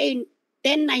that RA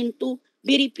 1092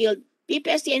 be repealed.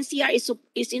 PPSC and CR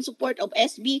is in support of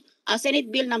SB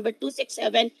Senate Bill number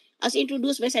 267 as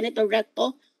introduced by Senator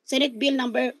Recto, Senate Bill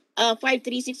number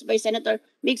 536 by Senator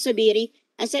Mig Subiri,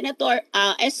 and Senator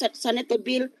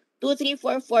Bill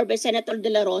 2344 by Senator De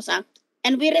La Rosa,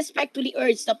 and we respectfully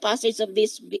urge the passage of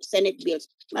these Senate bills.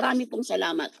 Marami pong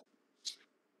salamat.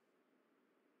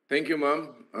 Thank you,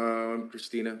 Ma'am,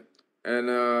 Christina. And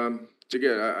sige,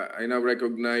 I now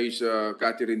recognize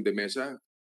Catherine De Mesa,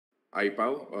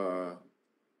 IPAW,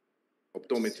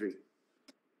 optometry.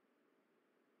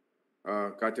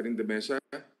 Catherine De Mesa.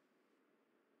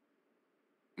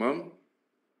 Ma'am?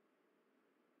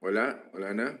 Wala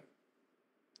na.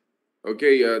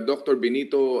 Okay, Dr.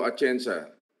 Benito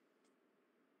Atienza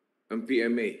ng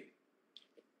PMA.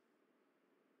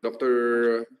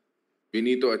 Dr.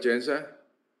 Benito Atienza?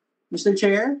 Mr.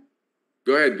 Chair?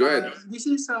 Go ahead. This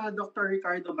is Dr.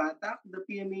 Ricardo Batak, the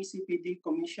PMA CPD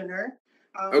Commissioner.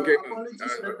 Okay. Apologies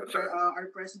that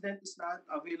our President is not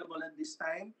available at this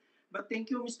time. But thank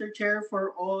you, Mr. Chair,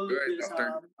 for all this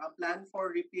plan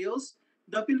for repeals.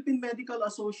 The Philippine Medical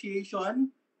Association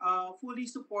fully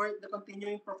support the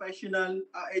continuing professional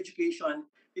education.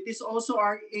 It is also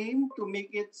our aim to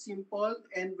make it simple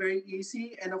and very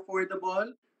easy and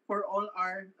affordable for all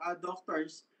our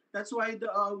doctors. That's why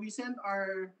we sent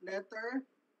our letter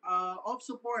of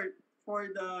support for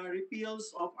the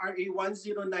repeals of RA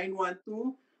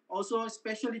 10912, also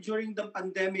especially during the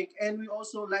pandemic. And we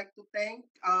also like to thank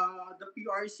the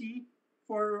PRC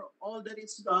for all that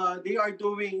they are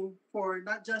doing for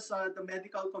not just the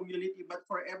medical community, but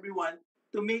for everyone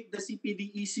to make the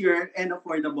CPD easier and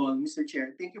affordable, Mr.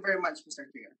 Chair. Thank you very much, Mr.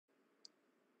 Chair.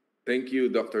 Thank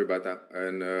you, Dr. Batak.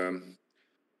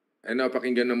 And now,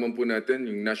 pakinggan naman po natin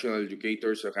yung National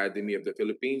Educators Academy of the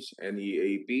Philippines,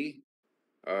 NEAP,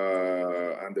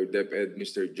 under DepEd,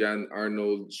 Mr. John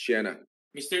Arnold Siena.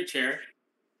 Mr. Chair.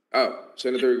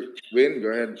 Senator Win,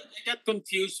 go ahead. I got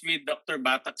confused with Dr.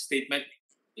 Batak's statement.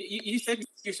 You said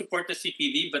you support the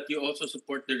CPD, but you also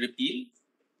support the repeal?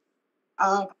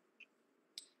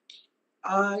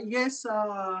 Yes,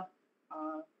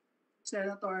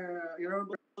 Senator, Your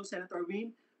Honorable Senator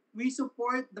Win, we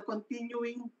support the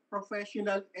continuing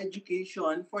professional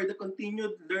education for the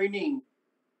continued learning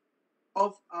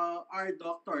of our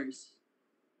doctors.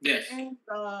 Yes. And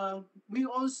we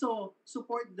also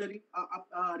support the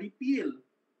repeal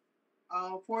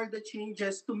for the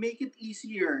changes to make it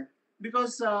easier.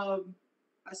 Because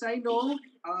as I know,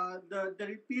 the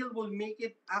repeal will make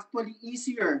it actually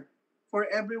easier for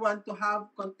everyone to have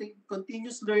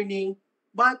continuous learning,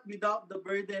 but without the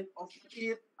burden of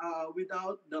it,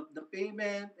 without the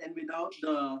payment, and without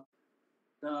the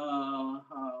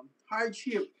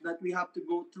hardship that we have to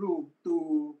go through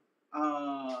to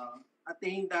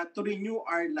attain that, to renew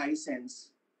our license.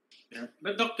 Yeah.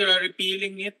 But Doctor,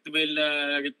 repealing it will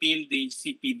repeal the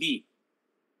CPD,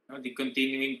 the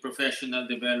Continuing Professional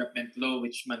Development Law,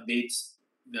 which mandates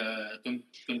the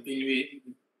continuing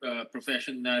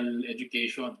professional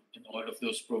education in all of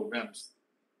those programs.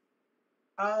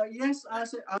 Yes,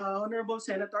 as Honorable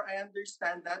Senator, I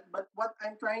understand that. But what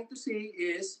I'm trying to say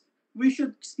is we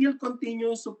should still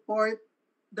continue support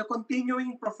the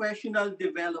continuing professional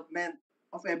development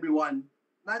of everyone,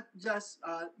 not just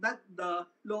not the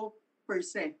law per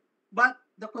se, but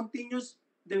the continuous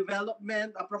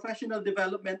development, professional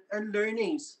development and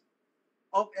learnings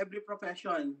of every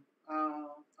profession,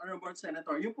 Honorable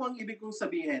Senator. Yun po ang ibig kong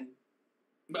sabihin.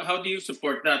 But how do you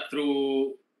support that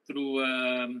through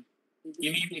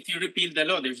you mean if you repeal the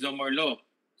law, there's no more law.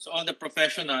 So all the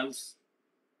professionals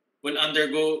will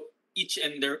undergo each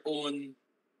and their own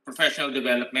professional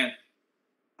development.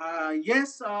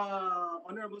 Yes,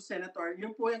 Honorable Senator,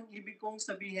 yun po yung ibig kong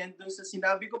sabihin dun sa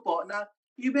sinabi ko po na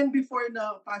even before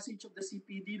the passage of the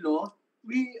CPD law,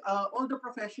 we all the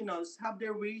professionals have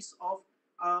their ways of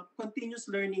continuous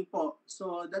learning po.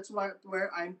 So that's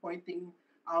where I'm pointing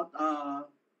out,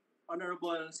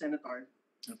 Honorable Senator.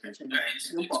 Okay.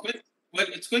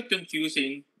 It's quite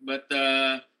confusing, but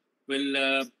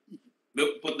we'll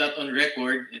put that on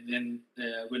record, and then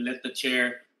we'll let the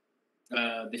chair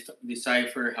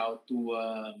decipher how to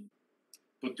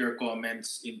put your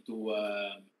comments into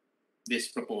this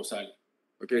proposal.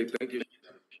 Okay, thank you.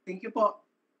 Thank you po.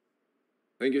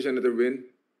 Thank you, Senator Win.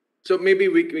 So maybe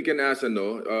we can ask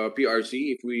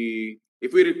PRC, if we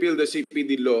repeal the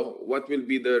CPD law, what will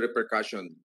be the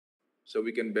repercussion? So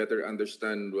we can better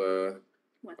understand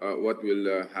what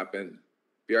will happen.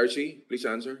 PRC, please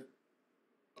answer.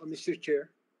 Mr. Chair.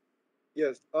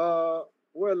 Yes. Well,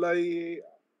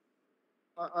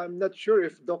 I'm not sure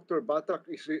if Dr. Batak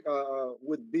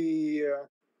would be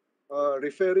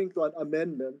referring to an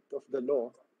amendment of the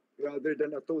law rather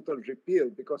than a total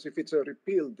repeal, because if it's a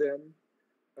repeal, then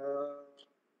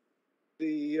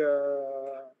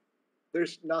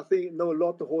there's no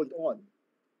law to hold on,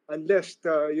 unless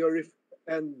I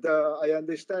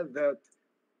understand that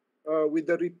with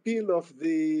the repeal of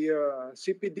the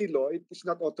CPD law, it is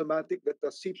not automatic that the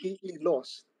CPE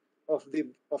laws of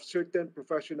certain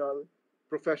professionals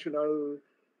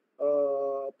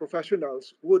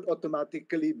would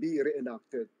automatically be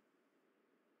reenacted.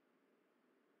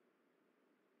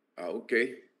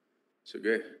 Okay.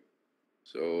 Sige.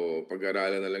 So,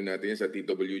 pag-aralan na lang natin sa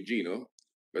TWG, no?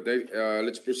 But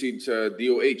let's proceed sa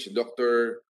DOH.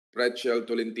 Dr. Pretchel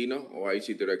Tolentino,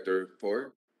 OIC Director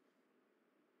 4.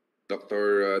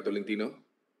 Dr. Tolentino,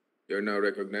 you're now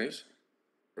recognized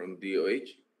from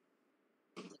DOH.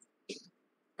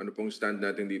 Ano pong stand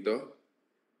natin dito?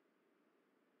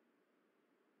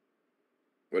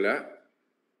 Wala?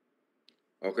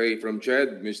 Okay, from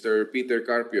CHED, Mr. Peter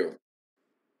Carpio.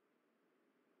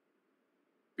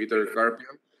 Peter Carpio.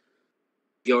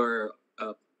 Mr.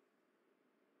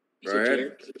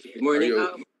 Chair. Good morning.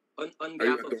 On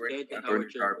behalf of CHED and our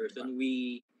chairperson,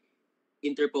 we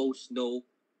interpose no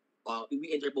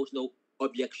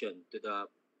objection to the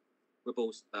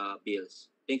proposed bills.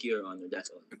 Thank you, Your Honor.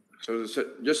 That's all. So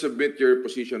just submit your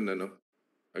position, no?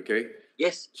 Okay?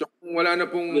 Yes. So kung wala na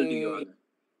pong... Will do, Your Honor.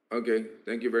 Okay,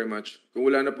 thank you very much. Kung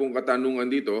wala na pong katanungan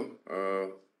dito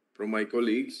from my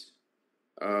colleagues,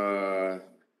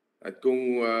 at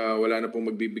kung wala na pong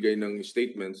magbibigay ng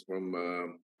statements from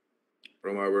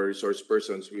our resource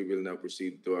persons, we will now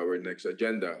proceed to our next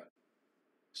agenda.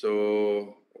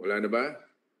 So, wala na ba?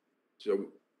 So,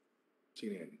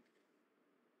 sino yan?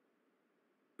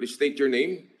 Please state your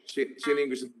name. Sino yung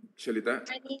gusto salita?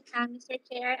 Mr.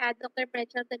 Chair, Dr.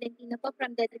 Pretchel Tolentino po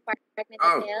from the Department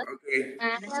of Health. Okay.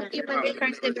 Human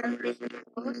Resource Development.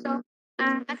 So,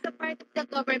 as a part of the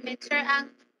government, sir,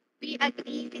 we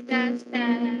agree with us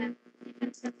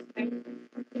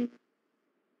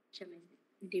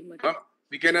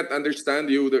we cannot understand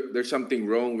you. There's something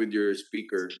wrong with your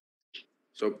speaker.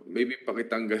 So, maybe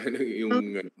pakitanggalan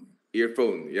yung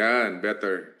earphone. Yan,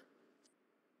 better.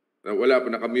 Wala pa,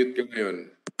 nakamute ka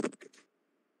ngayon.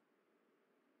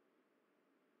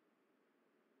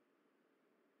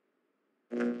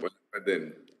 Wala pa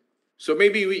din. So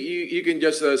maybe you can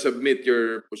just submit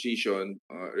your position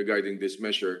regarding this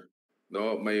measure.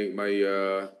 No,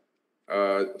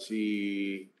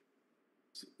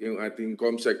 yung ating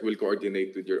COMSEC will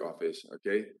coordinate with your office.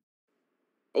 Okay.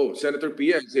 Oh, Senator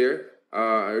Pia is here.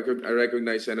 I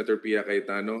recognize Senator Pia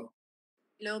Cayetano.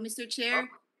 Hello, Mr. Chair.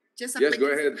 Yes, go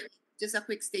ahead. Just a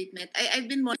quick statement. I've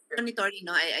been monitoring,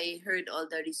 I heard all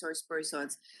the resource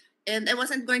persons. And I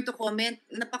wasn't going to comment.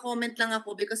 Napa-comment lang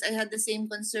ako because I had the same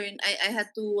concern. I had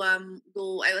to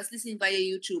go. I was listening via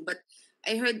YouTube, but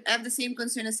I have the same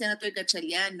concern as Senator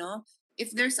Gatchalian, no?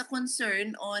 If there's a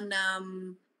concern on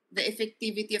the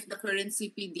effectivity of the current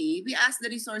CPD, we ask the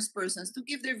resource persons to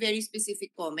give their very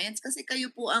specific comments kasi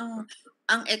kayo po ang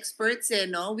experts,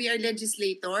 no? We are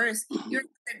legislators. You're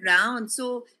on the ground.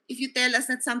 So if you tell us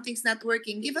that something's not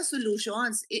working, give us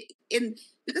solutions.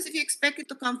 Because if you expect it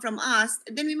to come from us,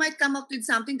 then we might come up with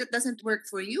something that doesn't work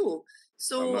for you.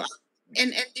 So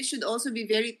and this should also be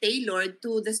very tailored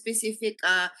to the specific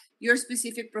your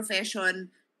specific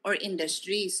profession or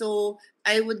industry. So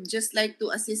I would just like to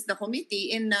assist the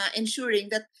committee in ensuring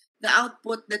that the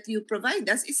output that you provide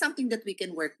us is something that we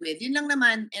can work with. Yun lang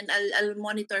naman, and I'll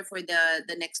monitor for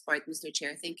the next part, Mr.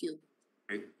 Chair. Thank you.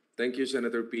 Okay. Thank you,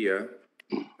 Senator Pia.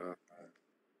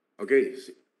 Okay,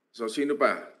 so sino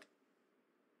pa?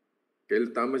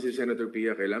 Tama si Senator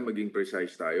Pia, kailangan maging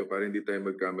precise tayo para hindi tayo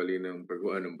magkamali ng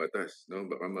paggawa ng batas. No?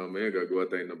 Baka mamaya gagawa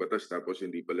tayo ng batas tapos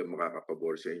hindi pala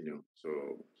makakapabor sa inyo. So,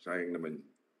 sayang naman.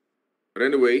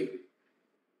 But anyway,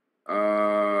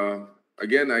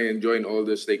 again, I enjoin all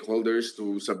the stakeholders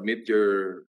to submit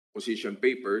your position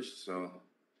papers. So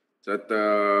that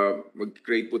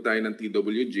mag-create po tayo ng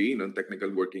TWG, ng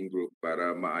Technical Working Group,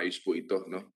 para maayos po ito,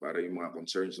 no? Para yung mga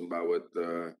concerns ng bawat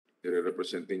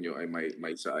nire-represent ninyo ay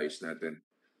may saayos natin.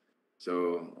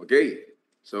 So, okay.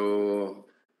 So,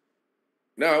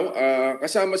 now,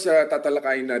 kasama sa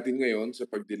tatalakayin natin ngayon sa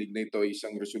pagdilig na ito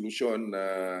isang resolusyon na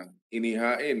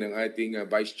inihain ng ating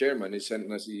Vice Chairman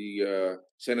na si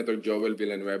Senator Joel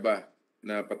Villanueva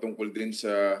na patungkol din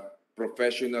sa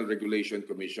Professional Regulation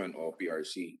Commission o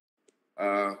PRC.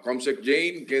 Comsec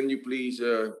Jane, can you please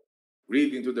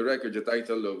read into the record the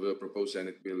title of the proposed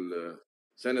Senate Bill,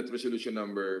 Senate Resolution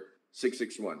number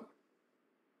 661?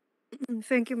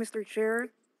 Thank you, Mr.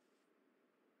 Chair.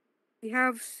 We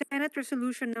have Senate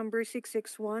Resolution number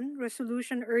 661,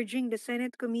 resolution urging the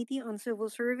Senate Committee on Civil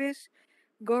Service,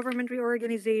 Government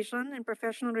Reorganization, and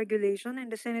Professional Regulation and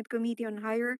the Senate Committee on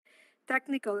Higher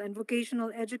Technical and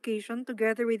Vocational Education,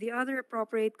 together with the other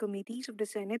appropriate committees of the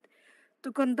Senate, to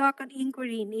conduct an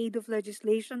inquiry in aid of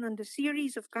legislation on the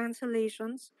series of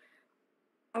cancellations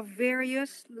of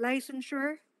various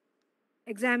licensure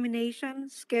examination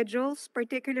schedules,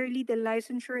 particularly the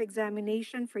licensure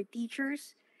examination for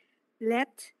teachers,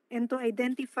 LET, and to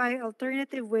identify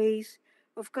alternative ways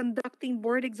of conducting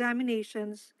board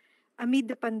examinations amid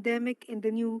the pandemic and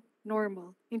the new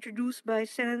normal, introduced by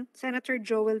Senator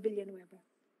Joel Villanueva.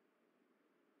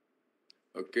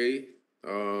 Okay,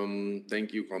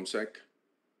 thank you, Comsec.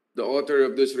 The author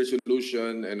of this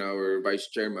resolution and our vice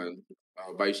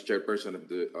chairperson of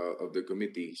the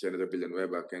committee, Senator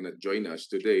Villanueva, cannot join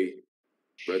us today,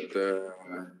 but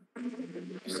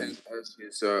sent us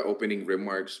his opening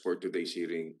remarks for today's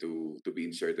hearing to be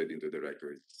inserted into the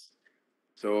record.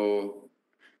 So,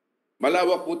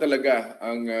 malawak po talaga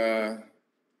ang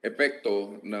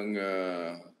epekto ng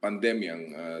pandemyang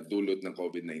dulot ng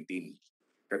COVID-19.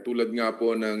 Katulad nga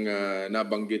po ng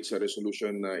nabanggit sa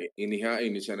resolution na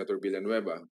inihain ni Senator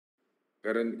Villanueva,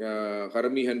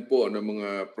 karamihan po ng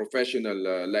mga professional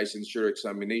licensure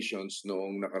examinations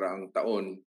noong nakaraang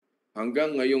taon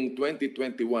hanggang ngayong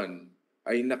 2021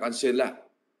 ay nakansela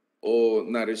o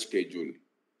na-reschedule.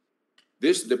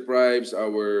 This deprives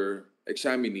our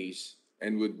examinees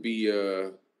and would be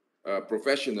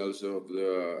professionals of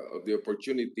the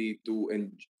opportunity to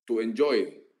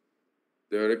enjoy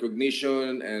the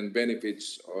recognition and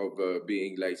benefits of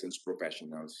being licensed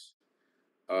professionals.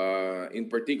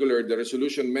 In particular, the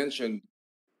resolution mentioned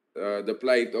the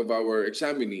plight of our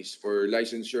examinees for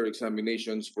licensure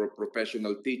examinations for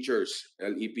professional teachers,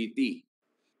 LEPT,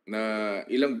 na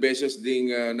ilang beses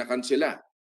ding nakansela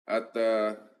at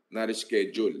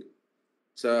na-reschedule.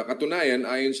 Sa katunayan,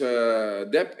 ayon sa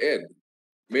DepEd,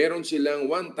 meron silang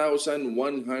 1,139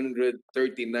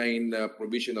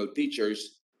 provisional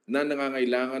teachers na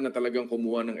nangangailangan na talagang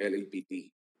kumuha ng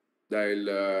LAPT dahil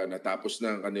natapos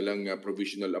na ang kanilang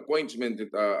provisional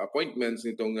appointments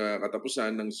nitong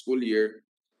katapusan ng school year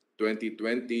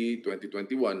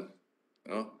 2020-2021.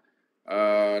 No?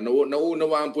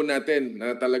 Nauunawaan po natin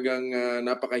na talagang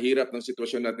napakahirap ng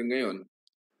sitwasyon natin ngayon.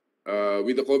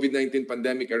 With the COVID-19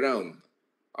 pandemic around,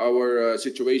 our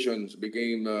situations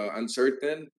became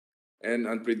uncertain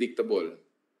and unpredictable,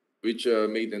 which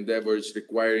made endeavors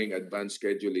requiring advanced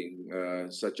scheduling,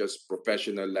 such as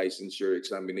professional licensure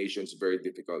examinations, very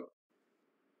difficult.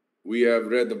 We have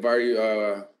read the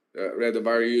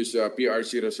various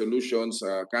PRC resolutions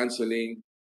canceling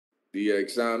the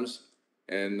exams,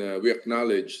 and we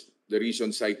acknowledge the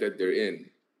reason cited therein.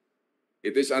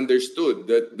 It is understood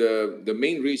that the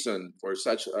main reason for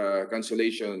such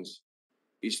cancellations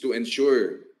is to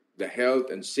ensure the health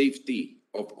and safety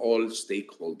of all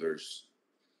stakeholders.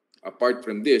 Apart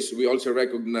from this, we also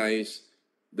recognize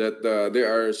that there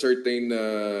are certain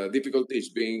difficulties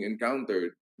being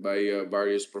encountered by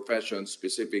various professions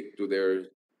specific to their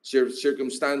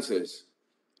circumstances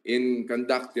in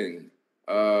conducting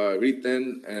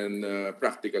written and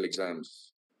practical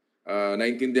exams.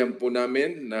 Naintindihan po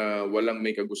namin na walang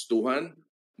may kagustuhan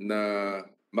na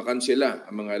makansela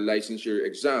ang mga licensure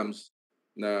exams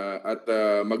at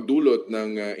magdulot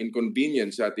ng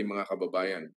inconvenience sa ating mga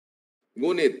kababayan.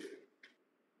 Ngunit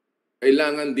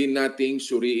kailangan din nating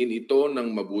suriin ito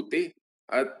ng mabuti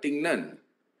at tingnan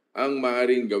ang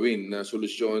maaaring gawin na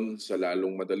solusyon sa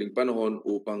lalong madaling panahon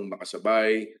upang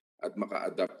makasabay at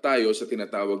maka-adapt tayo sa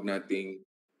tinatawag nating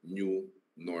new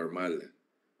normal.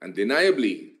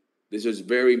 Undeniably, this is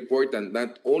very important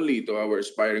not only to our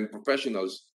aspiring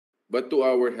professionals, but to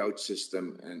our health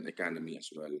system and economy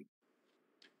as well.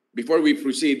 Before we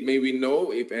proceed, may we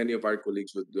know if any of our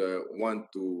colleagues would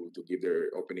want to give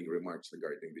their opening remarks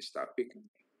regarding this topic?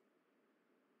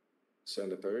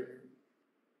 Senator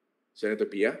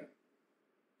Pia?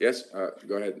 Yes,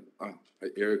 go ahead.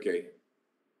 You're okay.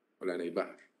 Wala na iba.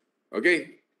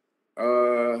 Okay.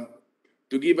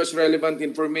 To give us relevant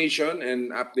information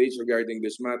and updates regarding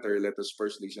this matter, let us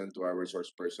first listen to our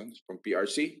resource persons from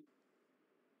PRC.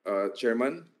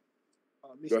 Chairman?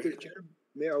 Mr. Chair,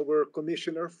 may our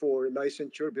Commissioner for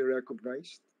Licensure be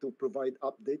recognized to provide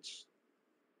updates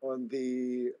on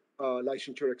the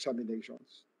licensure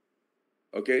examinations.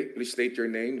 Okay, please state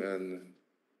your name and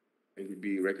you'll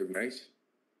be recognized.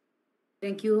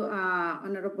 Thank you,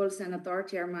 Honorable Senator,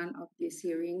 Chairman of this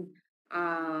hearing.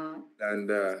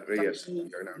 Reyes.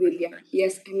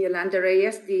 Yes, I'm Yolanda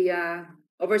Reyes, the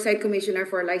Oversight Commissioner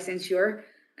for Licensure.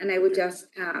 And I would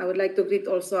like to greet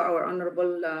also our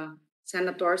honorable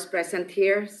senators present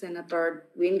here, Senator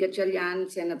Win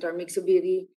Gatchalian, Senator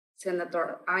Mixubiri,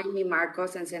 Senator Amy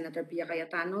Marcos, and Senator Pia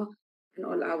Cayetano, and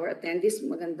all our attendees.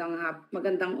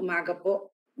 Magandang umaga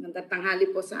po, magandang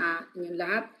tanghali po sa inyong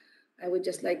lahat. I would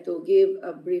just like to give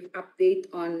a brief update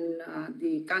on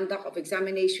the conduct of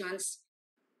examinations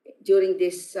during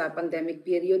this pandemic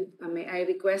period. May I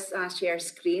request share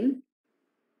screen?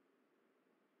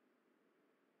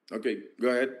 Okay, go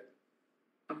ahead.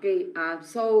 Okay,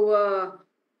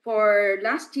 for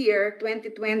last year,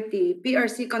 2020,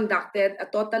 PRC conducted a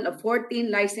total of 14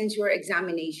 licensure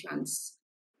examinations.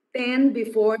 10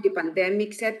 before the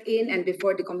pandemic set in and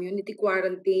before the community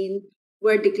quarantine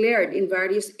were declared in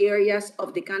various areas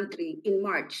of the country in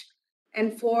March,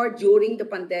 and 4 during the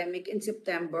pandemic in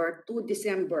September to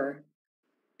December.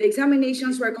 The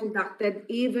examinations were conducted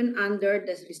even under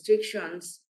the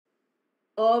restrictions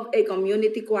of a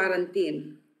community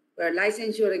quarantine, where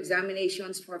licensure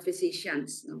examinations for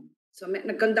physicians. No? So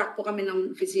nag-conduct po kami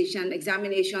ng physician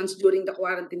examinations during the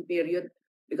quarantine period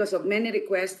because of many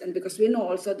requests and because we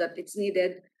know also that it's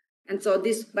needed. And so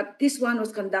this one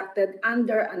was conducted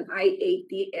under an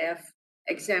IATF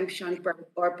exemption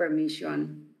or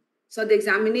permission. So the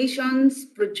examinations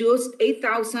produced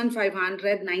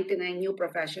 8,599 new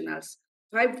professionals,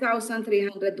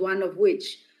 5,301 of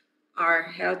which are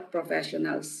health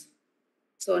professionals.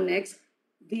 So next,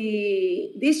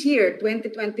 this year,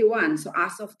 2021, so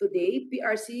as of today,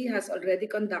 PRC has already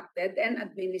conducted and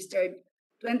administered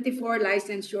 24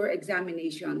 licensure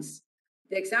examinations.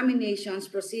 The examinations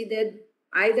proceeded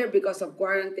either because of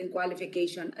quarantine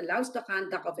qualification allows the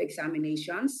conduct of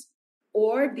examinations,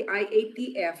 or the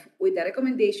IATF with the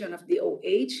recommendation of the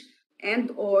OH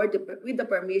and or with the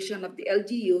permission of the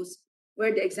LGUs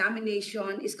where the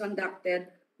examination is conducted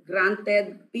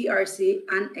granted PRC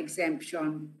an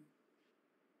exemption.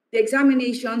 The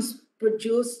examinations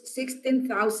produced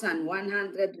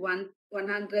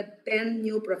 16,110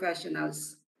 new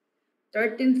professionals,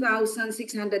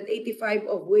 13,685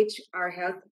 of which are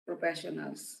health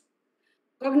professionals.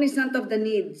 Cognizant of the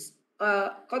need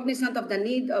of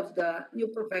the new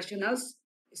professionals,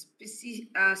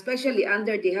 especially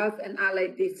under the health and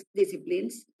allied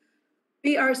disciplines,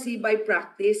 PRC by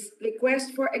practice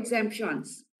requests for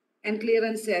exemptions and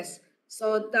clearances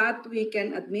so that we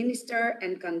can administer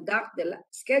and conduct the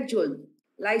scheduled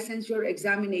licensure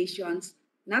examinations,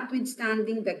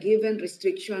 notwithstanding the given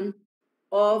restriction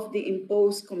of the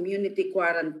imposed community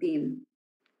quarantine.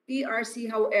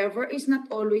 PRC, however, is not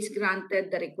always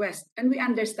granted the request. And we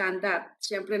understand that.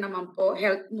 Siyempre naman po,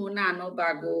 health muna, no,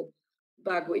 bago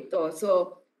ito.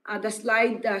 So, the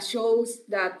slide shows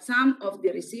that some of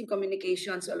the received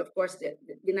communications, well, of course,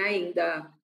 denying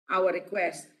our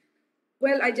request.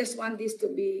 Well, I just want this to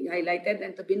be highlighted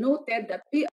and to be noted that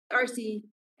PRC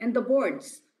and the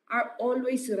boards are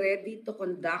always ready to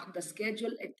conduct the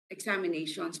scheduled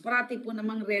examinations. Parati po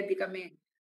namang ready kami.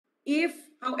 If,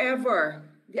 however,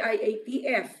 the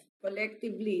IATF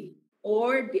collectively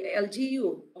or the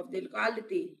LGU of the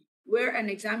locality where an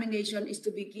examination is to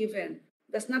be given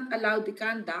does not allow the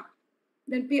conduct,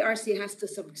 then PRC has to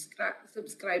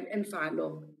subscribe and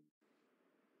follow.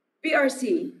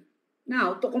 PRC,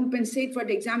 now, to compensate for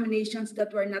the examinations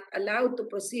that were not allowed to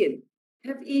proceed,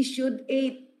 have issued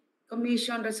 8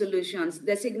 Commission resolutions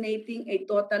designating a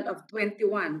total of 21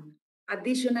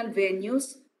 additional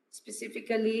venues,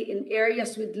 specifically in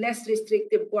areas with less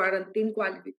restrictive quarantine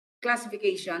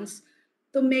classifications,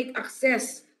 to make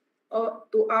access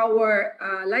to our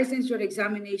licensure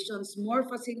examinations more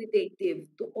facilitative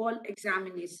to all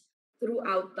examinees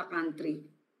throughout the country.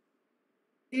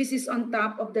 This is on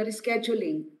top of the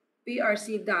rescheduling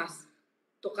PRC does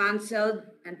to cancel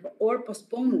or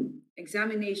postpone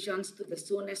examinations to the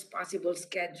soonest possible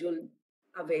schedule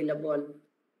available.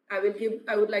 I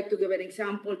would like to give an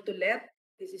example to LET.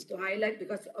 This is to highlight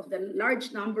because of the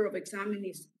large number of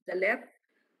examinees, the LET,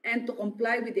 and to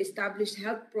comply with the established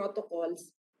health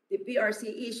protocols, the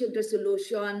PRC issued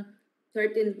resolution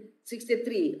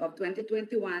 1363 of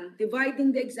 2021,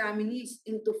 dividing the examinees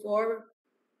into 4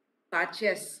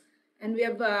 batches. And we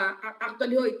have,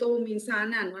 actually, ito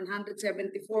minsanan,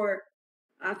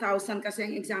 174,000 kasi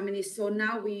ang examinees. So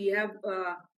now we have,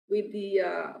 with the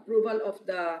approval of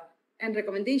and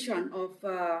recommendation of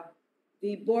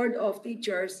the Board of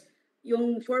Teachers,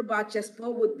 yung 4 batches po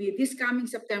would be this coming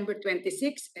September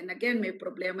 26. And again, may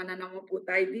problema na naman po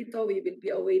tayo dito. We will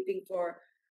be awaiting for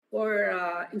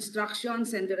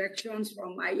instructions and directions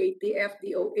from IATF,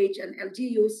 DOH, and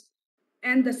LGUs.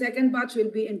 And the second batch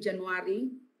will be in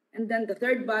January. And then the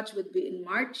third batch would be in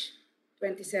March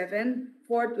 27.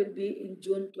 Fourth will be in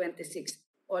June 26,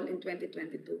 all in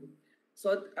 2022.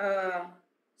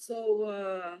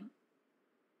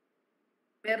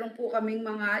 Meron po kaming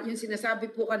mga, yung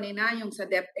sinasabi po kanina, yung sa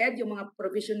DepEd, yung mga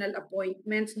provisional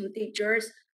appointments ng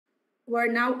teachers were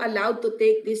now allowed to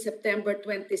take this September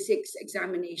 26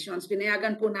 examinations.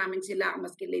 Pinayagan po namin sila,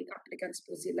 maski late applicants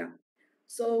po sila.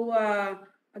 So,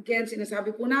 again,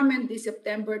 sinasabi po namin, this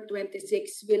September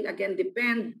 26 will again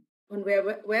depend on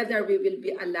whether we will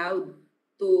be allowed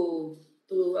to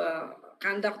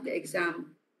conduct the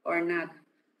exam or not.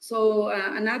 So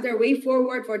another way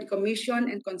forward for the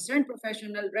Commission and concerned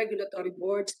professional regulatory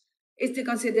boards is the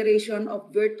consideration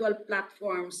of virtual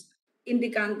platforms in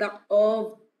the conduct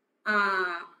of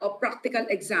practical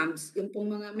exams. Yung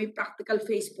pong mga may practical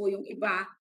phase po yung iba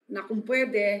na kung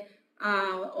pwede,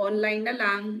 online na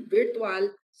lang,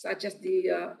 virtual, such as the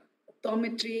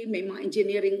optometry, may mga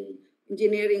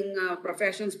engineering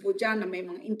professions po dyan na may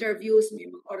mga interviews, may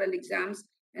mga oral exams,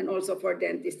 and also for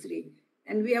dentistry.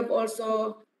 And we have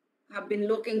also been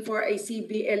looking for a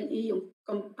CBLE, yung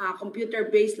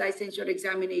computer-based licensure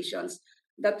examinations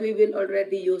that we will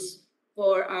already use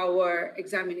for our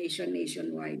examination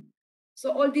nationwide.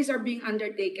 So all these are being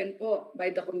undertaken po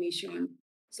by the Commission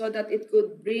so that it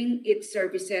could bring its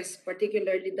services,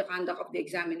 particularly the conduct of the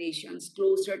examinations,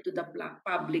 closer to the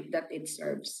public that it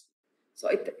serves. So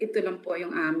ito lang po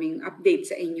yung aming update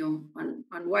sa inyo on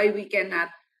why we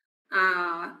cannot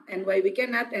and why we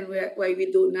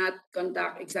do not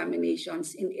conduct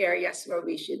examinations in areas where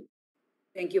we should.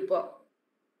 Thank you po.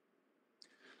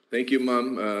 Thank you,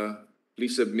 ma'am.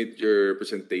 Please submit your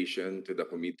presentation to the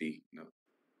committee. No?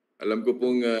 Alam ko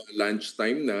pong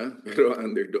lunchtime na, pero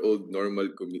under the old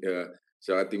normal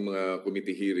sa ating mga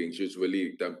committee hearings,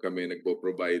 usually kami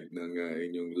nagpo-provide ng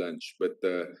inyong lunch. But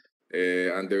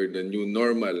under the new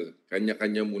normal,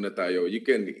 kanya-kanya muna tayo. You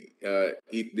can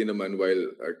eat din naman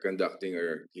while conducting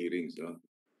our hearings. No?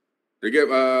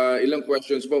 Ilang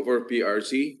questions po for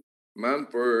PRC? Ma'am,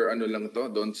 for ano lang to,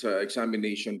 doon sa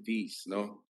examination fees.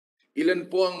 No? Ilan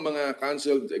po ang mga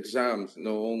canceled exams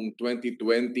noong 2020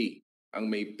 ang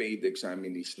may paid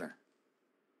examinees na?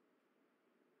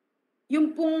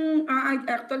 Yung pong, I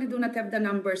actually do not have the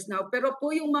numbers now, pero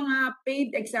po yung mga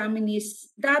paid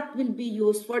examinees, that will be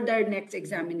used for their next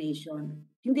examination.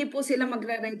 Hindi po sila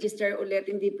magre-register ulit,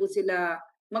 hindi po sila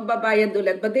magbabayad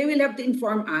ulit, but they will have to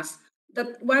inform us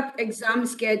that what exam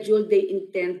schedule they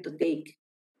intend to take.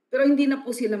 Pero hindi na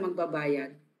po sila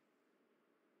magbabayad.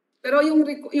 Pero yung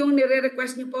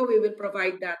nire-request niyo po, we will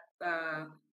provide that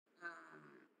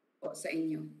po sa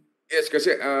inyo. Yes,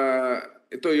 kasi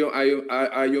ito yung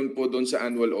ayon po doon sa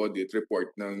annual audit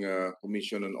report ng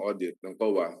Commission on Audit ng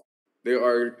COA. There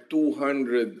are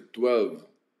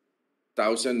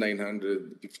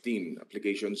 212,915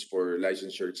 applications for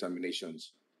licensure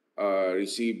examinations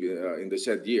received in the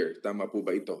said year. Tama po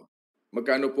ba ito?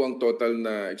 Magkano po ang total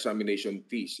na examination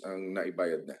fees ang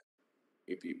naibayad na?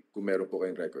 Kung meron po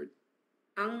kayong record.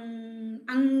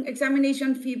 Ang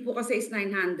examination fee po kasi is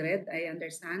 900, I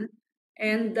understand.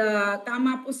 And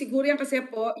tama po siguro yan kasi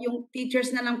po, yung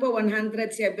teachers na lang po,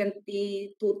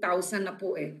 172,000 na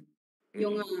po eh.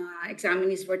 Yung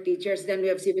examinees for teachers. Then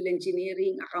we have civil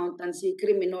engineering, accountancy,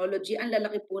 criminology. Ang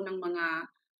lalaki po ng mga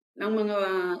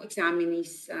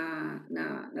examinees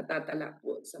na natatala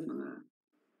po sa mga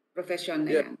profession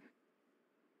na yan.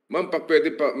 Ma'am,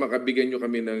 pwede pa makabigyan nyo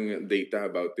kami ng data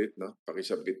about it, no?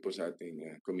 Pakisubmit po sa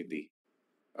ating committee.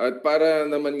 At para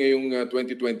naman ngayong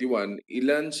 2021,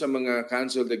 ilan sa mga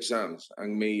canceled exams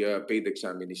ang may paid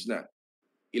examinees na?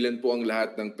 Ilan po ang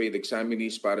lahat ng paid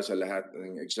examinees para sa lahat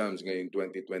ng exams ngayong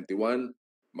 2021?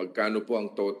 Magkano po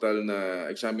ang total na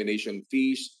examination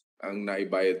fees ang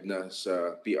naibayad na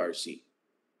sa PRC?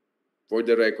 For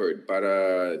the record,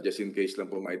 para just in case lang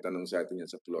po maitanong sa atin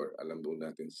yan sa floor, alam po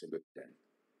natin sagot yan.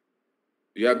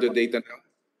 Do you have the data now?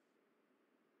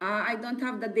 I don't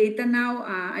have the data now.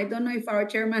 I don't know if our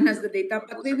chairman has the data,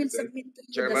 but we will submit to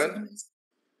you Chairman, the soonest.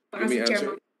 let me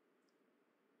answer.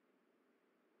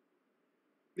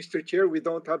 Mr. Chair, we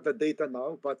don't have the data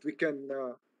now, but we can...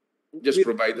 Just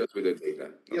provide us with the data.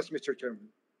 No? Yes, Mr.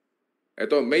 Chairman.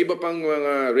 Ito, may iba pang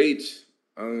mga rates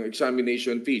ang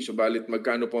examination fee. Subalit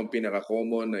magkano po ang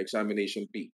pinaka-common na examination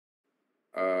fee?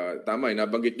 Tama,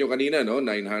 nabanggit nyo kanina, no?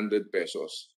 900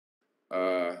 pesos.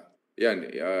 Yan,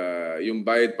 yung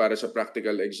bayad para sa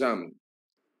practical exam.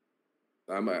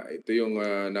 Tama, ito yung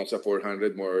nasa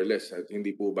 400 more or less. At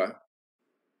hindi po ba?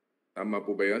 Tama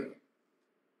po ba yun?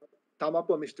 Tama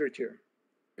po, Mr. Chair.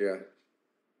 Yeah.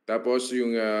 Tapos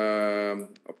yung,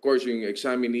 of course, yung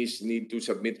examinees need to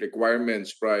submit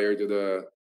requirements prior to the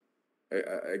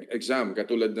exam,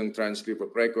 katulad ng transcript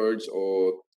of records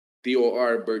o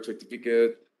TOR, birth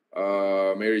certificate,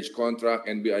 marriage contract,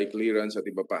 NBI clearance at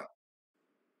iba pa.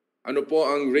 Ano po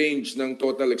ang range ng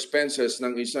total expenses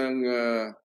ng isang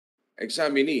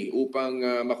examinee upang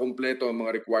makumpleto ang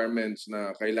mga requirements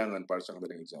na kailangan para sa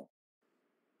kanilang exam?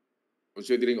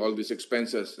 Considering all these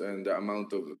expenses and the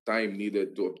amount of time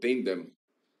needed to obtain them,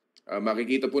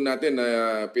 makikita po natin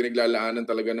na pinaglalaanan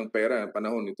talaga ng pera,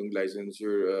 panahon itong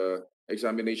licensure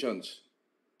examinations.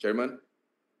 Chairman?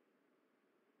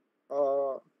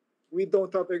 We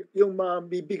don't have, yung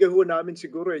mabibigay ho namin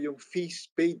siguro yung fees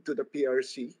paid to the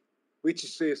PRC, which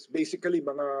is basically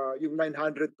mga, yung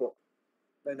 900 po,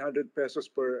 900 pesos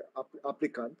per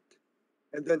applicant.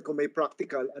 And then kung may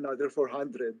practical, another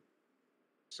 400.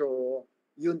 So,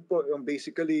 yun po yung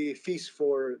basically fees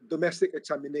for domestic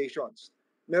examinations.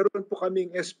 Meron po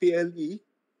kaming SPLE,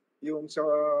 yung sa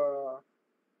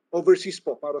overseas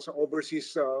po, para sa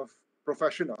overseas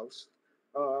professionals.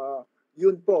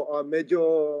 Yun po, medyo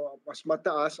mas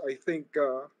mataas. I think,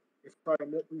 if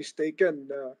I'm not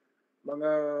mistaken,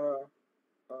 mga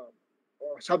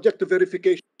subject to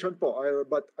verification po,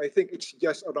 but I think it's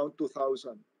just around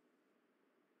 2,000.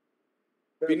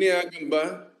 Pinayagan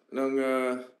ba ng...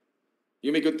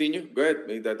 you may continue. Go ahead.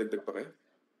 May dadagdag pa kayo?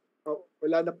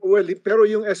 Wala na po. Well, pero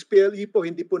yung SPLE po,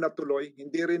 hindi po natuloy.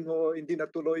 Hindi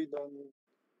natuloy noong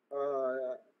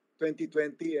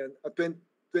 2020 and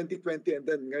 2020 and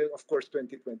then ngayon, of course,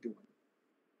 2021.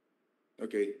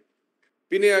 Okay.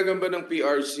 Pinayagan ba ng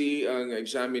PRC ang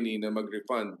examinee na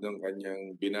mag-refund ng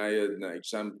kanyang binayad na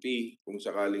exam fee kung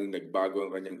sakaling nagbago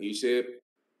ang kanyang isip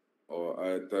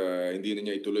at hindi na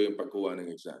niya ituloy ang pagkuha ng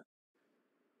exam?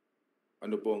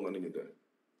 Ano po ang ano niyo doon?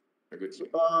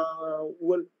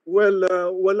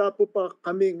 Wala po pa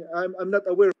kaming, I'm not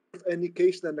aware of any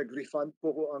case na nag-refund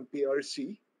po ang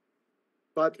PRC.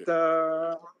 But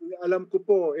alam ko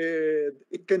po,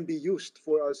 it can be used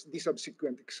for the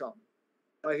subsequent exam.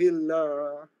 Dahil,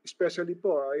 especially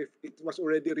po, if it was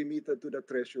already remitted to the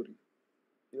Treasury,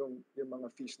 yung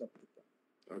mga fees na po.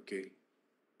 Okay.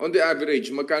 On the average,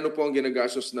 magkano po ang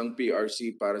ginagastos ng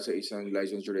PRC para sa isang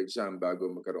licensure exam bago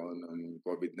magkaroon ng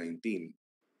COVID-19?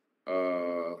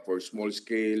 For small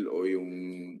scale o yung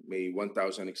may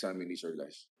 1,000 examinees or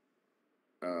less?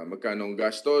 Magkano ang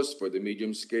gastos for the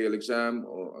medium scale exam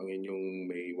o ang inyong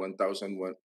may 1,001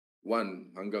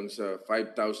 hanggang sa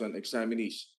 5,000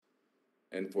 examinees?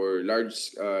 And for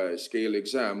large scale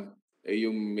exam,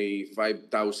 yung may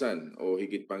 5,000 o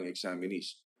higit pang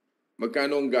examinees.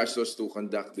 Magkano ang gastos to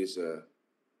conduct these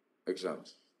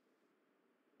exams?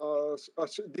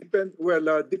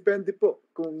 Depende po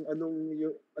kung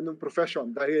anong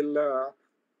profession. Dahil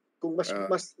kung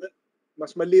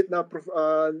mas maliit na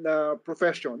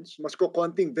professions, mas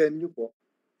konting venue po.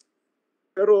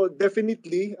 Pero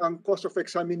definitely, ang cost of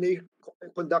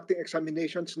conducting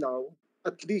examinations now,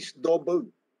 at least doubled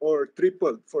or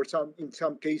tripled in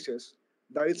some cases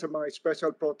dahil sa mga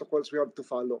special protocols we have to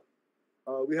follow.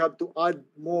 We have to add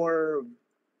more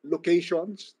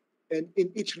locations, and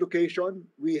in each location,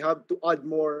 we have to add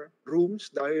more rooms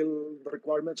dahil the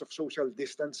requirements of social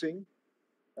distancing.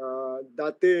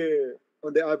 Dati,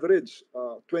 on the average,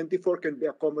 24 can be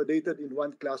accommodated in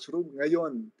one classroom.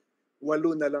 Ngayon,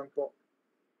 8 na lang po.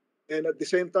 And at the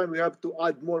same time, we have to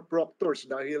add more proctors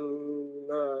dahil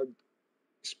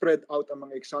spread out ang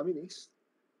mga examinees.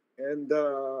 And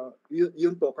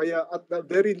yun po, kaya at the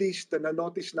very least,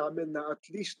 na-notice namin na at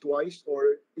least twice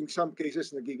or in some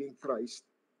cases nagiging thrice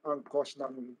ang cost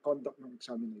ng conduct ng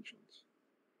examinations.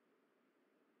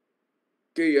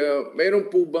 Okay, mayroon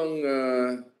po bang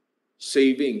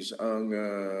savings ang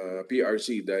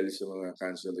PRC dahil sa mga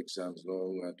canceled exams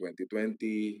noong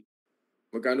 2020?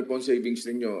 Magkano po ang savings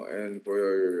ninyo? And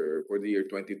for the year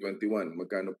 2021,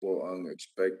 magkano po ang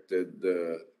expected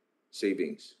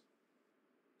savings?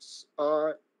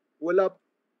 Wala,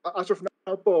 as of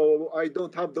now po, I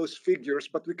don't have those figures,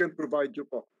 but we can provide you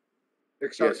po.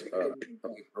 Yes, Exactly.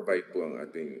 provide po ang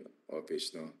ating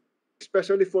office, no?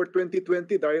 Especially for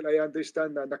 2020 dahil I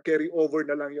understand na na-carry over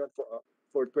na lang yon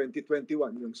for 2021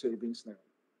 yung savings na yun.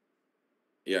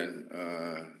 Yan.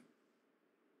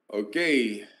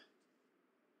 Okay.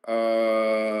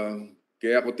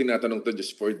 Kaya ako tinatanong to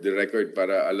just for the record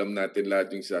para alam natin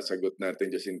lahat yung sasagot natin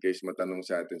just in case matanong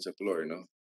sa atin sa floor, no?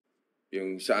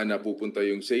 Yung saan napupunta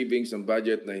yung savings ng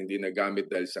budget na hindi nagamit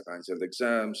dahil sa canceled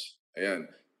exams. Ayan.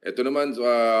 Ito naman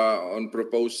on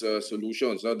proposed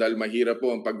solutions, no? Dahil mahirap po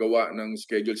ang paggawa ng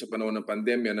schedule sa panahon ng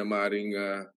pandemya na maaaring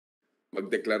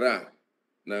magdeklara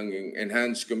ng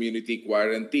enhanced community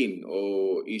quarantine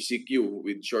o ECQ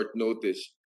with short notice.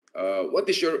 What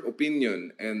is your opinion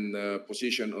and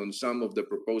position on some of the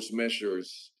proposed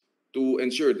measures to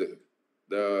ensure the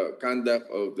conduct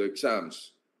of the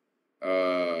exams?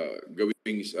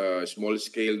 Gawing small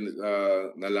scale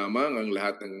na lamang ang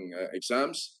lahat ng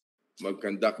exams,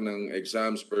 mag-conduct ng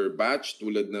exams per batch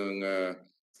tulad ng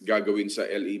gagawin sa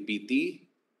LEPT,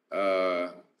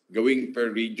 gawing per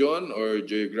region or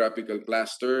geographical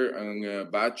cluster ang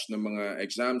batch ng mga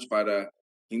exams para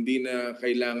hindi na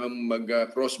kailangan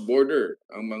mag-cross-border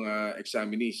ang mga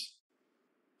examinees.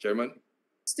 Chairman?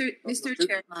 Mr.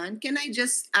 Chairman, can I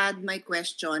just add my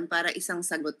question para isang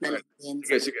sagot na lang din?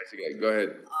 Sige. Go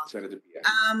ahead, Senator Pia.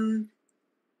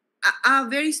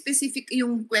 Very specific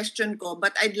yung question ko,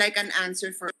 but I'd like an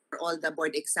answer for all the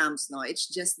board exams. No, it's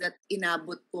just that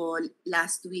inabot ko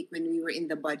last week when we were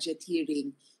in the budget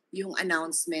hearing yung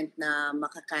announcement na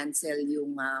maka-cancel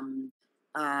yung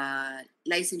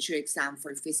licensure exam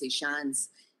for physicians.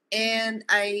 And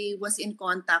I was in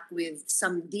contact with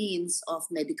some deans of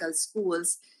medical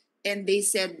schools, and they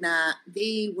said na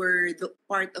they were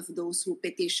part of those who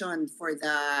petitioned for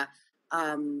the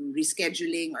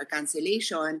rescheduling or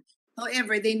cancellation.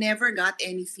 However, they never got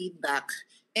any feedback.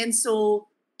 And so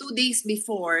 2 days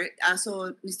before,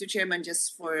 so Mr. Chairman,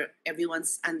 just for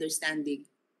everyone's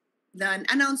understanding, the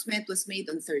announcement was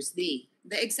made on Thursday.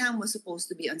 The exam was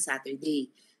supposed to be on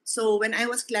Saturday. So when I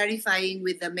was clarifying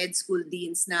with the med school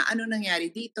deans na ano nangyari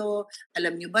dito,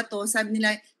 alam niyo ba to? Sabi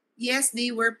nila, yes,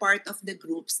 they were part of the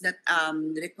groups that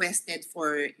requested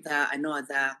for the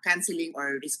canceling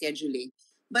or rescheduling.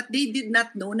 But they did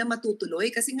not know na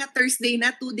matutuloy kasi nga Thursday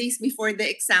na, 2 days before the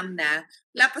exam na,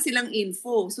 wala pa silang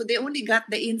info. So they only got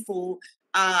the info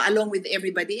along with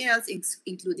everybody else,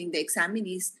 including the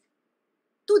examinees,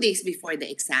 2 days before the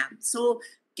exam. So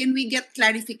can we get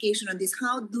clarification on this?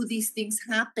 How do these things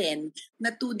happen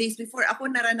na 2 days before?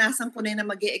 Ako naranasan ko na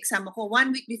mag-e-exam ako.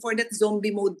 1 week before that,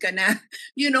 zombie mode ka na.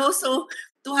 So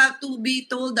to have to be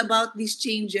told about these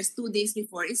changes 2 days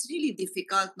before is really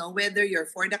difficult, no? Whether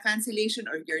you're for the cancellation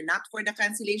or you're not for the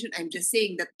cancellation, I'm just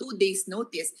saying that 2 days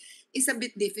notice is a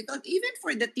bit difficult, even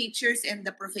for the teachers and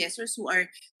the professors who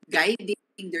are guiding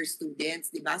their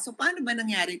students, di ba? So paano ba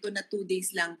nangyari ito na 2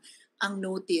 days lang ang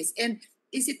notice? And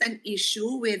is it an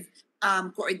issue with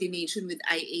coordination with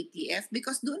IATF?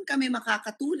 Because doon kami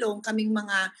makakatulong, kaming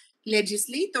mga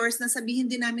legislators na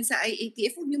sabihin din namin sa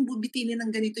IATF, huwag niyong bubitinin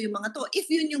ng ganito yung mga to. If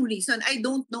yun yung reason, I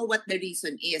don't know what the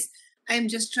reason is.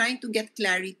 I'm just trying to get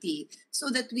clarity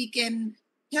so that we can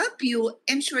help you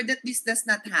ensure that this does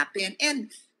not happen.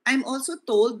 And I'm also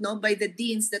told by the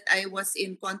deans that I was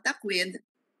in contact with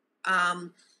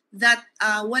that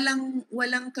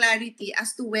walang clarity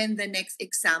as to when the next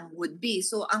exam would be.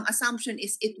 So ang assumption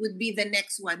is it would be the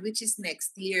next one, which is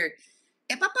next year.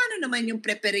 Paano naman yung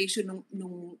preparation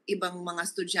nung ibang mga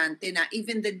estudyante na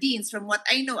even the deans, from what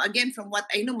I know,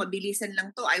 mabilisan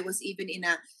lang to. I was even in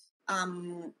a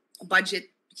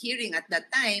budget hearing at that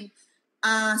time.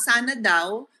 Sana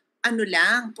daw,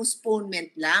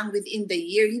 postponement lang within the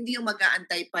year, hindi yung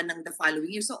mag-aantay pa ng the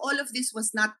following year. So all of this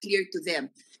was not clear to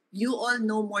them. You all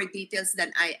know more details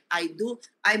than I do.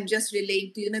 I'm just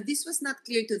relaying to you na this was not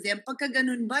clear to them. Pagka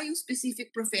ganun ba yung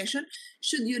specific profession,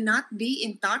 should you not be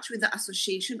in touch with the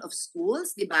Association of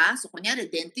Schools, di ba? So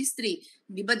kunyari, dentistry,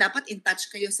 di ba dapat in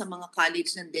touch kayo sa mga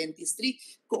college ng dentistry,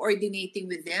 coordinating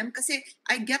with them? Kasi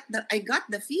I got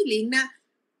the feeling na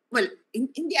well,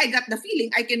 hindi I got the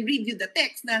feeling, I can read you the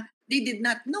text na they did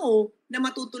not know na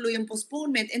matutuloy yung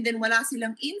postponement and then wala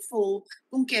silang info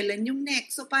kung kailan yung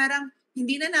next. So parang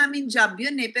hindi na namin job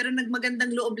yun pero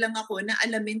nagmagandang loob lang ako na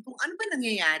alamin kung ano ba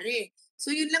nangyayari. So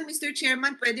yun lang, Mr.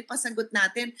 Chairman, pwede pasagot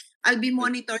natin. I'll be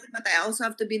monitoring but I also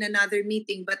have to be in another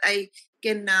meeting but I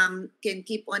can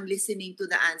keep on listening to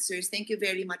the answers. Thank you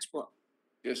very much po.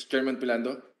 Yes, Chairman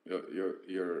Pilando,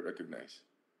 you're recognized.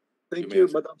 Thank may you,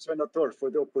 answer. Madam Senator, for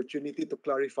the opportunity to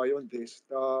clarify on this.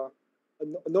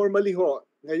 Normally ho,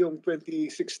 ngayong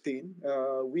 2016,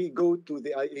 we go to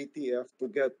the IATF to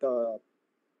get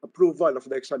approval of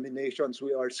the examinations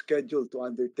we are scheduled to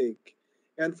undertake.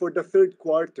 And for the third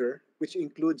quarter, which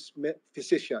includes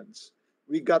physicians,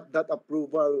 we got that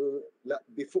approval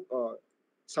before,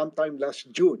 sometime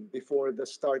last June, before the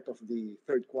start of the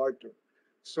third quarter.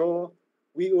 So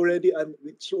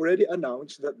it's already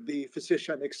announced that the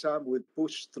physician exam would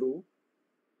push through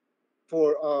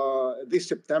for this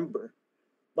September.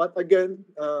 But again,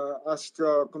 as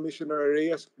Commissioner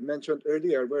Reyes mentioned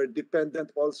earlier, we're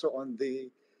dependent also on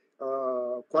the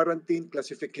quarantine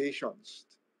classifications.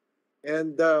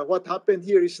 And what happened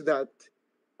here is that,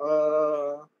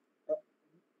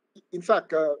 in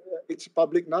fact, it's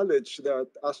public knowledge that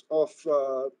as of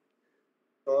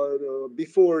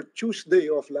before Tuesday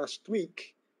of last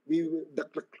week, the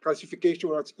classification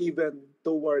was even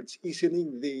towards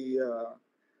easing the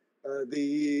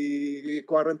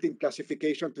quarantine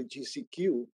classification to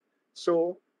GCQ.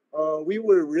 So we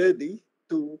were ready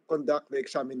to conduct the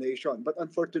examination. But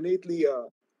unfortunately,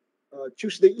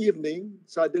 Tuesday evening,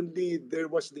 suddenly there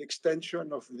was the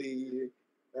extension of the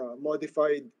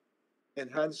modified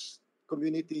enhanced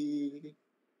community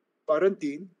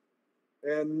quarantine.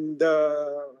 And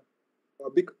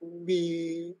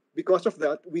because of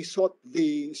that, we sought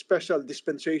the special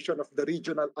dispensation of the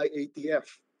regional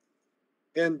IATF.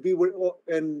 And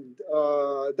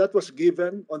that was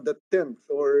given on the 10th,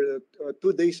 or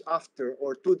 2 days after,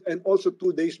 and also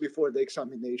 2 days before the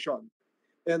examination.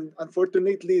 And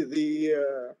unfortunately,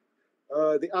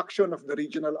 the action of the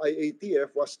regional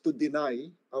IATF was to deny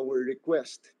our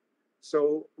request.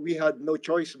 So we had no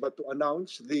choice but to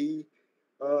announce the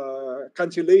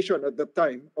cancellation at the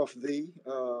time of the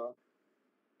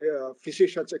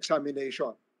physician's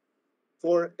examination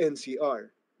for NCR.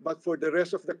 But for the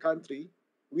rest of the country,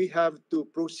 we have to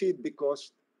proceed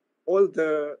because all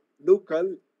the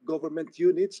local government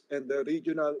units and the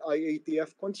regional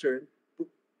IATF concerned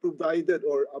provided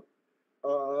or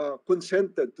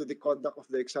consented to the conduct of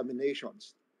the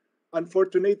examinations.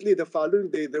 Unfortunately, the following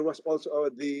day, there was also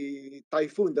the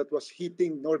typhoon that was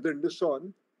hitting northern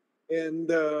Luzon, and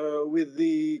with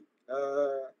the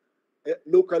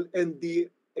local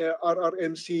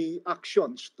RRMC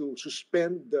actions to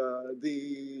suspend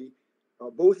the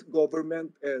both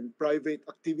government and private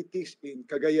activities in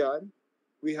Cagayan,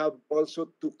 we have also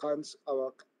to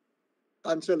cancel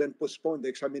and postpone the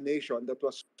examination that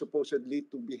was supposedly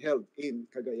to be held in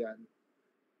Cagayan.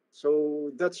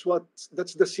 So that's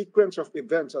the sequence of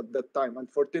events at that time.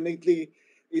 Unfortunately,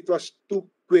 it was too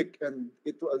quick, and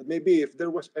maybe if there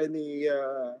was any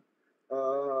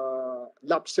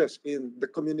lapses in the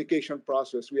communication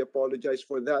process, we apologize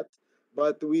for that.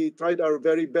 But we tried our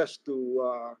very best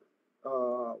to,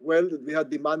 we had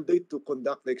the mandate to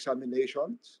conduct the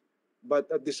examinations,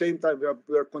 but at the same time,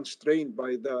 we are constrained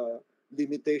by the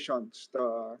limitations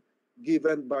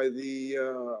given by the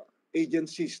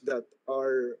agencies that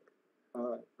are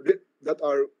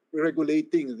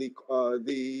regulating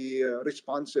the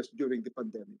responses during the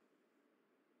pandemic.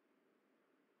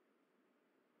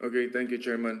 Okay, thank you,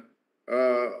 Chairman.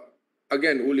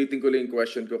 Again, ulitin ko lang yung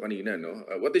question ko kanina, no?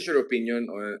 What is your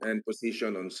opinion and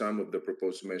position on some of the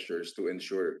proposed measures to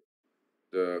ensure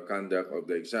the conduct of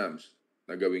the exams?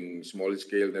 Na gawing small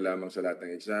scale na lamang sa lahat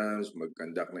ng exams,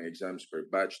 mag-conduct ng exams per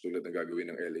batch tulad ng gagawin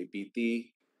ng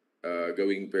LAPT,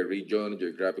 gawing per region,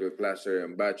 geographical cluster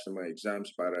ang batch ng mga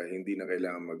exams para hindi na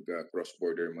kailangan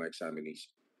mag-cross-border mga examinees.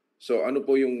 So ano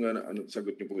po yung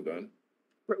sagot niyo po doon?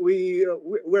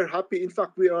 We're happy. In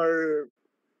fact, we are,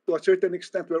 to a certain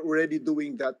extent, we're already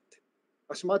doing that.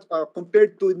 As much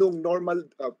compared to nung normal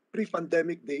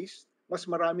pre-pandemic days, mas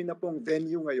marami na pong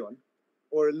venue ngayon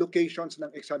or locations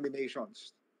ng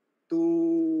examinations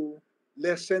to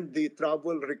lessen the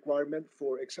travel requirement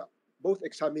for both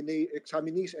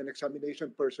examinees and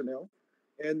examination personnel,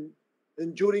 and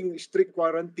during strict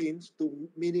quarantines to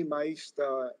minimize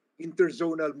the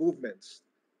interzonal movements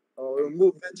or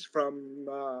movements from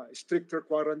stricter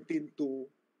quarantine to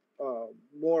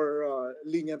more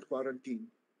lenient quarantine.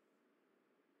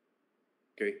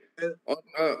 Okay.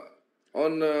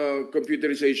 On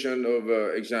computerization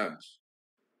of exams,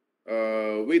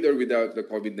 with or without the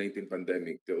COVID-19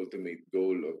 pandemic, the ultimate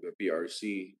goal of the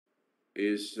PRC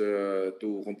is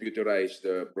to computerize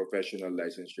the professional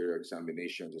licensure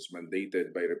examinations as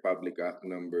mandated by Republic Act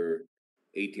number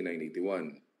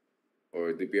 8981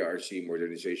 or the PRC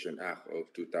Modernization Act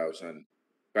of 2000.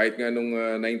 Kahit nga nung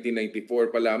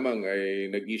 1994 pa lamang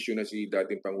ay nag-issue na si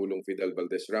dating Pangulong Fidel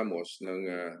Valdez Ramos ng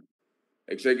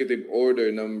Executive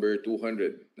Order number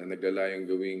 200 na naglalayang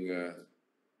gawing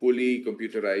fully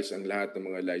computerized ang lahat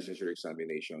ng mga licensure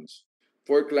examinations.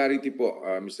 For clarity po,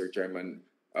 Mr. Chairman,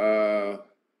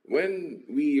 when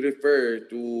we refer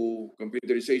to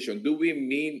computerization, do we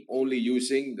mean only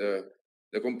using the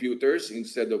computers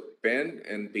instead of pen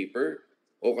and paper?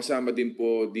 O kasama din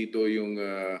po dito yung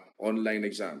online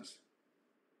exams?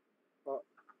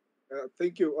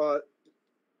 Thank you.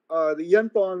 Yan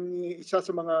po ang isa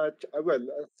sa mga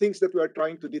things that we are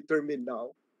trying to determine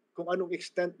now, kung anong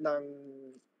extent ng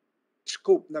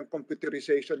scope ng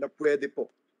computerization na pwede po.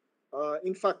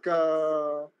 In fact,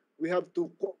 we have to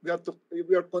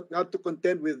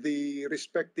contend with the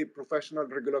respective professional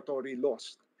regulatory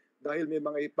laws. Dahil may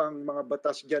mga ibang mga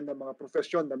batas diyan na mga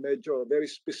profesyon na medyo very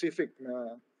specific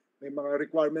na may mga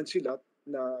requirements sila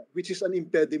na which is an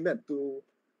impediment to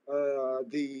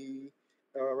the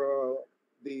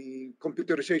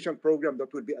computerization program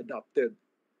that would be adopted.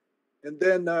 And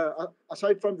then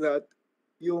aside from that,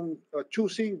 yung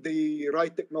choosing the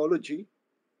right technology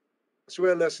as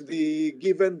well as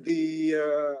given the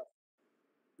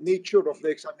nature of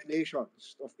the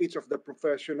examinations of each of the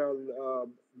professional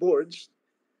boards,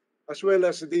 as well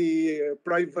as the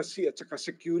privacy at saka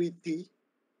security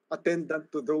attendant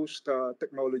to those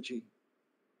technology.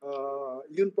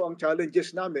 Yun po ang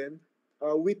challenges namin.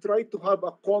 We try to have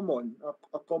a common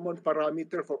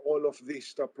parameter for all of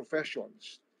these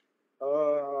professions.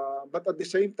 But at the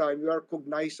same time, we are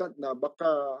cognizant na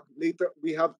baka later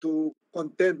we have to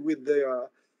contend with the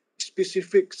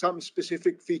some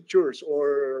specific features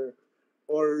or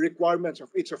requirements of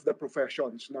each of the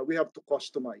professions. Now we have to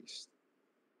customize.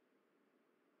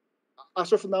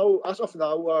 As of now,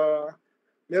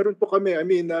 meron po kami. I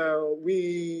mean,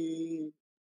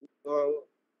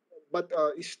 but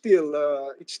it's still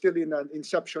in an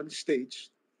inception stage.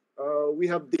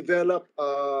 We have developed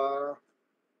a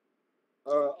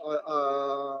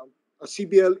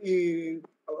CBLE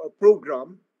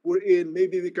program wherein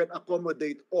maybe we can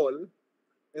accommodate all.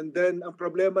 And then ang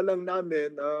problema lang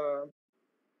namin,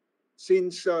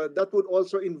 since that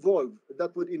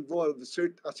would involve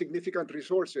significant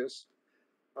resources,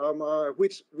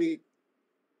 which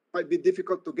might be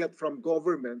difficult to get from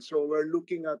government. So we're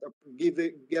looking at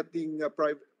getting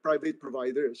private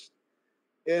providers.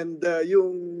 And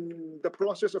the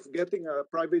process of getting a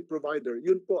private provider,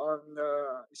 yun po ang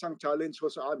isang challenge ko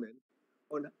sa amin,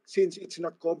 since it's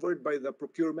not covered by the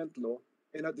procurement law,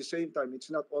 and at the same time,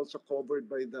 it's not also covered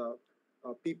by the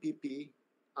PPP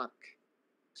Act.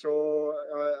 So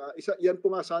yan po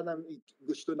nga sana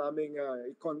gusto naming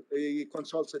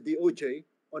i-consult sa DOJ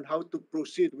on how to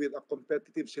proceed with a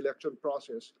competitive selection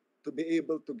process to be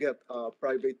able to get a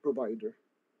private provider.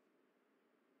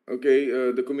 Okay,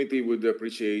 the committee would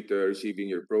appreciate receiving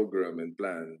your program and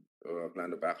plan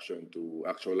of action to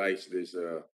actualize this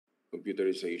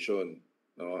computerization,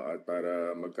 no? At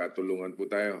para magkatulungan po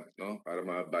tayo, no? Para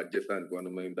ma-budgetan kung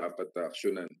ano man yung dapat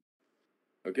aksyonan.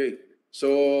 Okay,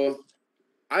 so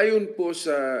ayon po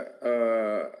sa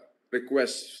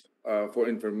request for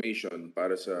information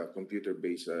para sa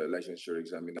computer-based licensure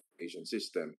examination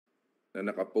system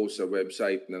na nakapost sa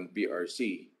website ng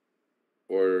PRC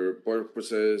for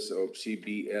purposes of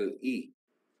CBLE.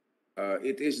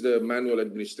 It is the manual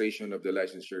administration of the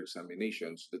licensure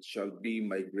examinations that shall be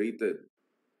migrated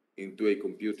into a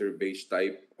computer-based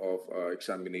type of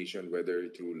examination, whether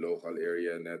through local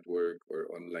area network or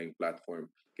online platform.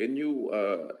 Can you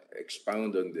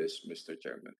expound on this, Mr.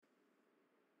 Chairman?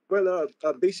 Well,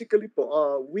 basically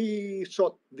po, we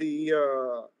sought the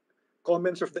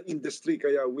comments of the industry,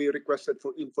 kaya we requested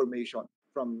for information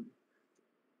from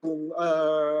kung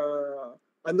what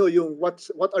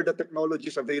are the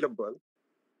technologies available,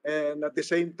 and at the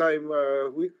same time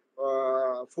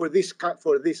for these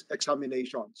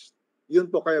examinations.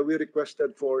 Yun po kaya we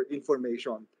requested for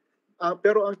information.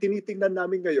 Pero ang tinitingnan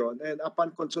namin ngayon, and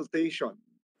upon consultation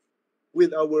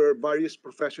with our various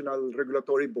professional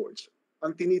regulatory boards,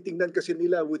 ang tinitingnan kasi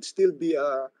nila would still be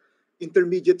a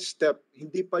intermediate step,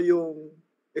 hindi pa yung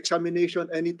examination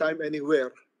anytime,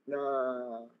 anywhere na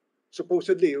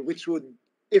supposedly, which would,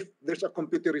 if there's a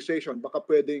computerization, baka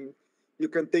pwedeng you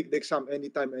can take the exam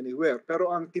anytime, anywhere.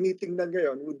 Pero ang tinitingnan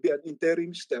ngayon would be an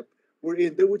interim step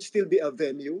wherein there would still be a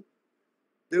venue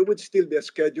there would still be a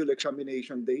scheduled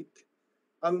examination date.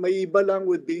 Ang may iba lang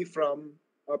would be from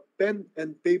a pen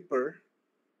and paper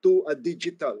to a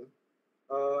digital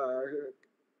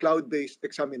cloud-based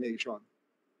examination.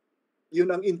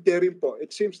 Yun ang interim po.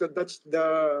 It seems that that's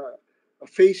the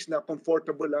phase na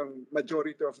comfortable ang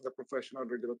majority of the professional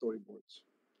regulatory boards.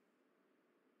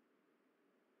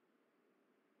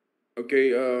 Okay,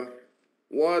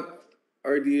 what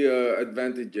are the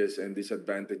advantages and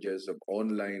disadvantages of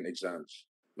online exams?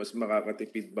 Mas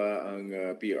makakatipid ba ang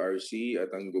PRC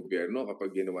at ang gobyerno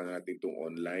kapag ginawa natin itong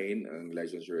online ang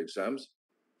licensure exams?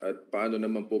 At paano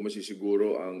naman po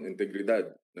masisiguro ang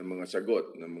integridad ng mga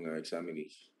sagot ng mga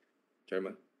examinees?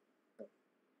 Chairman?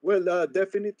 Well,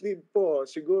 definitely po,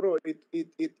 siguro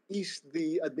it is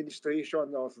the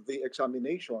administration of the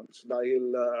examinations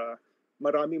dahil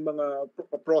maraming mga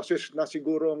process na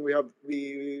siguro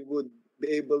we would be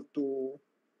able to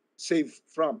save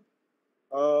from.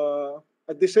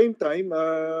 At the same time,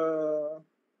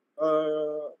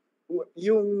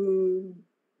 yung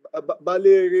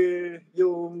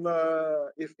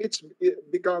if it's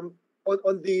become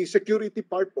on the security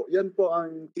part po, yan po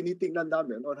ang tinitingnan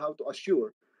namin on how to assure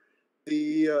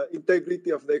the integrity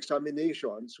of the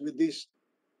examinations with these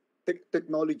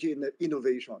technology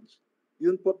innovations.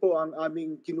 Yun po ang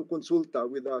aming kinukonsulta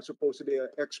with supposedly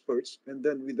experts and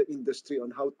then with the industry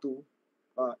on how to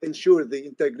ensure the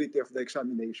integrity of the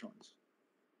examinations.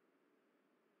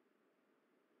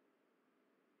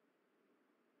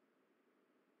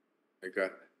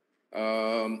 Okay.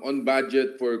 On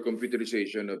budget for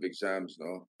computerization of exams,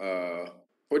 no?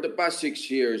 For the past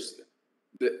 6 years,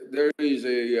 there is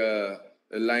a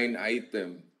line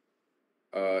item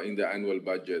in the annual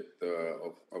budget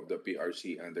of the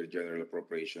PRC under General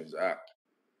Appropriations Act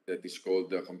that is called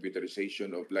the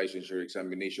computerization of licensure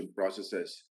examination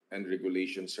processes and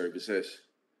regulation services.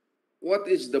 What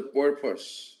is the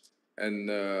purpose and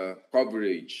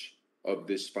coverage of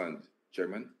this fund,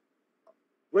 Chairman?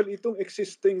 Well, itong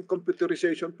existing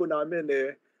computerization po namin,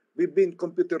 we've been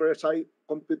computerizing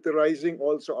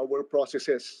also our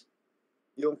processes.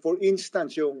 Yung for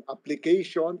instance, yung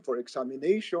application for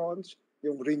examinations,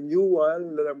 yung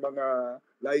renewal ng mga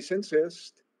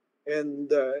licenses, and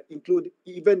include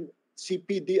even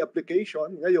CPD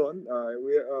application. Ngayon,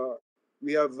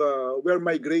 we're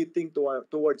migrating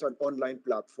towards an online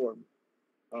platform.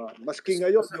 Maski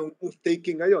ngayon, yung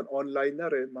taking ngayon, online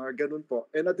na rin, mga ganun po.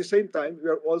 And at the same time,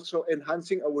 we are also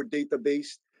enhancing our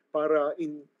database para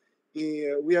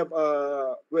we have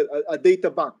a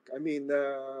data bank. I mean,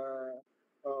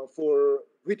 for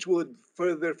which would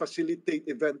further facilitate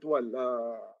eventual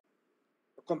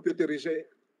computerization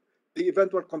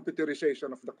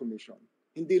of the commission.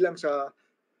 Hindi lang sa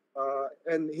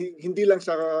hindi lang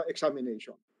sa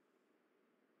examination.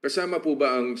 Kasama po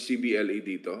ba ang CBLA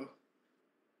dito?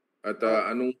 At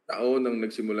anong taon nang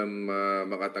nagsimulang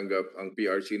makatanggap ang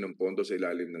PRC ng pondo sa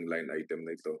ilalim ng line item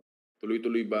na ito?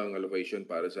 Tuloy-tuloy ba ang allocation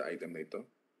para sa item na ito,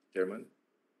 Chairman?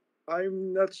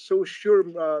 I'm not so sure,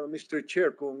 Mr.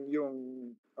 Chair, kung the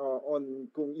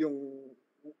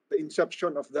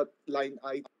inception of that line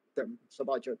item sa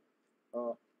budget.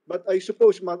 But I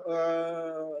suppose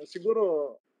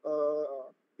siguro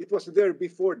it was there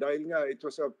before dahil nga it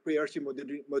was a PRC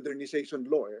modernization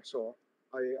law. So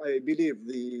I believe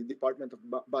the Department of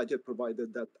Budget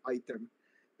provided that item.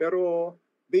 Pero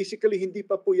basically hindi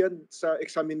pa po yan sa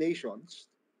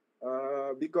examinations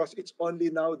because it's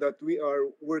only now that we are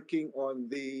working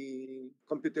on the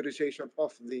computerization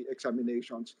of the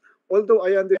examinations. Although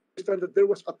I understand that there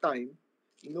was a time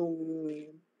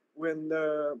when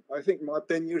I think mga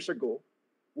 10 years ago,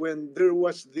 when there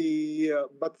was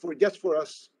but just for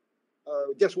us,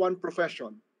 just one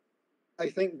profession,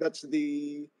 I think that's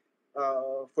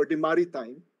for the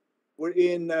maritime, we're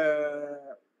in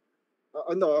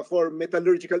for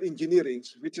metallurgical engineering,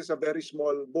 which is a very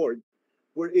small board,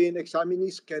 wherein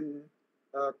examinees can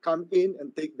come in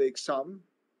and take the exam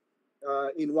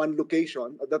in one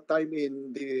location, at that time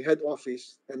in the head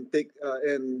office, and take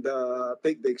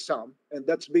the exam. And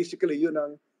that's basically yun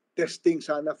ang testing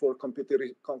sana for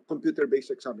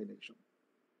computer-based examination.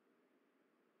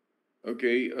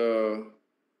 Okay.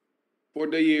 For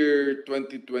the year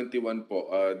 2021 po,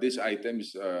 this item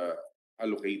is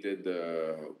allocated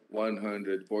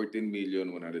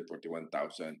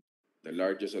 114,141,000. The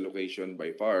largest allocation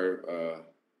by far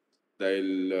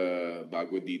dahil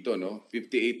bago dito, no?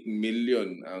 58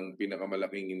 million ang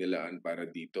pinakamalaking inilaan para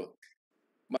dito.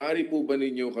 Maaari po ba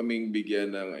ninyo kaming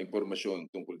bigyan ng impormasyon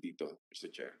tungkol dito,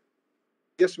 Mr. Chair?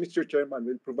 Yes, Mr. Chairman,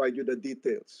 we'll provide you the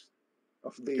details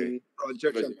of the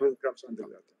projects and programs under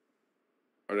that.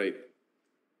 All right.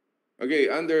 Okay,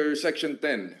 under Section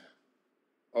 10,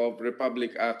 of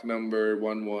Republic Act number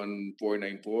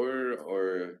 11494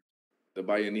 or the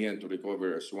Bayanihan to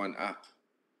Recover as One Act,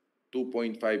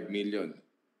 2.5 million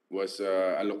was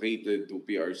allocated to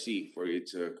PRC for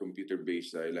its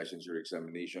computer-based licensure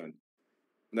examination.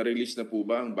 Na-release na po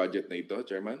ba ang budget na ito,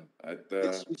 Chairman? At,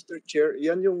 Yes, Mr. Chair,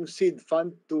 yan yung seed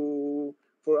fund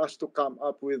for us to come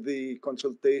up with the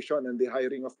consultation and the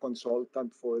hiring of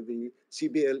consultant for the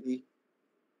CBLE.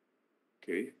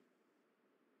 Okay.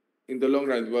 In the long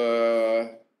run,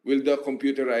 will the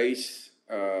computerized,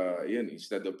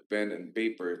 instead of pen and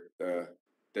paper,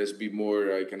 test be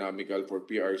more economical for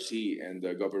PRC and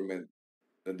the government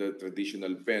than the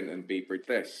traditional pen and paper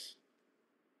test?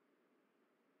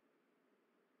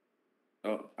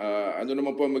 Ano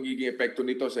naman po ang magiging epekto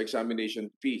nito sa examination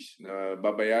fees na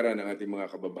babayaran ng ating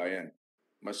mga kababayan?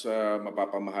 Mas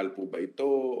mapapamahal po ba ito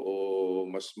o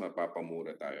mas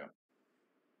mapapamura tayo?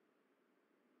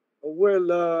 Well,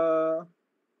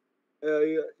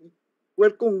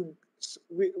 kung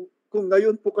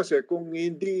ngayon po kasi, kung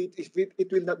hindi, it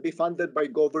will not be funded by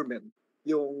government,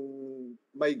 yung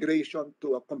migration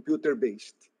to a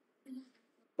computer-based.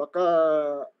 Baka,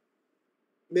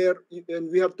 and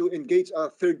we have to engage a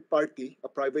third party, a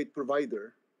private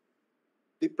provider.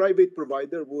 The private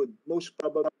provider would most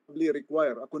probably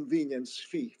require a convenience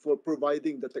fee for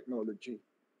providing the technology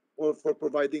or for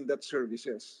providing that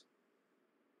services.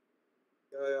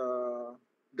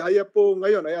 Gaya po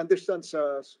ngayon, I understand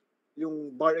sa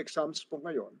yung bar exams po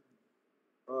ngayon.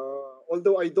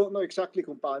 Although I don't know exactly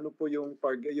kung paano po yung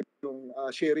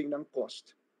sharing ng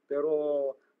cost,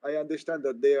 pero I understand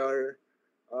that they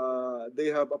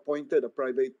have appointed a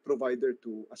private provider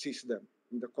to assist them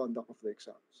in the conduct of the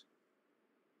exams.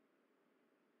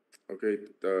 Okay,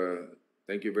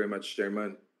 thank you very much,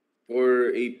 Chairman.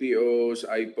 For APOs,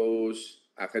 IPOs,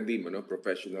 academe,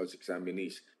 professionals,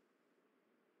 examinees,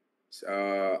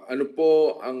 ano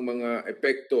po ang mga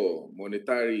epekto,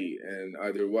 monetary and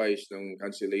otherwise, ng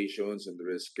cancellations and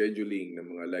rescheduling ng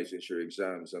mga licensure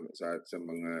exams sa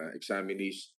mga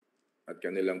examinees at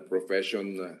kanilang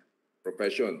profession,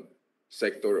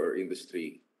 sector or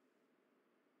industry?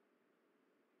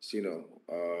 Sino?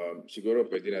 Siguro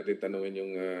pwede natin tanungin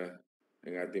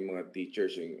yung ating mga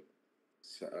teachers yung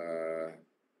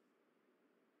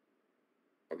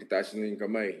pakitaas na yung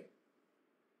kamay.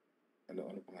 Ano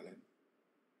pangalan?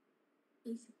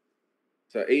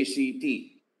 Sa ACT.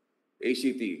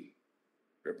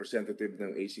 Representative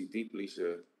ng ACT, please.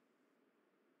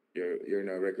 You're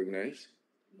now recognized.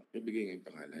 Ibigay nga yung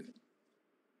pangalan.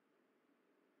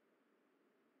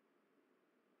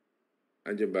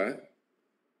 Andiyan ba?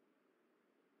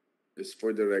 Just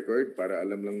for the record, para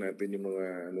alam lang natin yung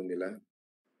mga ano nila.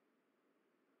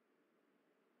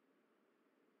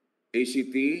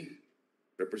 ACT,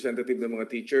 representative ng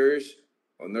mga teachers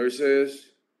o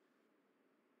nurses.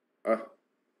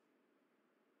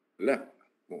 Wala.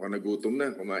 Mukhang nagutom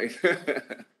na. Kumain.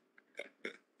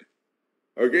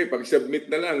 Okay, pag-submit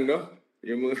na lang, no?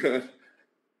 Yung mga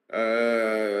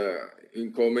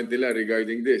yung comment nila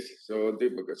regarding this. So,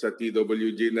 sa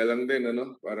TWG na lang din,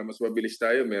 ano? Para mas mabilis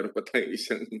tayo, meron pa tayong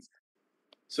isang...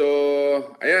 So,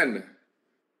 ayan.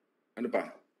 Ano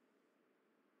pa?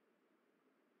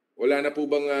 Wala na po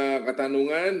bang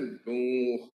katanungan?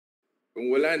 Kung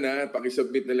wala na,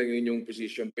 pakisubmit na lang yung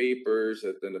position papers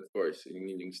at of course, yung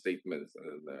inyong statements.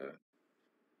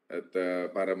 At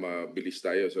para mabilis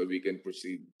tayo so we can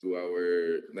proceed to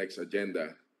our next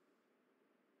agenda.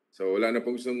 So wala na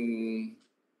pong gustong...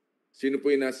 Sino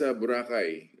po yung nasa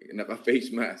Boracay?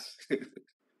 Naka-face mask.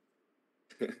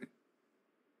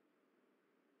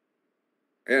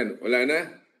 Ayan, wala na?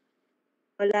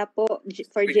 Wala po.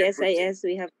 For GSIS,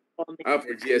 we have comment.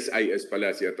 For GSIS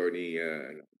pala si Attorney.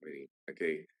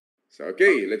 Okay. So,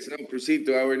 okay, let's now proceed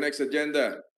to our next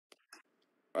agenda.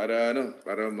 Para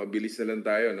mabilis na lang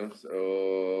tayo, no? So,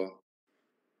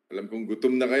 alam kong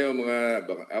gutom na kayo,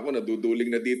 ako naduduling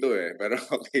na dito pero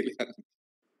okay lang.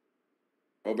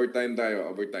 Overtime tayo,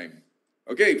 overtime.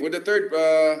 Okay, for the third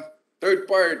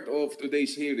part of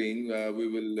today's hearing, we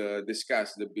will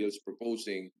discuss the bills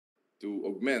proposing to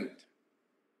augment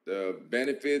the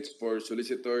benefits for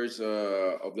solicitors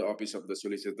of the Office of the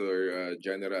Solicitor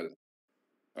General.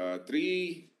 3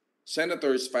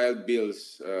 senators filed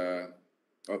bills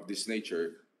of this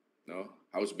nature, no?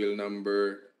 House Bill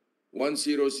number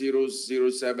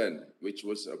 10007, which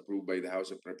was approved by the House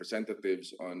of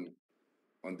Representatives on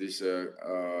this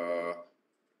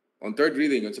on third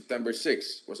reading on September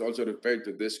 6, was also referred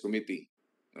to this committee,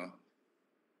 no?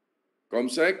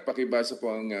 Comsec, pakibasa po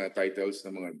ang titles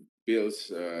ng mga bills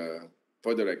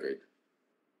for the record.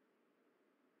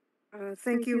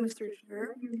 Thank you, Mr.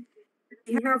 Chair.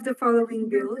 We have the following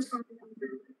bills.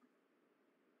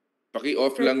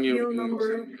 Paki-off Senate lang yung Bill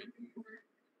number...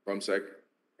 Comsec.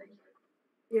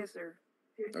 Yes, sir.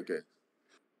 Okay.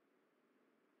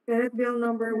 Senate Bill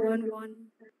number 11...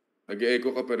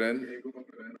 Nag-echo ka pa rin?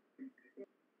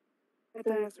 Ito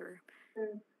na, sir.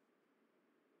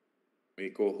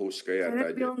 May co-host ka yata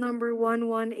Senate Bill dyan. number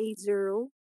 1180,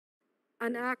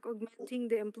 an act augmenting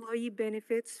the employee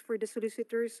benefits for the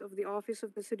solicitors of the Office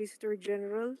of the Solicitor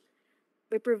General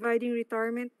by providing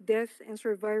retirement, death, and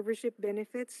survivorship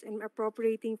benefits and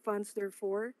appropriating funds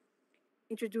therefore,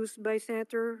 introduced by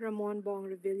Senator Ramon Bong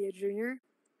Revilla Jr.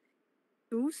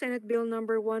 2. Senate Bill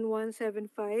number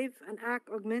 1175, an act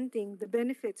augmenting the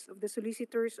benefits of the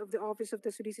solicitors of the Office of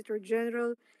the Solicitor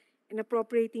General and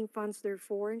appropriating funds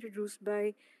therefore, introduced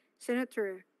by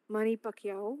Senator Manny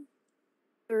Pacquiao.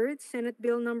 3rd, Senate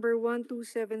Bill number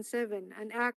 1277,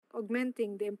 an act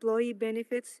augmenting the employee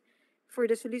benefits for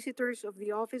the solicitors of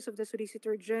the Office of the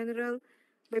Solicitor General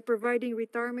by providing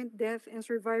retirement, death, and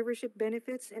survivorship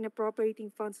benefits and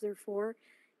appropriating funds therefore,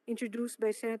 introduced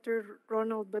by Senator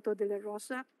Ronald Bato de la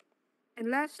Rosa. And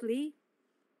lastly,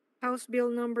 House Bill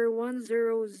number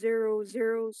 10007,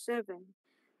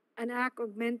 an act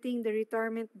augmenting the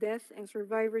retirement, death, and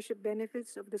survivorship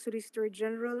benefits of the Solicitor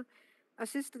General,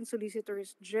 Assistant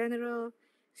Solicitors General,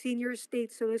 Senior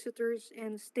State Solicitors,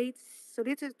 and State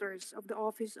Solicitors of the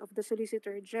Office of the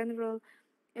Solicitor General,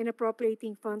 and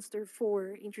appropriating funds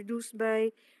therefore, introduced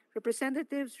by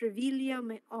Representatives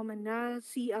Revilla, Omanal,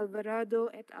 C. Alvarado,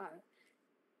 et al.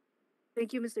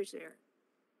 Thank you, Mr. Chair.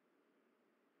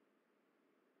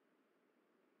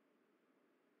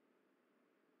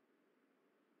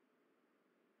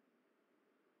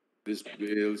 These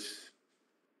bills...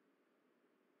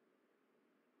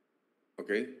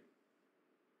 Okay?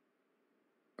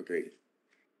 Okay.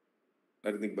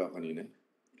 Narinig ba kanina?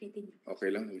 Okay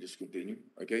lang, we'll just continue.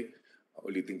 Okay?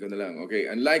 Ulitin ko na lang. Okay.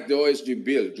 Unlike the OSG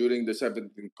bill during the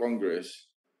 17th Congress,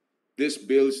 these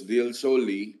bills deal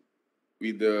solely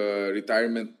with the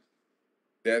retirement,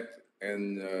 death,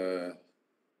 and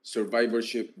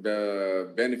survivorship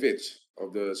benefits of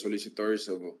the solicitors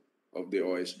of the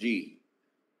OSG.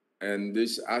 And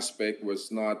this aspect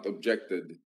was not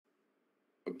objected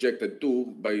to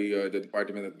by the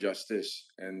Department of Justice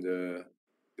and the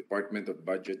Department of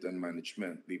Budget and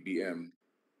Management, DBM,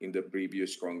 in the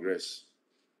previous Congress.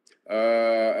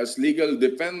 As legal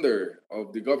defender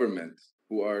of the government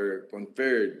who are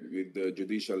conferred with the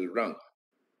judicial rank,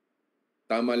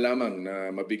 tama lamang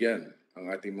na mabigyan ang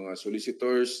ating mga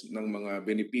solicitors ng mga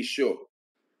benepisyo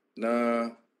na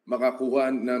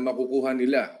makukuha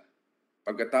nila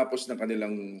pagkatapos ng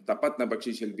kanilang tapat na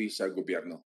pagsisilbi sa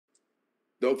gobyerno.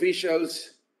 The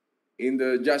officials in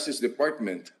the Justice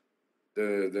Department,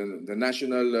 the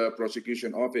National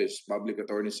Prosecution Office, Public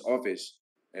Attorney's Office,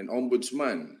 and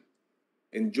Ombudsman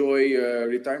enjoy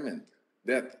retirement,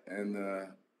 death, and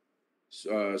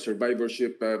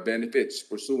survivorship benefits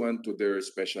pursuant to their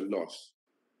special laws.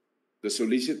 The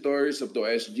solicitors of the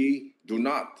OSG do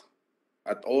not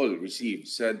at all receive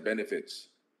said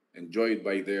benefits enjoyed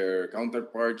by their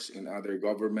counterparts in other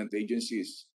government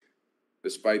agencies,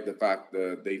 despite the fact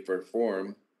that they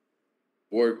perform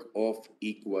work of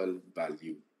equal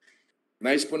value.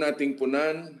 Nais po nating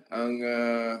punan ang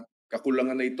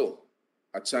kakulangan na ito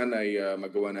at sana ay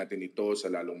magawa natin ito sa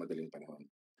lalong madaling panahon.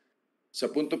 Sa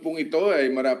punto pong ito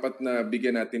ay marapat na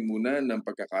bigyan natin muna ng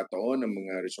pagkakataon ng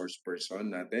mga resource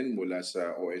person natin mula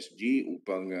sa OSG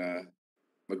upang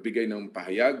magbigay ng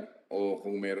pahayag o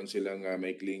kung meron silang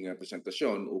maikling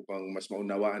presentasyon upang mas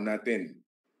maunawaan natin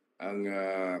ang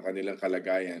kanilang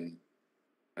kalagayan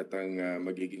at ang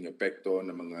magiging epekto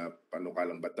ng mga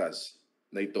panukalang batas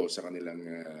na ito sa kanilang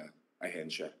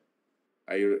ahensya.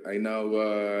 I now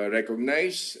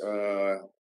recognize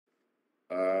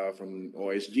from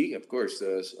OSG, of course,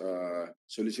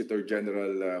 Solicitor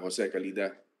General Jose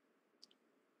Calida.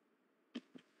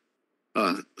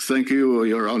 Thank you,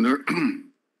 Your Honor.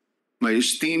 My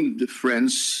esteemed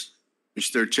friends,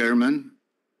 Mr. Chairman,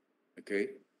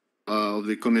 okay, of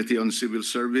the Committee on Civil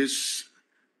Service,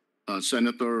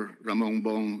 Senator Ramon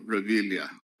Bong Revilla,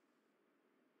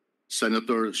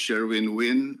 Senator Sherwin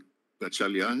Win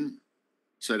Gatchalian,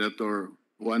 Senator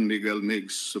Juan Miguel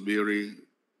Migs Subiri,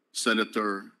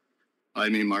 Senator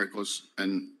Jaime Marcos,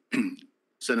 and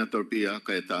Senator Pia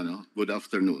Cayetano, good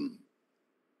afternoon.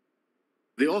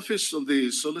 The Office of the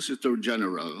Solicitor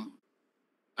General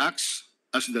acts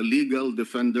as the legal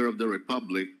defender of the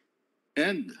Republic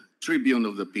and tribune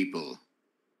of the people.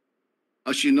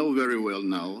 As you know very well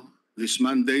now, this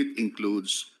mandate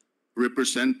includes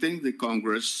representing the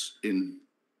Congress in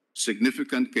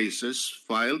significant cases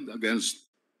filed against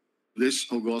this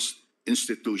august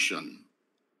institution.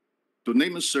 To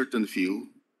name a certain few,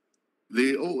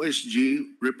 the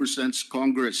OSG represents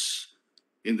Congress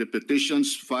in the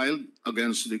petitions filed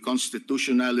against the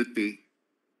constitutionality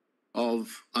of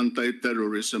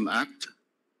Anti-Terrorism Act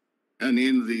and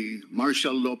in the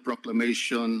martial law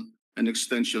proclamation and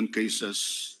extension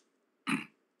cases.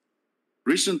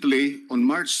 Recently, on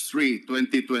March 3,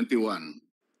 2021,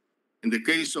 in the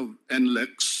case of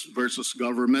NLEX versus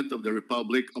Government of the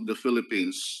Republic of the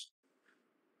Philippines,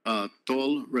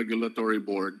 Toll Regulatory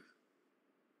Board,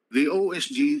 the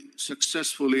OSG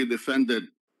successfully defended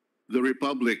the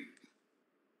Republic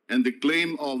and the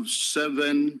claim of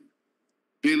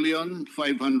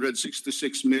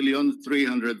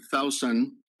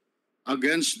 7,566,300,000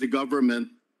 against the government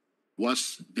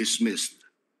was dismissed.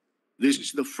 This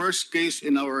is the first case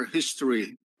in our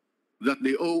history that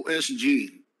the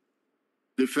OSG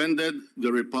defended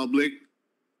the Republic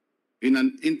in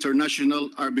an international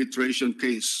arbitration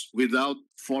case without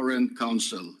foreign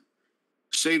counsel,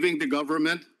 saving the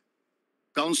government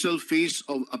counsel fees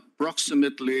of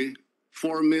approximately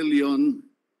 $4 million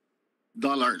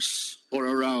or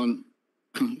around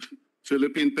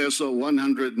Philippine peso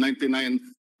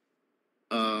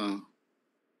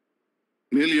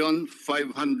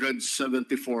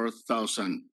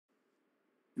 199,574,000.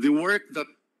 The work that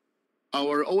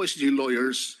our OSG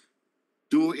lawyers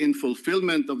do in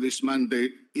fulfillment of this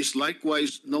mandate is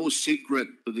likewise no secret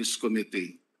to this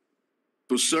committee.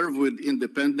 To serve with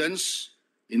independence,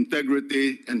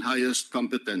 integrity, and highest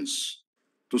competence,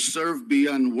 to serve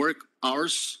beyond work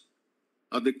hours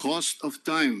at the cost of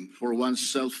time for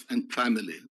oneself and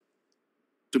family,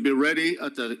 to be ready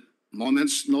at a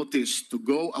moment's notice to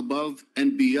go above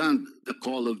and beyond the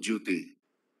call of duty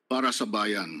para sa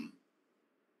bayan.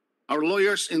 Our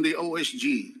lawyers in the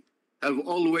OSG have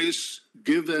always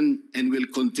given and will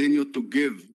continue to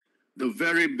give the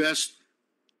very best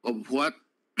of what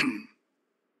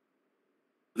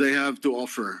they have to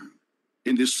offer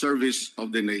in the service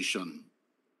of the nation.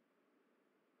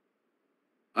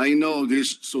 I know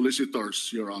these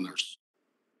solicitors, Your Honors.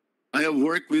 I have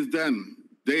worked with them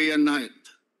day and night.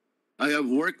 I have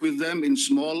worked with them in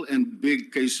small and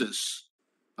big cases.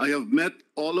 I have met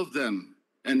all of them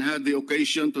and had the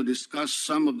occasion to discuss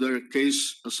some of their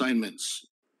case assignments.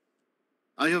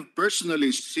 I have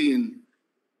personally seen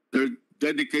their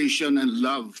dedication and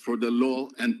love for the law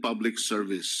and public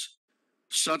service.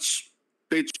 Such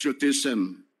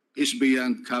patriotism is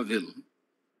beyond cavil.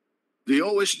 The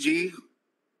OSG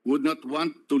would not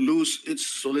want to lose its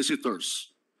solicitors.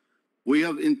 We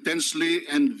have intensely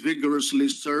and vigorously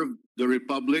served the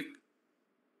Republic,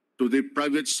 to the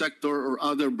private sector or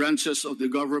other branches of the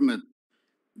government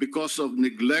because of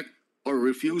neglect or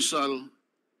refusal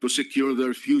to secure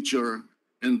their future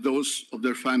and those of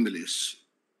their families.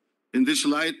 In this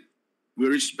light, we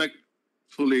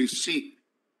respectfully seek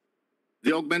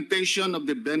the augmentation of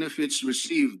the benefits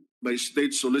received by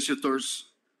state solicitors,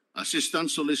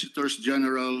 assistant solicitors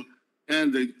general,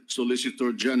 and the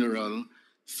Solicitor General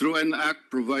through an act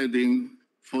providing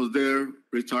for their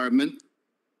retirement,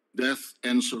 death,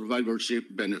 and survivorship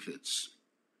benefits.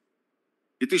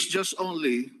 It is just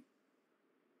only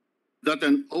that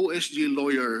an OSG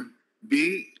lawyer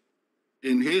be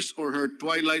in his or her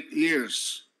twilight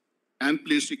years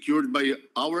amply secured by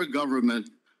our government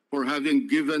for having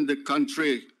given the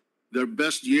country their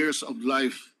best years of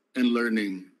life and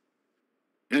learning.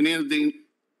 And in the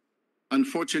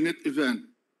unfortunate event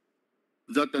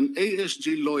that an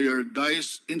ASG lawyer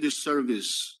dies in the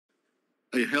service,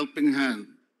 a helping hand,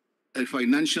 a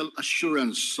financial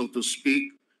assurance, so to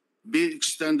speak, be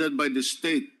extended by the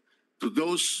state to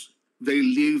those they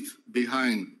leave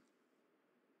behind.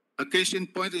 A case in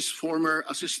point is former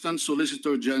Assistant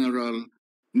Solicitor General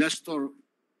Nestor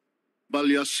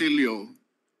Balyasilio,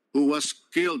 who was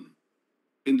killed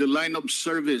in the line of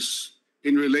service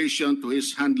in relation to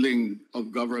his handling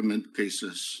of government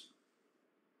cases.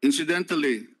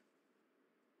 Incidentally,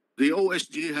 the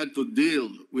OSG had to deal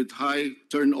with high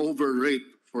turnover rate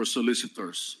for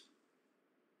solicitors,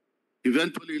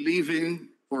 eventually leaving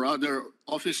for other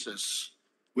offices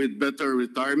with better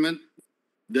retirement,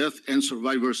 death, and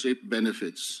survivorship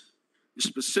benefits.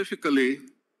 Specifically,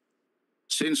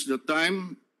 since the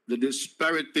time the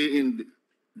disparity in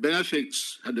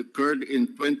benefits had occurred in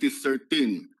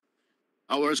 2013,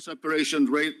 our separation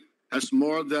rate has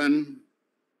more than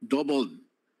doubled.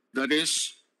 That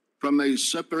is, from a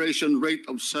separation rate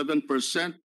of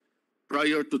 7%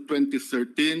 prior to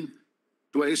 2013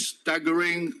 to a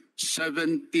staggering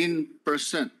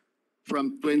 17%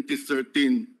 from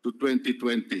 2013 to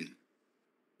 2020.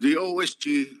 The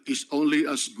OSG is only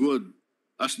as good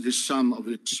as the sum of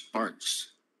its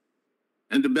parts.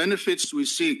 And the benefits we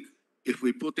seek, if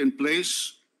we put in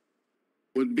place,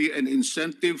 would be an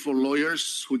incentive for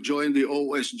lawyers who join the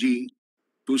OSG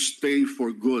to stay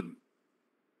for good.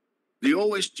 The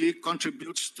OSG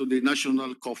contributes to the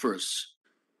national coffers,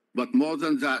 but more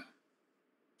than that,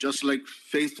 just like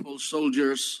faithful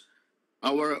soldiers,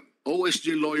 our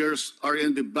OSG lawyers are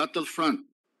in the battlefront,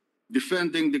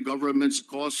 defending the government's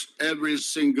cause every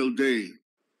single day.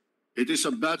 It is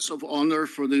a badge of honor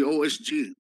for the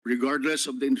OSG, regardless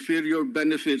of the inferior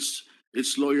benefits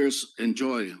its lawyers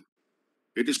enjoy.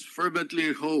 It is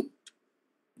fervently hoped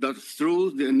that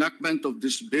through the enactment of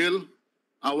this bill,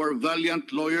 our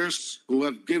valiant lawyers who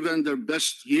have given their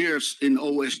best years in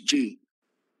OSG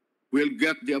will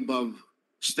get the above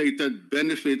stated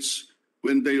benefits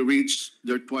when they reach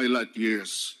their twilight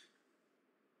years.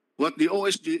 What the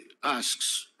OSG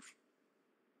asks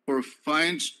for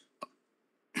finds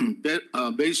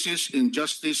basis in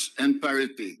justice and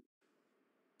parity.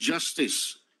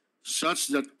 Justice, such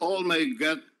that all may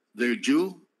get their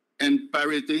due, and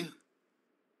parity,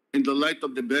 in the light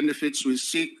of the benefits we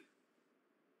seek,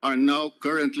 are now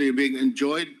currently being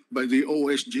enjoyed by the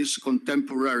OSG's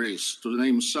contemporaries, to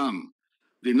name some: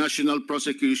 the National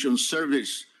Prosecution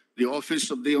Service, the Office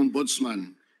of the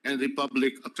Ombudsman, and the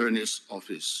Public Attorney's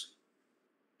Office.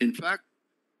 In fact,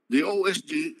 the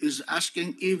OSG is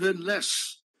asking even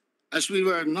less, as we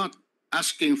were not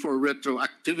asking for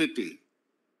retroactivity,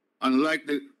 unlike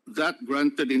that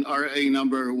granted in RA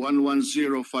number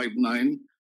 11059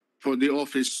 for the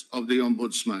Office of the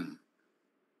Ombudsman.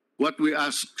 What we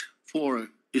asked for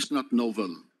is not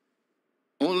novel,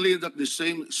 only that the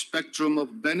same spectrum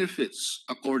of benefits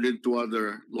accorded to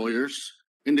other lawyers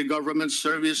in the government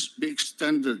service be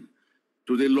extended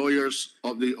to the lawyers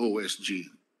of the OSG.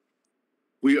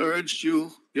 We urge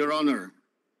you, Your Honor,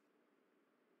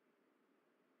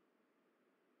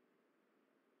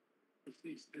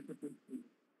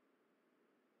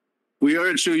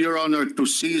 to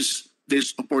seize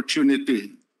this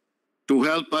opportunity to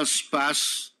help us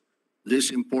pass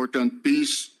this important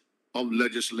piece of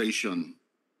legislation.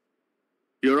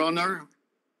 Your Honor,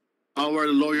 our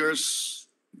lawyers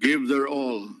give their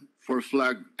all for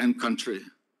flag and country.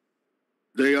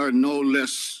 They are no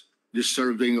less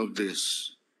deserving of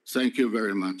this. Thank you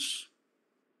very much.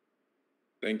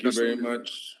 Thank you very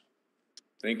much.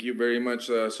 Thank you very much,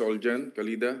 Soljan,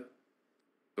 Kalida.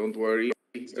 Don't worry.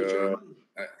 Mr. Chairman.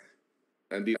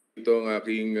 Nandito ang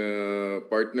aking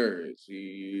partner,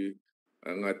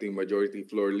 ang ating majority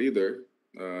floor leader.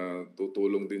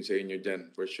 Tutulong din sa inyo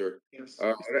dyan, for sure. Yes.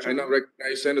 I now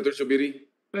recognize Senator Subiri.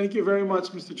 Thank you very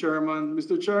much, Mr. Chairman.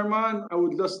 Mr. Chairman, I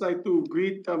would just like to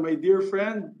greet my dear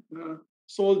friend,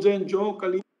 Soljan Joe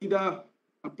Kalida.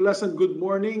 A pleasant good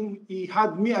morning. He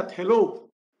had me at hello.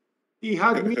 He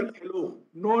had me at hello.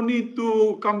 No need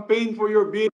to campaign for your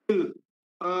bill,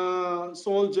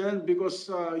 Soljan,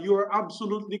 because you are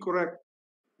absolutely correct.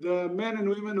 The men and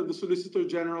women of the Solicitor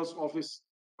General's office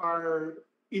are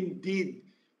indeed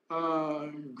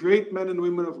great men and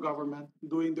women of government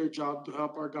doing their job to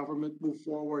help our government move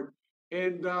forward.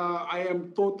 And I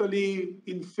am totally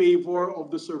in favor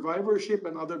of the survivorship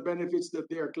and other benefits that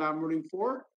they are clamoring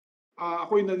for.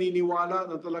 Ako'y naniniwala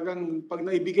na talagang pag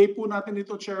naibigay po natin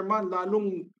ito, Chairman,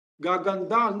 lalong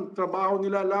gaganda ang trabaho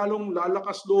nila, lalong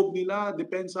lalakas loob nila,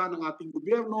 depensa ng ating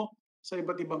gobyerno sa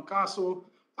iba't ibang kaso.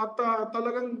 At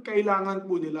talagang kailangan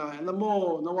po nila. Alam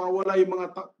mo, nawawala yung mga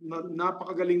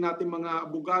napakagaling natin mga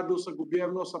abogado sa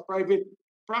gobyerno, sa private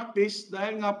practice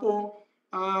dahil nga po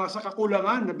sa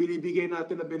kakulangan na binibigay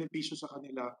natin na benepisyo sa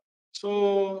kanila.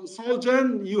 So,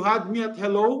 Soljan, you had me at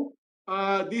hello.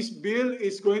 This bill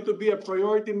is going to be a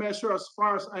priority measure as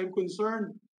far as I'm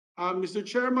concerned. Mr.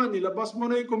 Chairman, ilabas mo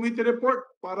na yung committee report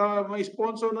para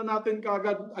ma-sponsor na natin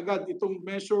kaagad itong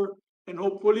measure and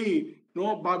hopefully,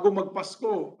 no, bago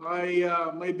magpasko ay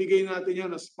may bigay natin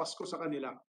yan as Pasko sa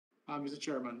kanila. Mr.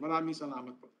 Chairman, maraming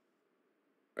salamat po.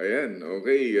 Ayan,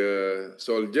 okay.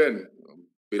 Soljan.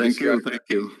 Thank you.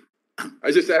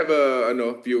 I just have a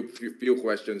few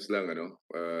questions lang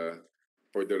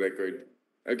for the record.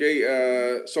 Okay,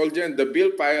 Soljan, the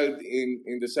bill filed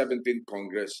in the 17th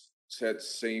Congress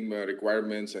sets same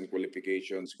requirements and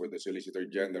qualifications for the Solicitor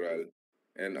General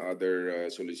and other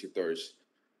solicitors.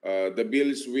 The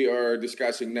bills we are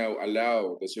discussing now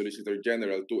allow the Solicitor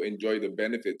General to enjoy the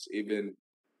benefits even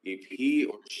if he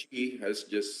or she has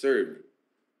just served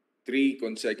 3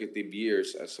 consecutive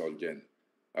years as Soljan.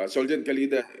 Soljan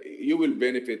Kalida, you will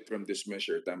benefit from this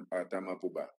measure. Tama po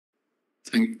ba?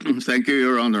 Thank you,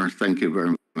 Your Honor. Thank you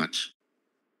very much.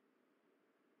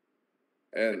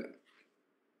 And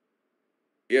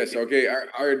Yes, okay.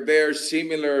 Are there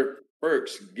similar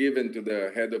perks given to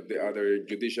the head of the other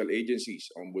judicial agencies,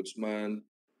 ombudsman,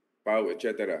 PAW,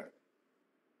 etc.?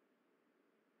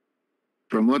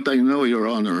 From what I know, Your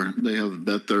Honor, they have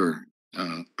better,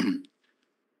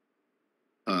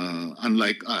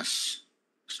 unlike us.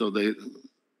 So they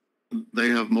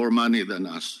have more money than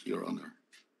us, Your Honor.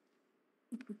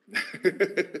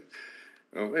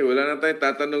 Okay, wala na tayong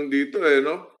tatanong dito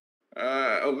no?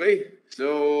 Okay,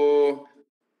 so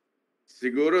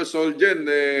siguro, Soljen,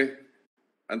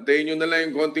 antayin nyo na lang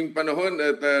yung konting panahon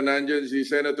at nandyan si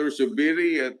Senator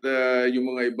Subiri at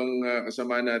yung mga ibang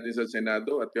kasama natin sa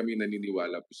Senado at kami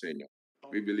naniniwala po sa inyo.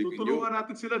 We believe in you. Tutulungan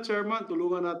natin sila, Chairman.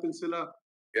 Tulungan natin sila.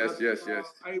 Yes, At, yes, yes.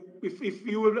 If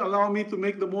you will allow me to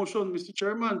make the motion, Mr.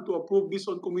 Chairman, to approve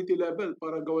this on committee level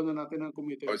para gawan na natin ang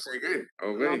committee. Sige,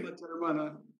 okay. Salamat, Chairman.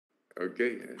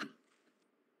 Okay.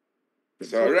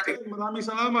 So, right. maraming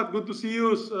salamat. Good to see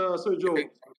you, Sir Joe.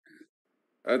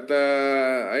 At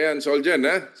ayan, Soljen,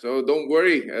 so don't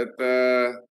worry. At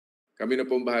kami na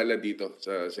pong bahala dito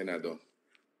sa Senado.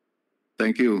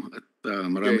 Thank you. At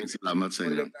maraming salamat sa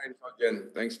inyo.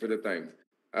 Thanks for the time.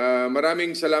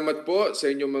 Maraming salamat po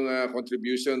sa inyong mga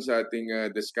contributions sa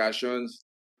ating discussions.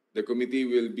 The committee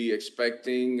will be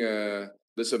expecting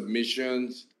the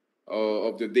submissions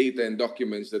of the data and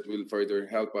documents that will further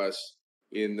help us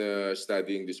in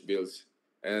studying these bills.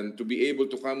 And to be able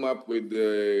to come up with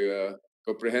a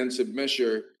comprehensive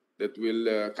measure that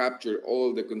will capture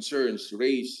all the concerns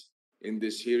raised in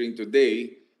this hearing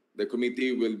today, the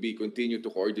committee will be continue to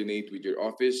coordinate with your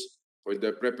office for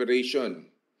the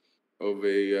preparation of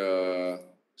a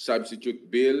substitute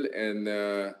bill and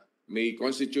may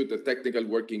constitute a technical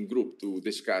working group to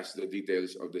discuss the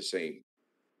details of the same.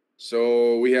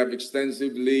 So we have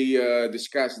extensively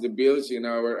discussed the bills in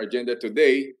our agenda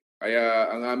today. Kaya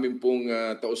ang aming pong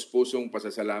taus-pusong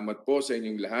pasasalamat po sa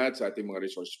inyong lahat, sa ating mga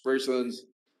resource persons,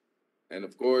 and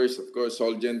of course,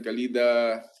 Soljen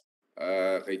Kalida,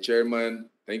 kay Chairman,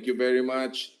 thank you very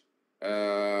much.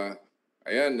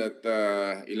 Ayan, at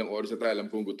ilang oras na tayo, alam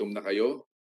kong gutom na kayo.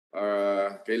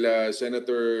 Kaila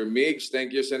Senator Miggs,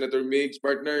 thank you Senator Miggs,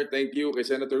 partner, thank you. Kay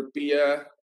Senator Pia,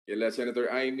 kaila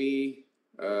Senator Amy,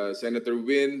 Senator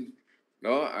Win,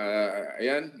 no?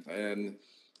 Ayan, and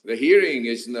the hearing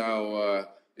is now,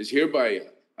 is hereby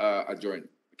adjourned.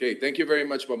 Okay, thank you very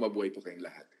much po, mabuhay po kayong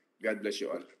lahat. God bless you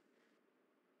all.